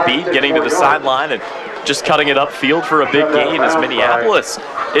off the speed, getting to the sideline, and just cutting it upfield for a big gain as Minneapolis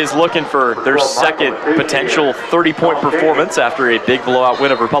is looking for their 2nd potential 30-point performance after a big blowout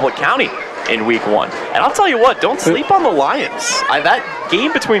win over Republic County in week 1. And I'll tell you what, don't sleep on the Lions. That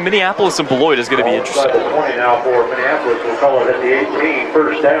game between Minneapolis and Beloit is going to be interesting. 20 now for Minneapolis. We'll call it at the 18,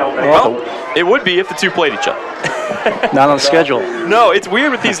 1st down. Well, it would be if the two played each other. Not on schedule. No, it's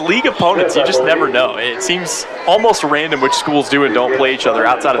weird with these league opponents. You just never know. It seems almost random which schools do and don't play each other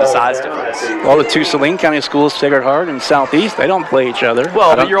outside of the size difference. Well, the 2 Saline County schools, Sacred Heart and Southeast, they don't play each other.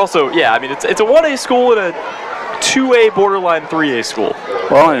 Well, but you're also, yeah, I mean, it's a 1A school and a 2A borderline 3A school.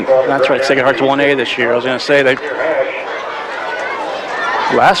 Well, and that's right, Sacred Heart's 1A this year. I was going to say,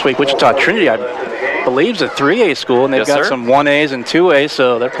 last week, Wichita Trinity, I believe, is a 3A school, and they've got some 1As and 2As,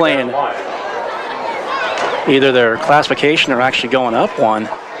 so they're playing either their classification or actually going up one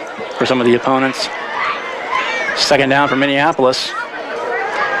for some of the opponents. 2nd down for Minneapolis.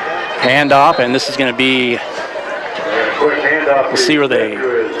 Handoff, and this is going to be, we'll see where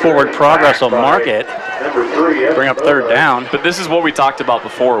the forward progress will mark it. Bring up third down. But this is what we talked about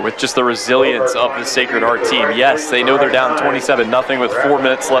before with just the resilience of the Sacred Heart team. Yes, they know they're down 27-0 with 4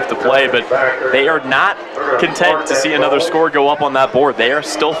 minutes left to play, but they are not content to see another score go up on that board. They are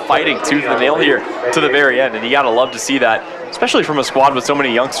still fighting tooth and nail here to the very end, and you got to love to see that, especially from a squad with so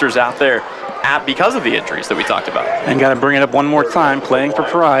many youngsters out there because of the injuries that we talked about. And got to bring it up one more time, playing for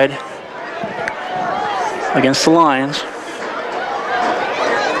pride against the Lions.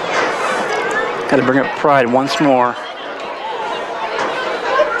 Got to bring up pride once more.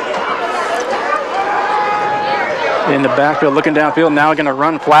 In the backfield, looking downfield, now going to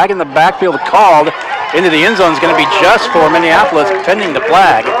run. Flag in the backfield called. Into the end zone is going to be just for Minneapolis, pending the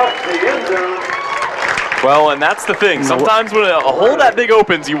flag. Well, and that's the thing. Sometimes when a hole that big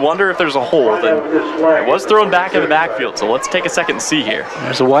opens, you wonder if there's a hole. And it was thrown back in the backfield, so let's take a second and see here.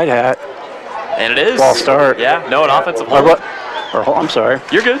 There's a white hat. And it is. Ball start. Yeah, no, an offensive hold. I'm sorry.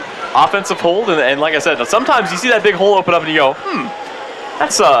 You're good. Offensive hold, and like I said, sometimes you see that big hole open up and you go,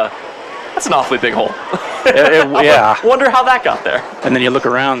 that's an awfully big hole. Yeah. Wonder how that got there. And then you look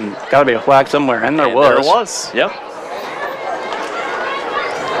around, got to be a flag somewhere, and there was. There it was, yep.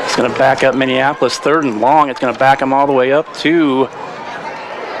 It's going to back up Minneapolis, third and long. It's going to back them all the way up to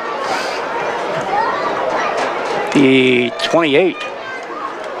the 28.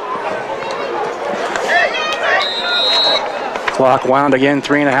 Clock wound again,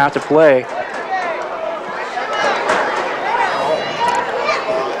 3.5 to play.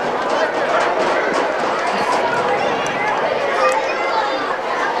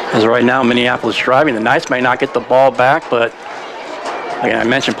 As right now, Minneapolis driving. The Knights may not get the ball back, but again, I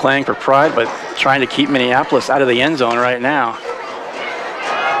mentioned playing for pride, but trying to keep Minneapolis out of the end zone right now.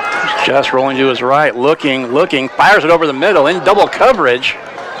 Just rolling to his right, looking, fires it over the middle in double coverage.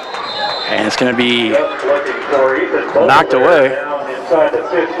 And it's going to be knocked away.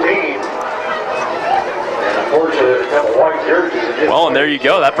 Well, and there you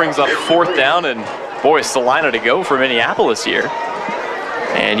go. That brings up fourth down, and boy, Salina to go for Minneapolis here.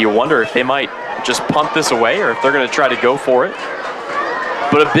 And you wonder if they might just punt this away or if they're going to try to go for it.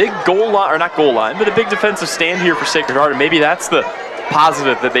 But a big goal line, or not goal line, but a big defensive stand here for Sacred Heart, and maybe that's the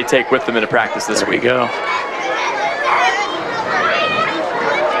positive that they take with them into practice this week. There we go.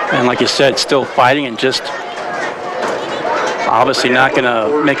 And like you said, still fighting and just obviously not going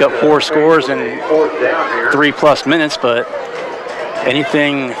to make up 4 scores in 3+ minutes, but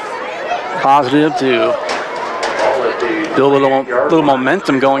anything positive to build a little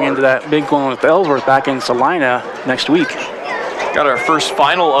momentum going into that big one with Ellsworth back in Salina next week. Got our first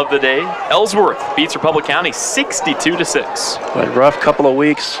final of the day. Ellsworth beats Republic County 62-6. But rough couple of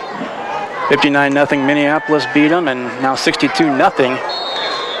weeks. 59-0 Minneapolis beat them, and now 62-0.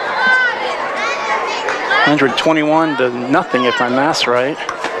 121-0 if my math's right,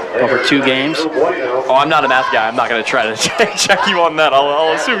 over 2 games. Oh, I'm not a math guy. I'm not going to try to check you on that.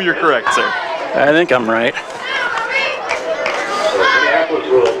 I'll assume you're correct, sir. I think I'm right. Minneapolis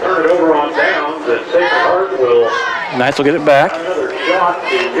will turn it over on downs, and Sacred Heart will. Knights will get it back. Another shot to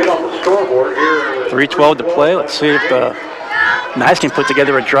get on the scoreboard here. 3:12 to play. Let's see if the Knights can put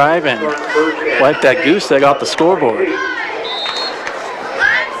together a drive and wipe that goose egg off the scoreboard.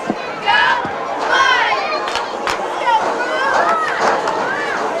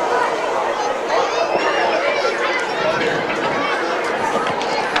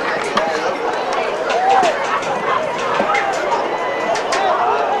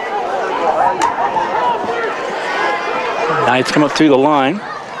 Knights come up to the line.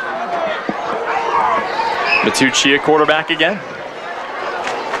 Matuccia quarterback again.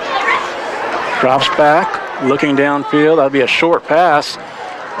 Drops back, looking downfield. That'll be a short pass,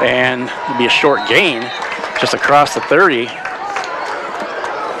 and it'll be a short gain just across the 30.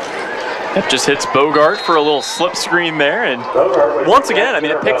 Yep, just hits Bogart for a little slip screen there, and once again, I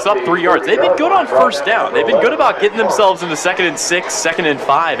mean, it picks up 3 yards. They've been good on first down. They've been good about getting themselves into 2nd and 6, 2nd and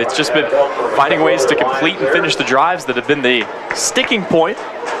 5. It's just been finding ways to complete and finish the drives that have been the sticking point,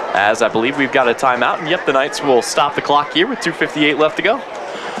 as I believe we've got a timeout, and yep, the Knights will stop the clock here with 2:58 left to go.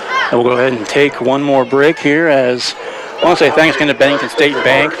 And we'll go ahead and take one more break here, as I want to say thanks again to Bennington State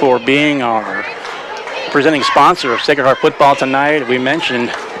Bank for being our presenting sponsor of Sacred Heart football tonight. We mentioned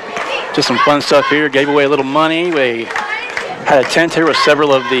just some fun stuff here, gave away a little money. We had a tent here with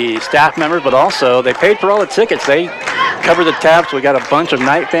several of the staff members, but also they paid for all the tickets. They covered the tab, so we got a bunch of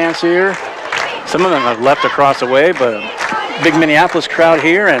Knight fans here. Some of them have left across the way, but a big Minneapolis crowd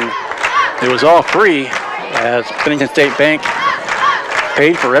here, and it was all free as Bennington State Bank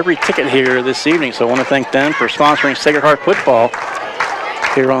paid for every ticket here this evening. So I want to thank them for sponsoring Sacred Heart football.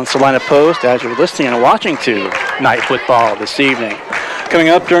 here on Salina Post as you're listening and watching to night football this evening. Coming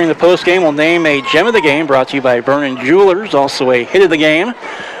up during the post game, we'll name a gem of the game brought to you by Vernon Jewelers, also a hit of the game.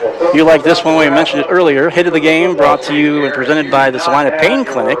 You like this one, we mentioned it earlier. Hit of the game brought to you and presented by the Salina Pain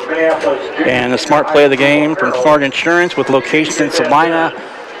Clinic. And the smart play of the game from Smart Insurance with locations in Salina,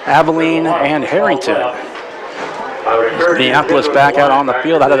 Abilene, and Harrington. Minneapolis back out on the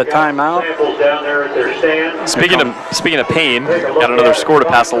field out of the timeout. Speaking of pain, got another score to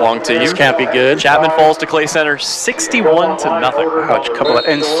pass along to you. This can't be good. Chapman falls to Clay Center 61-0. Ouch, a couple of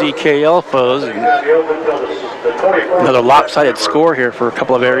NCKL foes. And another lopsided score here for a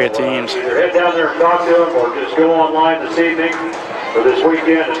couple of area teams. Either head down there and talk to them or just go online this evening or this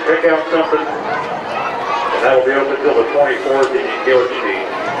weekend and pick out something. And that'll be open until the 24th and you can get what you need.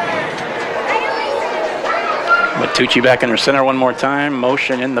 Matucci back under center one more time.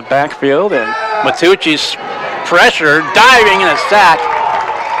 Motion in the backfield, and Matucci's pressure, diving in a sack.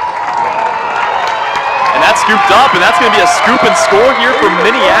 And that's scooped up, and that's going to be a scoop and score here for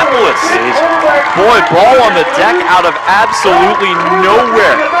Minneapolis. Boy, ball on the deck out of absolutely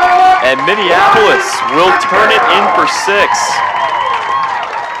nowhere. And Minneapolis will turn it in for 6.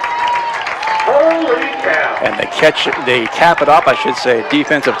 Holy cow. And they cap it off, I should say,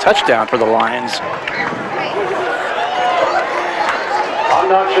 defensive touchdown for the Lions. I'm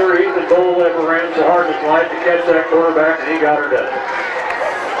not sure Ethan Dole ever ran so hard in his life to catch that quarterback, and he got her done.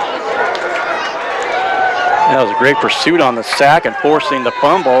 That was a great pursuit on the sack and forcing the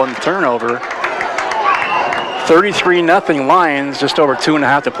fumble and turnover. 33-0 Lions, just over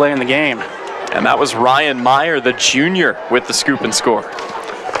 2.5 to play in the game. And that was Ryan Meyer, the junior, with the scoop and score.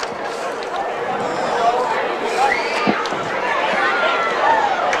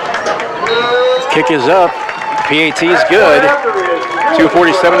 Kick is up. PAT is good.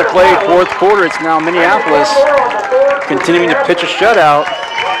 2:47 to play, fourth quarter. It's now Minneapolis continuing to pitch a shutout.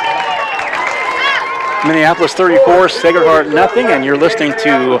 Minneapolis 34, Sacred Heart nothing, and you're listening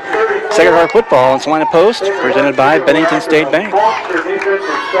to Sacred Heart Football on Salina Post, presented by Bennington State Bank.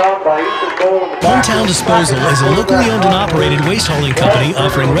 Hometown Disposal is a locally owned and operated waste hauling company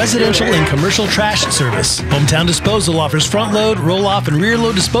offering residential and commercial trash service. Hometown Disposal offers front load, roll off, and rear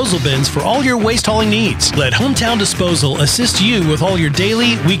load disposal bins for all your waste hauling needs. Let Hometown Disposal assist you with all your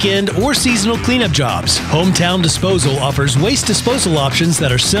daily, weekend, or seasonal cleanup jobs. Hometown Disposal offers waste disposal options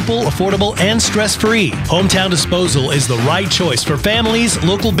that are simple, affordable, and stress-free. Hometown Disposal is the right choice for families,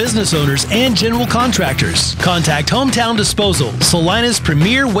 local business owners, and general contractors. Contact Hometown Disposal, Salina's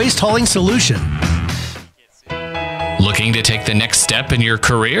premier waste hauling solution. Looking to take the next step in your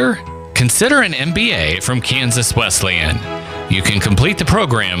career? Consider an MBA from Kansas Wesleyan. You can complete the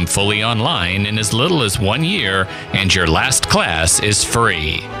program fully online in as little as 1 year, and your last class is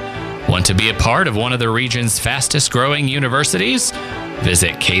free. Want to be a part of one of the region's fastest growing universities?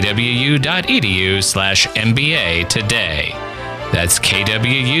 Visit kwu.edu/MBA today. That's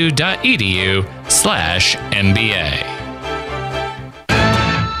kwu.edu/MBA.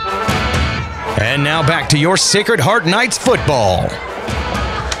 And now back to your Sacred Heart Knights football.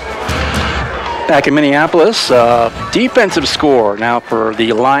 Back in Minneapolis, defensive score now for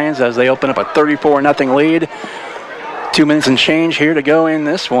the Lions as they open up a 34-0 lead. 2 minutes and change here to go in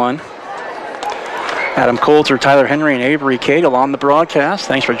this one. Adam Coulter, Tyler Henry, and Avery Cagle on the broadcast.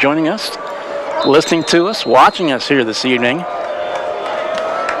 Thanks for joining us, listening to us, watching us here this evening.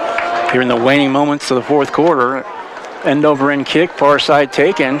 Here in the waning moments of the fourth quarter, end over end kick, far side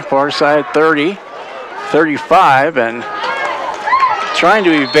taken, far side 30, 35, and trying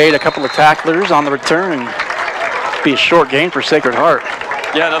to evade a couple of tacklers on the return and be a short gain for Sacred Heart.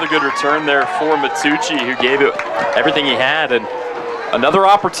 Yeah, another good return there for Matucci, who gave it everything he had, and another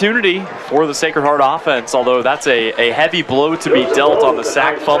opportunity for the Sacred Heart offense, although that's a heavy blow to be dealt on the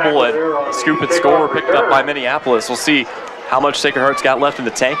sack, fumble, and scoop and score picked up by Minneapolis. We'll see how much Sacred Heart's got left in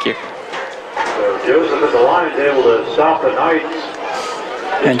the tank here. So Joseph and the Lions able to stop the Knights.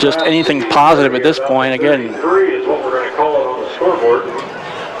 And just anything positive at this point, again. 3 is what we're going to call it on the scoreboard.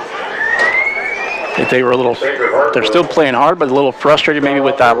 If they were a little, they're still playing hard, but a little frustrated maybe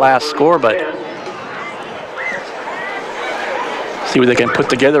with that last score, but see what they can put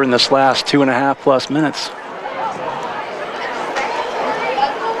together in this last 2.5+ minutes.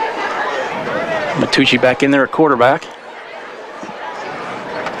 Matucci back in there at quarterback.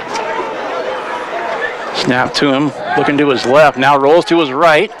 Snap to him, looking to his left, now rolls to his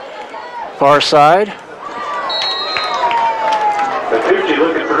right. Far side. Matucci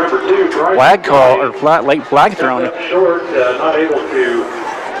looking for number 2. Flag call, or late flag thrown. Short, not able to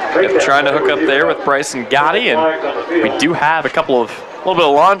trying to hook up there with Bryson Gotti, and we do have a little bit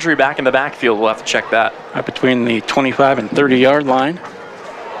of laundry back in the backfield. We'll have to check that. Right between the 25 and 30 yard line.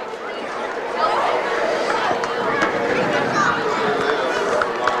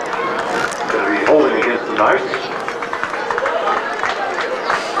 Knights.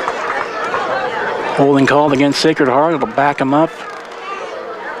 Holding called against Sacred Heart. It'll back them up.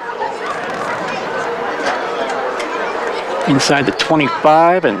 Inside the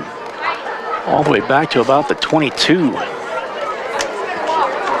 25 and all the way back to about the 22.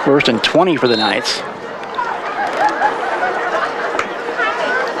 First and 20 for the Knights.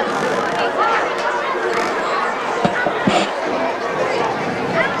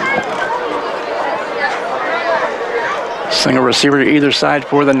 Single receiver to either side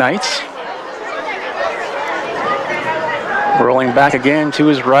for the Knights. Rolling back again to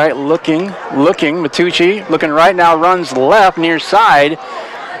his right, looking. Matucci looking right now, runs left near side.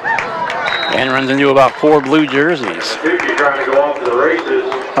 And runs into about 4 blue jerseys. Matucci trying to go off to the races.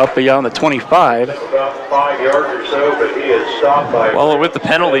 Up beyond the 25. About 5 yards or so, but he is stopped by. Well, with the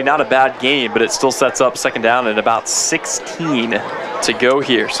penalty, not a bad game, but it still sets up second down and about 16 to go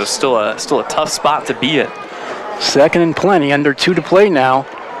here. So still a tough spot to be in. Second and plenty, under 2 to play now.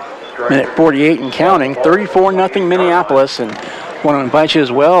 Minute 48 and counting, 34-0 Minneapolis. And want to invite you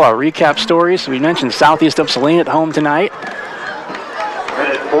as well, our recap stories. We mentioned Southeast of Saline at home tonight.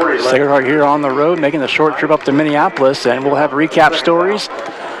 Sacred Heart here on the road, making the short trip up to Minneapolis. And we'll have recap stories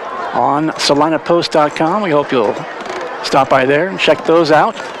on SalinaPost.com. We hope you'll stop by there and check those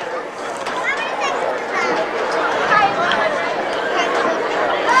out.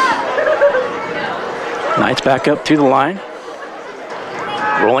 Knights back up to the line.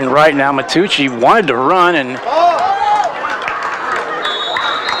 Rolling right now, Matucci wanted to run and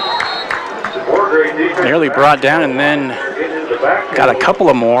nearly brought down and then got a couple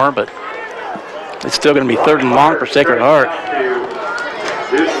of more, but it's still going to be 3rd and long for Sacred Heart.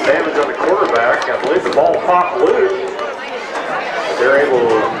 Do some damage on the quarterback. I believe the ball popped loose. They're able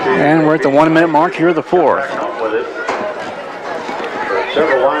to. And we're at the 1 minute mark here of the 4th. With it.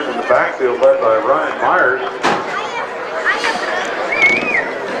 Several lines in the backfield led by Ryan Myers.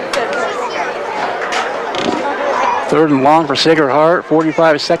 Third and long for Sacred Heart,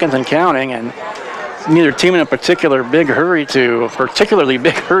 45 seconds and counting, and neither team in a particularly big hurry to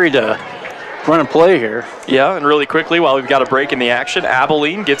run a play here. Yeah, and really quickly, while we've got a break in the action,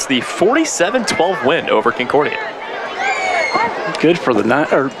 Abilene gets the 47-12 win over Concordia. Good for the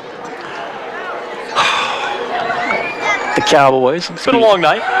the Cowboys. It's been a long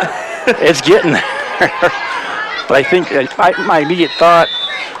night. It's getting there. But I think my immediate thought,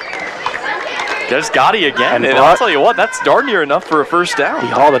 there's Gotti again, and I'll tell you what, that's darn near enough for a first down. He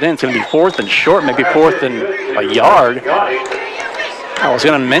hauled it in. It's going to be 4th and short, maybe 4th and a yard. I was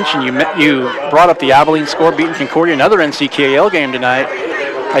going to mention, you brought up the Abilene score, beating Concordia, another NCKL game tonight.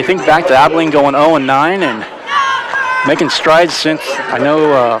 I think back to Abilene going 0-9 and making strides since, I know,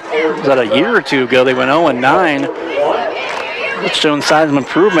 was that a year or two ago, they went 0-9. It's shown signs of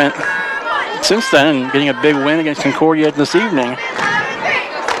improvement since then, and getting a big win against Concordia this evening.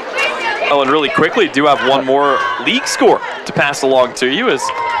 Oh, and really quickly, do have one more league score to pass along to you as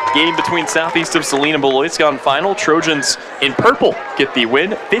game between Southeast of Saline and Beloit's gone final. Trojans in purple get the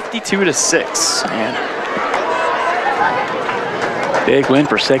win, 52-6. Man. Big win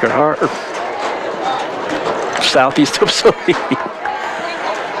for Sacred Heart. Southeast of Saline.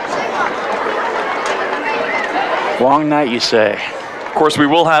 Long night, you say. Of course, we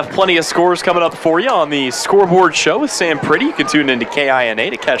will have plenty of scores coming up for you on the scoreboard show with Sam Pretty. You can tune into KINA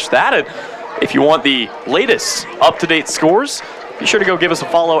to catch that. And if you want the latest up-to-date scores, be sure to go give us a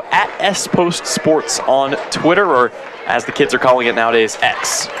follow at SPostSports on Twitter, or as the kids are calling it nowadays,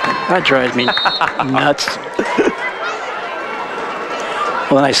 X. That drives me nuts.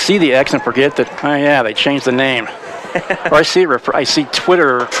 Well, then I see the X and forget that, oh yeah, they changed the name. Or I see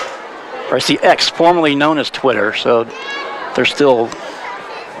Twitter, or I see X, formerly known as Twitter, so there's still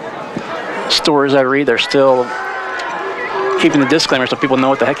stories I read, they're still keeping the disclaimer so people know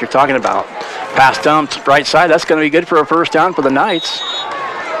what the heck you're talking about. Pass dumped, right side, that's going to be good for a first down for the Knights.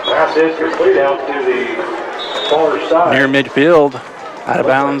 Pass is complete out to the far side. Near midfield, out of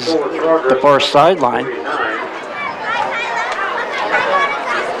bounds, the far sideline.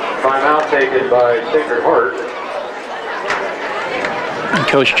 Timeout taken by Sacred Heart. And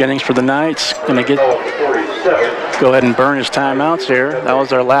Coach Jennings for the Knights going to go ahead and burn his timeouts here. That was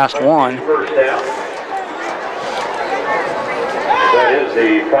their last one. That is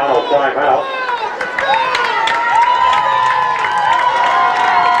the final timeout.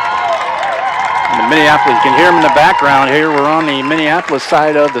 And the Minneapolis, you can hear them in the background here. We're on the Minneapolis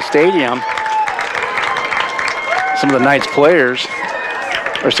side of the stadium. Some of the Knights players,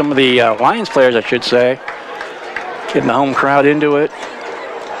 or some of the Lions players, I should say, getting the home crowd into it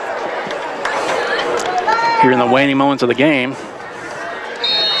here in the waning moments of the game.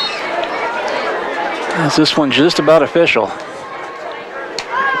 Is this one just about official?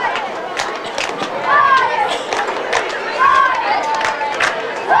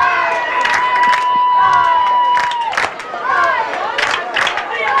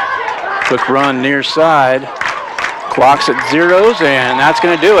 Quick run near side. Clock's at zeros, and that's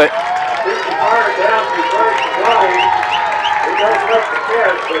going to do it.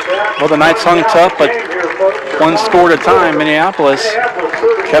 Well, the Knights hung tough, but one score at a time. Minneapolis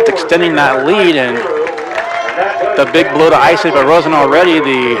kept extending that lead, and the big blow to ice if it wasn't already.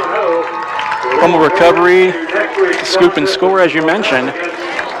 The fumble recovery, scoop and score, as you mentioned.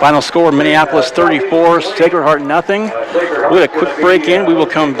 Final score, Minneapolis 34, Sacred Heart nothing. We'll get a quick break in. We will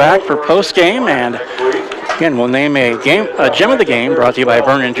come back for post-game, and again, we'll name a gem of the game brought to you by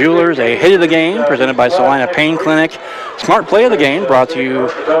Vernon Jewelers, a hit of the game presented by Salina Pain Clinic, smart play of the game brought to you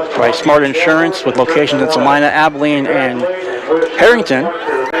by Smart Insurance with locations in Salina, Abilene, and Harrington.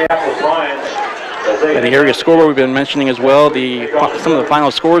 And the area scoreboard we've been mentioning as well, some of the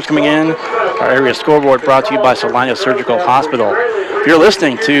final scores coming in. Our area scoreboard brought to you by Salina Surgical Hospital. If you're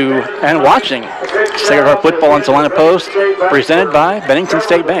listening to and watching Sacred Heart Football on Salina Post, presented by Bennington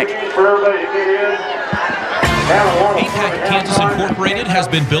State Bank. APAC Kansas Incorporated has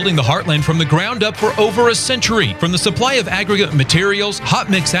been building the Heartland from the ground up for over a century. From the supply of aggregate materials, hot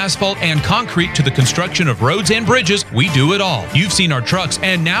mix asphalt, and concrete to the construction of roads and bridges, we do it all. You've seen our trucks,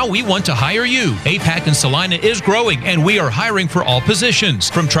 and now we want to hire you. APAC in Salina is growing, and we are hiring for all positions.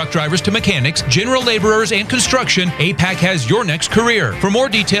 From truck drivers to mechanics, general laborers, and construction, APAC has your next career. For more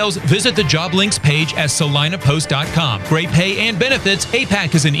details, visit the job links page at salinapost.com. Great pay and benefits,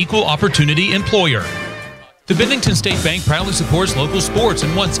 APAC is an equal opportunity employer. The Bennington State Bank proudly supports local sports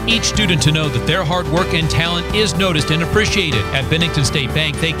and wants each student to know that their hard work and talent is noticed and appreciated. At Bennington State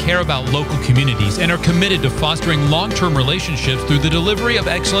Bank, they care about local communities and are committed to fostering long-term relationships through the delivery of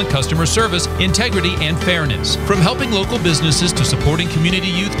excellent customer service, integrity, and fairness. From helping local businesses to supporting community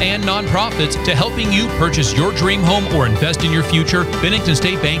youth and nonprofits to helping you purchase your dream home or invest in your future, Bennington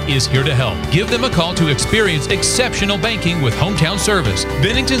State Bank is here to help. Give them a call to experience exceptional banking with hometown service.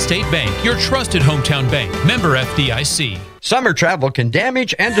 Bennington State Bank, your trusted hometown bank. Member FDIC. Summer travel can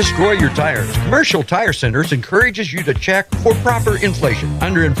damage and destroy your tires. Commercial Tire Centers encourages you to check for proper inflation.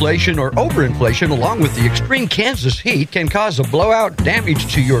 Underinflation or overinflation, along with the extreme Kansas heat, can cause a blowout,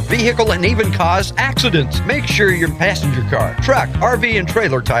 damage to your vehicle, and even cause accidents. Make sure your passenger car, truck, RV, and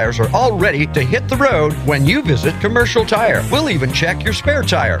trailer tires are all ready to hit the road when you visit Commercial Tire. We'll even check your spare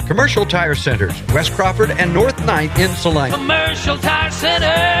tire. Commercial Tire Centers, West Crawford and North 9th in Salina. Commercial Tire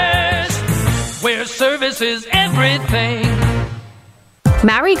Centers, where service is everything.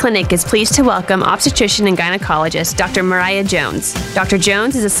 Maury Clinic is pleased to welcome obstetrician and gynecologist Dr. Mariah Jones. Dr.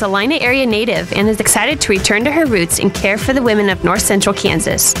 Jones is a Salina area native and is excited to return to her roots and care for the women of North Central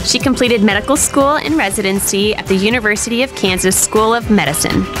Kansas. She completed medical school and residency at the University of Kansas School of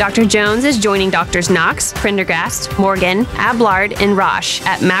Medicine. Dr. Jones is joining Drs. Knox, Prendergast, Morgan, Ablard, and Roche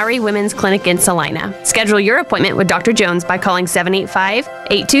at Maury Women's Clinic in Salina. Schedule your appointment with Dr. Jones by calling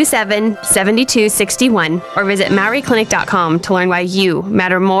 785-827-7261 or visit MauryClinic.com to learn why you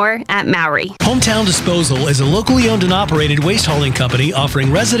matter more at Maury. Hometown Disposal is a locally owned and operated waste hauling company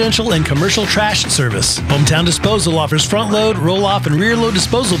offering residential and commercial trash service. Hometown Disposal offers front load, roll off, and rear load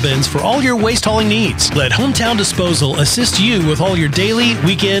disposal bins for all your waste hauling needs. Let Hometown Disposal assist you with all your daily,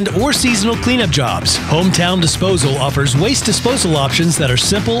 weekend, or seasonal cleanup jobs. Hometown Disposal offers waste disposal options that are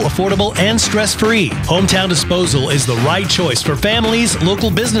simple, affordable, and stress-free. Hometown Disposal is the right choice for families,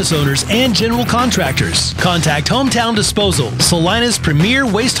 local business owners, and general contractors. Contact Hometown Disposal, Salina's premier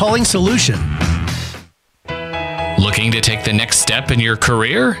waste hauling solution. Looking to take the next step in your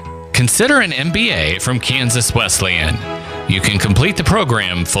career? Consider an MBA from Kansas Wesleyan. You can complete the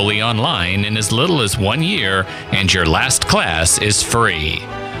program fully online in as little as 1 year, and your last class is free.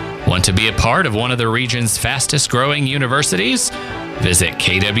 Want to be a part of one of the region's fastest growing universities? Visit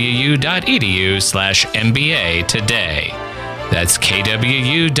kwu.edu/MBA today. That's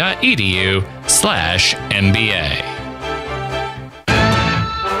kwu.edu/MBA.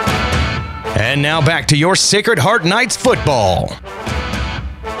 And now back to your Sacred Heart Knights football.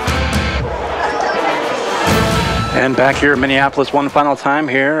 And back here at Minneapolis one final time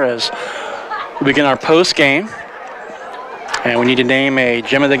here as we begin our post game. And we need to name a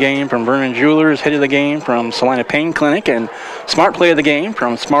gem of the game from Vernon Jewelers, hit of the game from Salina Pain Clinic, and smart play of the game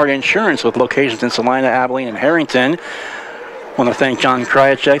from Smart Insurance with locations in Salina, Abilene, and Harrington. I want to thank John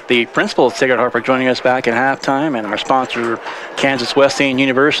Kryacek, the principal of Sacred Heart, for joining us back at halftime, and our sponsor, Kansas Wesleyan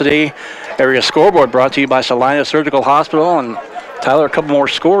University. Area scoreboard brought to you by Salina Surgical Hospital. And Tyler, a couple more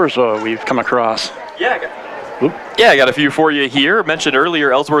scores we've come across. Yeah, Yeah, I got a few for you here. Mentioned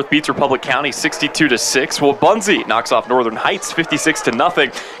earlier, Ellsworth beats Republic County 62-6. Well, Bunzi knocks off Northern Heights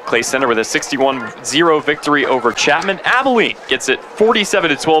 56-0. Clay Center with a 61-0 victory over Chapman. Abilene gets it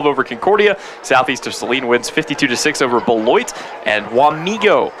 47-12 over Concordia. Southeast of Saline wins 52-6 over Beloit. And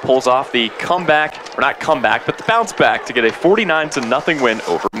Wamego pulls off the comeback, or not comeback, but the bounce back to get a 49-0 win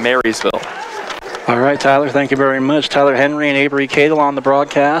over Marysville. All right, Tyler, thank you very much. Tyler Henry and Avery Cadle on the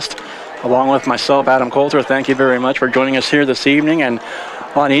broadcast, along with myself, Adam Coulter. Thank you very much for joining us here this evening. And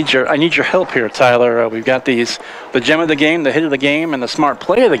well, I need your help here, Tyler. We've got the gem of the game, the hit of the game, and the smart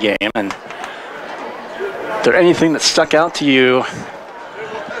play of the game. And is there anything that stuck out to you?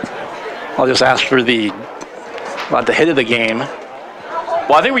 I'll just ask for the hit of the game.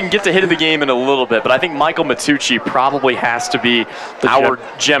 Well, I think we can get to hit of the game in a little bit, but I think Michael Matucci probably has to be our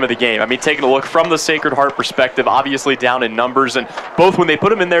gem of the game. I mean, taking a look from the Sacred Heart perspective, obviously down in numbers, and both when they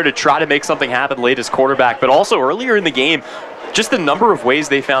put him in there to try to make something happen late as quarterback, but also earlier in the game, just the number of ways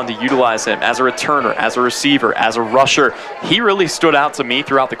they found to utilize him as a returner, as a receiver, as a rusher. He really stood out to me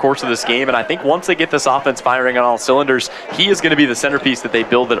throughout the course of this game, and I think once they get this offense firing on all cylinders, he is going to be the centerpiece that they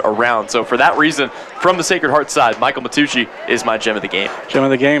build it around. So for that reason, from the Sacred Heart side, Michael Matucci is my gem of the game. Gem of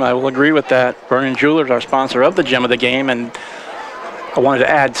the game, I will agree with that. Vernon Jewelers, our sponsor of the gem of the game, and I wanted to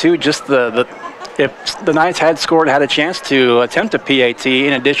add too, just if the Knights had scored, had a chance to attempt a PAT,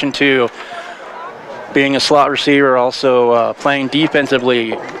 in addition to being a slot receiver, also playing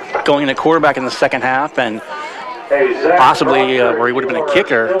defensively, going into quarterback in the second half, and possibly where he would have been a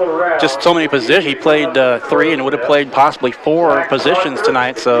kicker. Just so many positions. He played 3 and would have played possibly 4 positions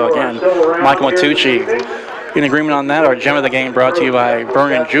tonight. So again, Michael Matucci in agreement on that. Our gem of the game brought to you by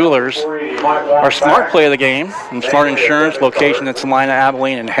Vernon Jewelers. Our smart play of the game from Smart Insurance, location at Salina,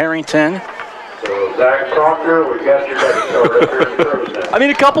 Abilene, and Harrington. So Zach Proctor, we've got your I mean,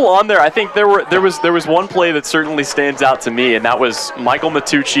 a couple on there. I think there was one play that certainly stands out to me, and that was Michael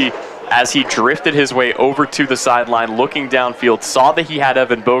Matucci as he drifted his way over to the sideline, looking downfield, saw that he had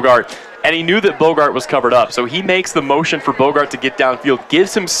Evan Bogart, and he knew that Bogart was covered up. So he makes the motion for Bogart to get downfield,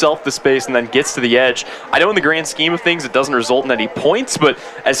 gives himself the space, and then gets to the edge. I know in the grand scheme of things it doesn't result in any points, but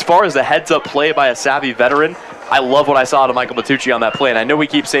as far as a heads-up play by a savvy veteran, I love what I saw to Michael Matucci on that play. And I know we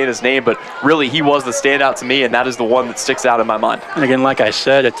keep saying his name, but really he was the standout to me, and that is the one that sticks out in my mind. And again, like I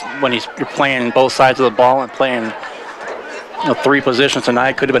said, it's when you're playing both sides of the ball and playing 3 positions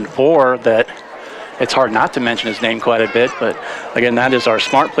tonight, could have been 4, that it's hard not to mention his name quite a bit. But again, that is our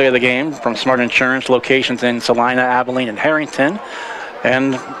smart play of the game from Smart Insurance, locations in Salina, Abilene, and Harrington.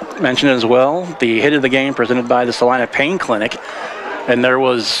 And mentioned as well, the hit of the game presented by the Salina Pain Clinic. And there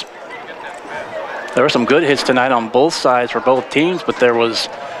were some good hits tonight on both sides for both teams, but there was,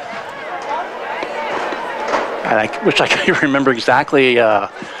 and I wish I could remember exactly the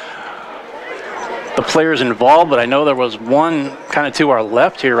players involved, but I know there was one kind of to our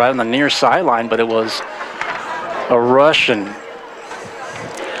left here, right on the near sideline, but it was a rush, and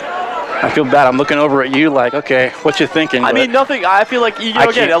I feel bad. I'm looking over at you like, okay, what you thinking? I mean, nothing. I feel like,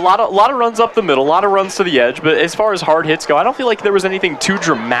 again, a lot of runs up the middle, a lot of runs to the edge. But as far as hard hits go, I don't feel like there was anything too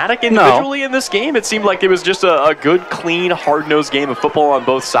dramatic individually in this game. It seemed like it was just a good, clean, hard-nosed game of football on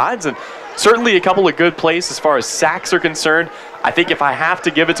both sides, and certainly a couple of good plays as far as sacks are concerned. I think if I have to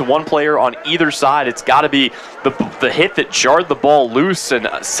give it to one player on either side, it's got to be the hit that jarred the ball loose and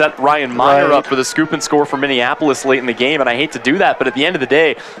set Ryan Meyer up for the scoop and score for Minneapolis late in the game. And I hate to do that, but at the end of the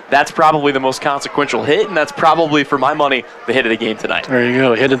day, that's probably the most consequential hit, and that's probably, for my money, the hit of the game tonight. There you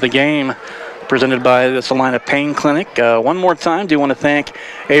go, hit of the game presented by the Salina Pain Clinic. One more time, do want to thank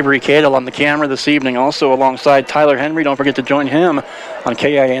Avery Cadle on the camera this evening, also alongside Tyler Henry. Don't forget to join him on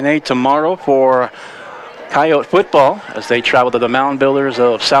KINA tomorrow for Coyote football as they travel to the Mound Builders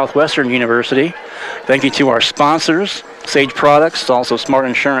of Southwestern University. Thank you to our sponsors, Sage Products, also Smart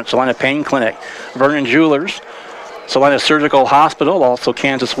Insurance, Salina Pain Clinic, Vernon Jewelers, Salina Surgical Hospital, also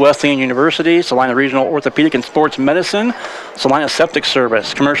Kansas Wesleyan University, Salina Regional Orthopedic and Sports Medicine, Salina Septic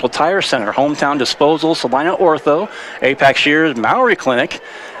Service, Commercial Tire Center, Hometown Disposal, Salina Ortho, APAC Shears, Maury Clinic,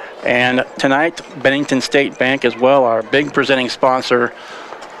 and tonight, Bennington State Bank as well, our big presenting sponsor.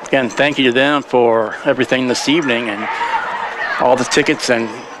 Again, thank you to them for everything this evening and all the tickets, and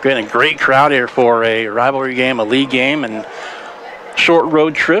getting a great crowd here for a rivalry game, a league game, and short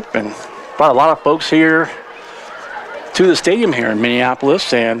road trip, and brought a lot of folks here to the stadium here in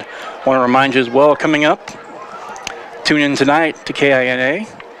Minneapolis. And want to remind you as well, coming up, tune in tonight to KINA,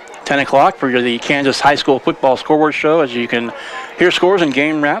 10 o'clock for the Kansas High School Football Scoreboard Show, as you can hear scores and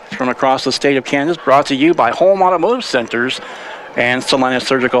game wraps from across the state of Kansas, brought to you by Home Automotive Centers and Salina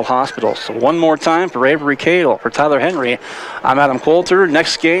Surgical Hospital. So one more time for Avery Cadle, for Tyler Henry, I'm Adam Coulter.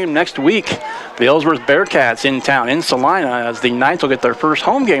 Next game next week, the Ellsworth Bearcats in town in Salina, as the Knights will get their first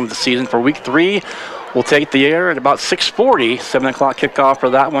home game of the season for week 3. We'll take the air at about 6:40, 7 o'clock kickoff for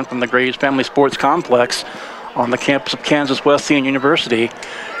that one from the Graves Family Sports Complex on the campus of Kansas Wesleyan University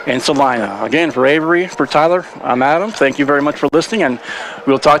in Salina. Again, for Avery, for Tyler, I'm Adam. Thank you very much for listening, and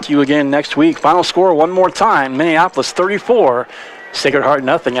we'll talk to you again next week. Final score one more time, Minneapolis 34, Sacred Heart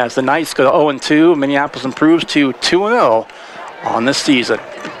nothing, as the Knights go to 0-2. Minneapolis improves to 2-0 on this season.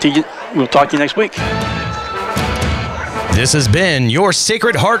 We'll talk to you next week. This has been your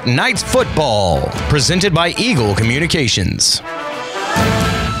Sacred Heart Knights football, presented by Eagle Communications.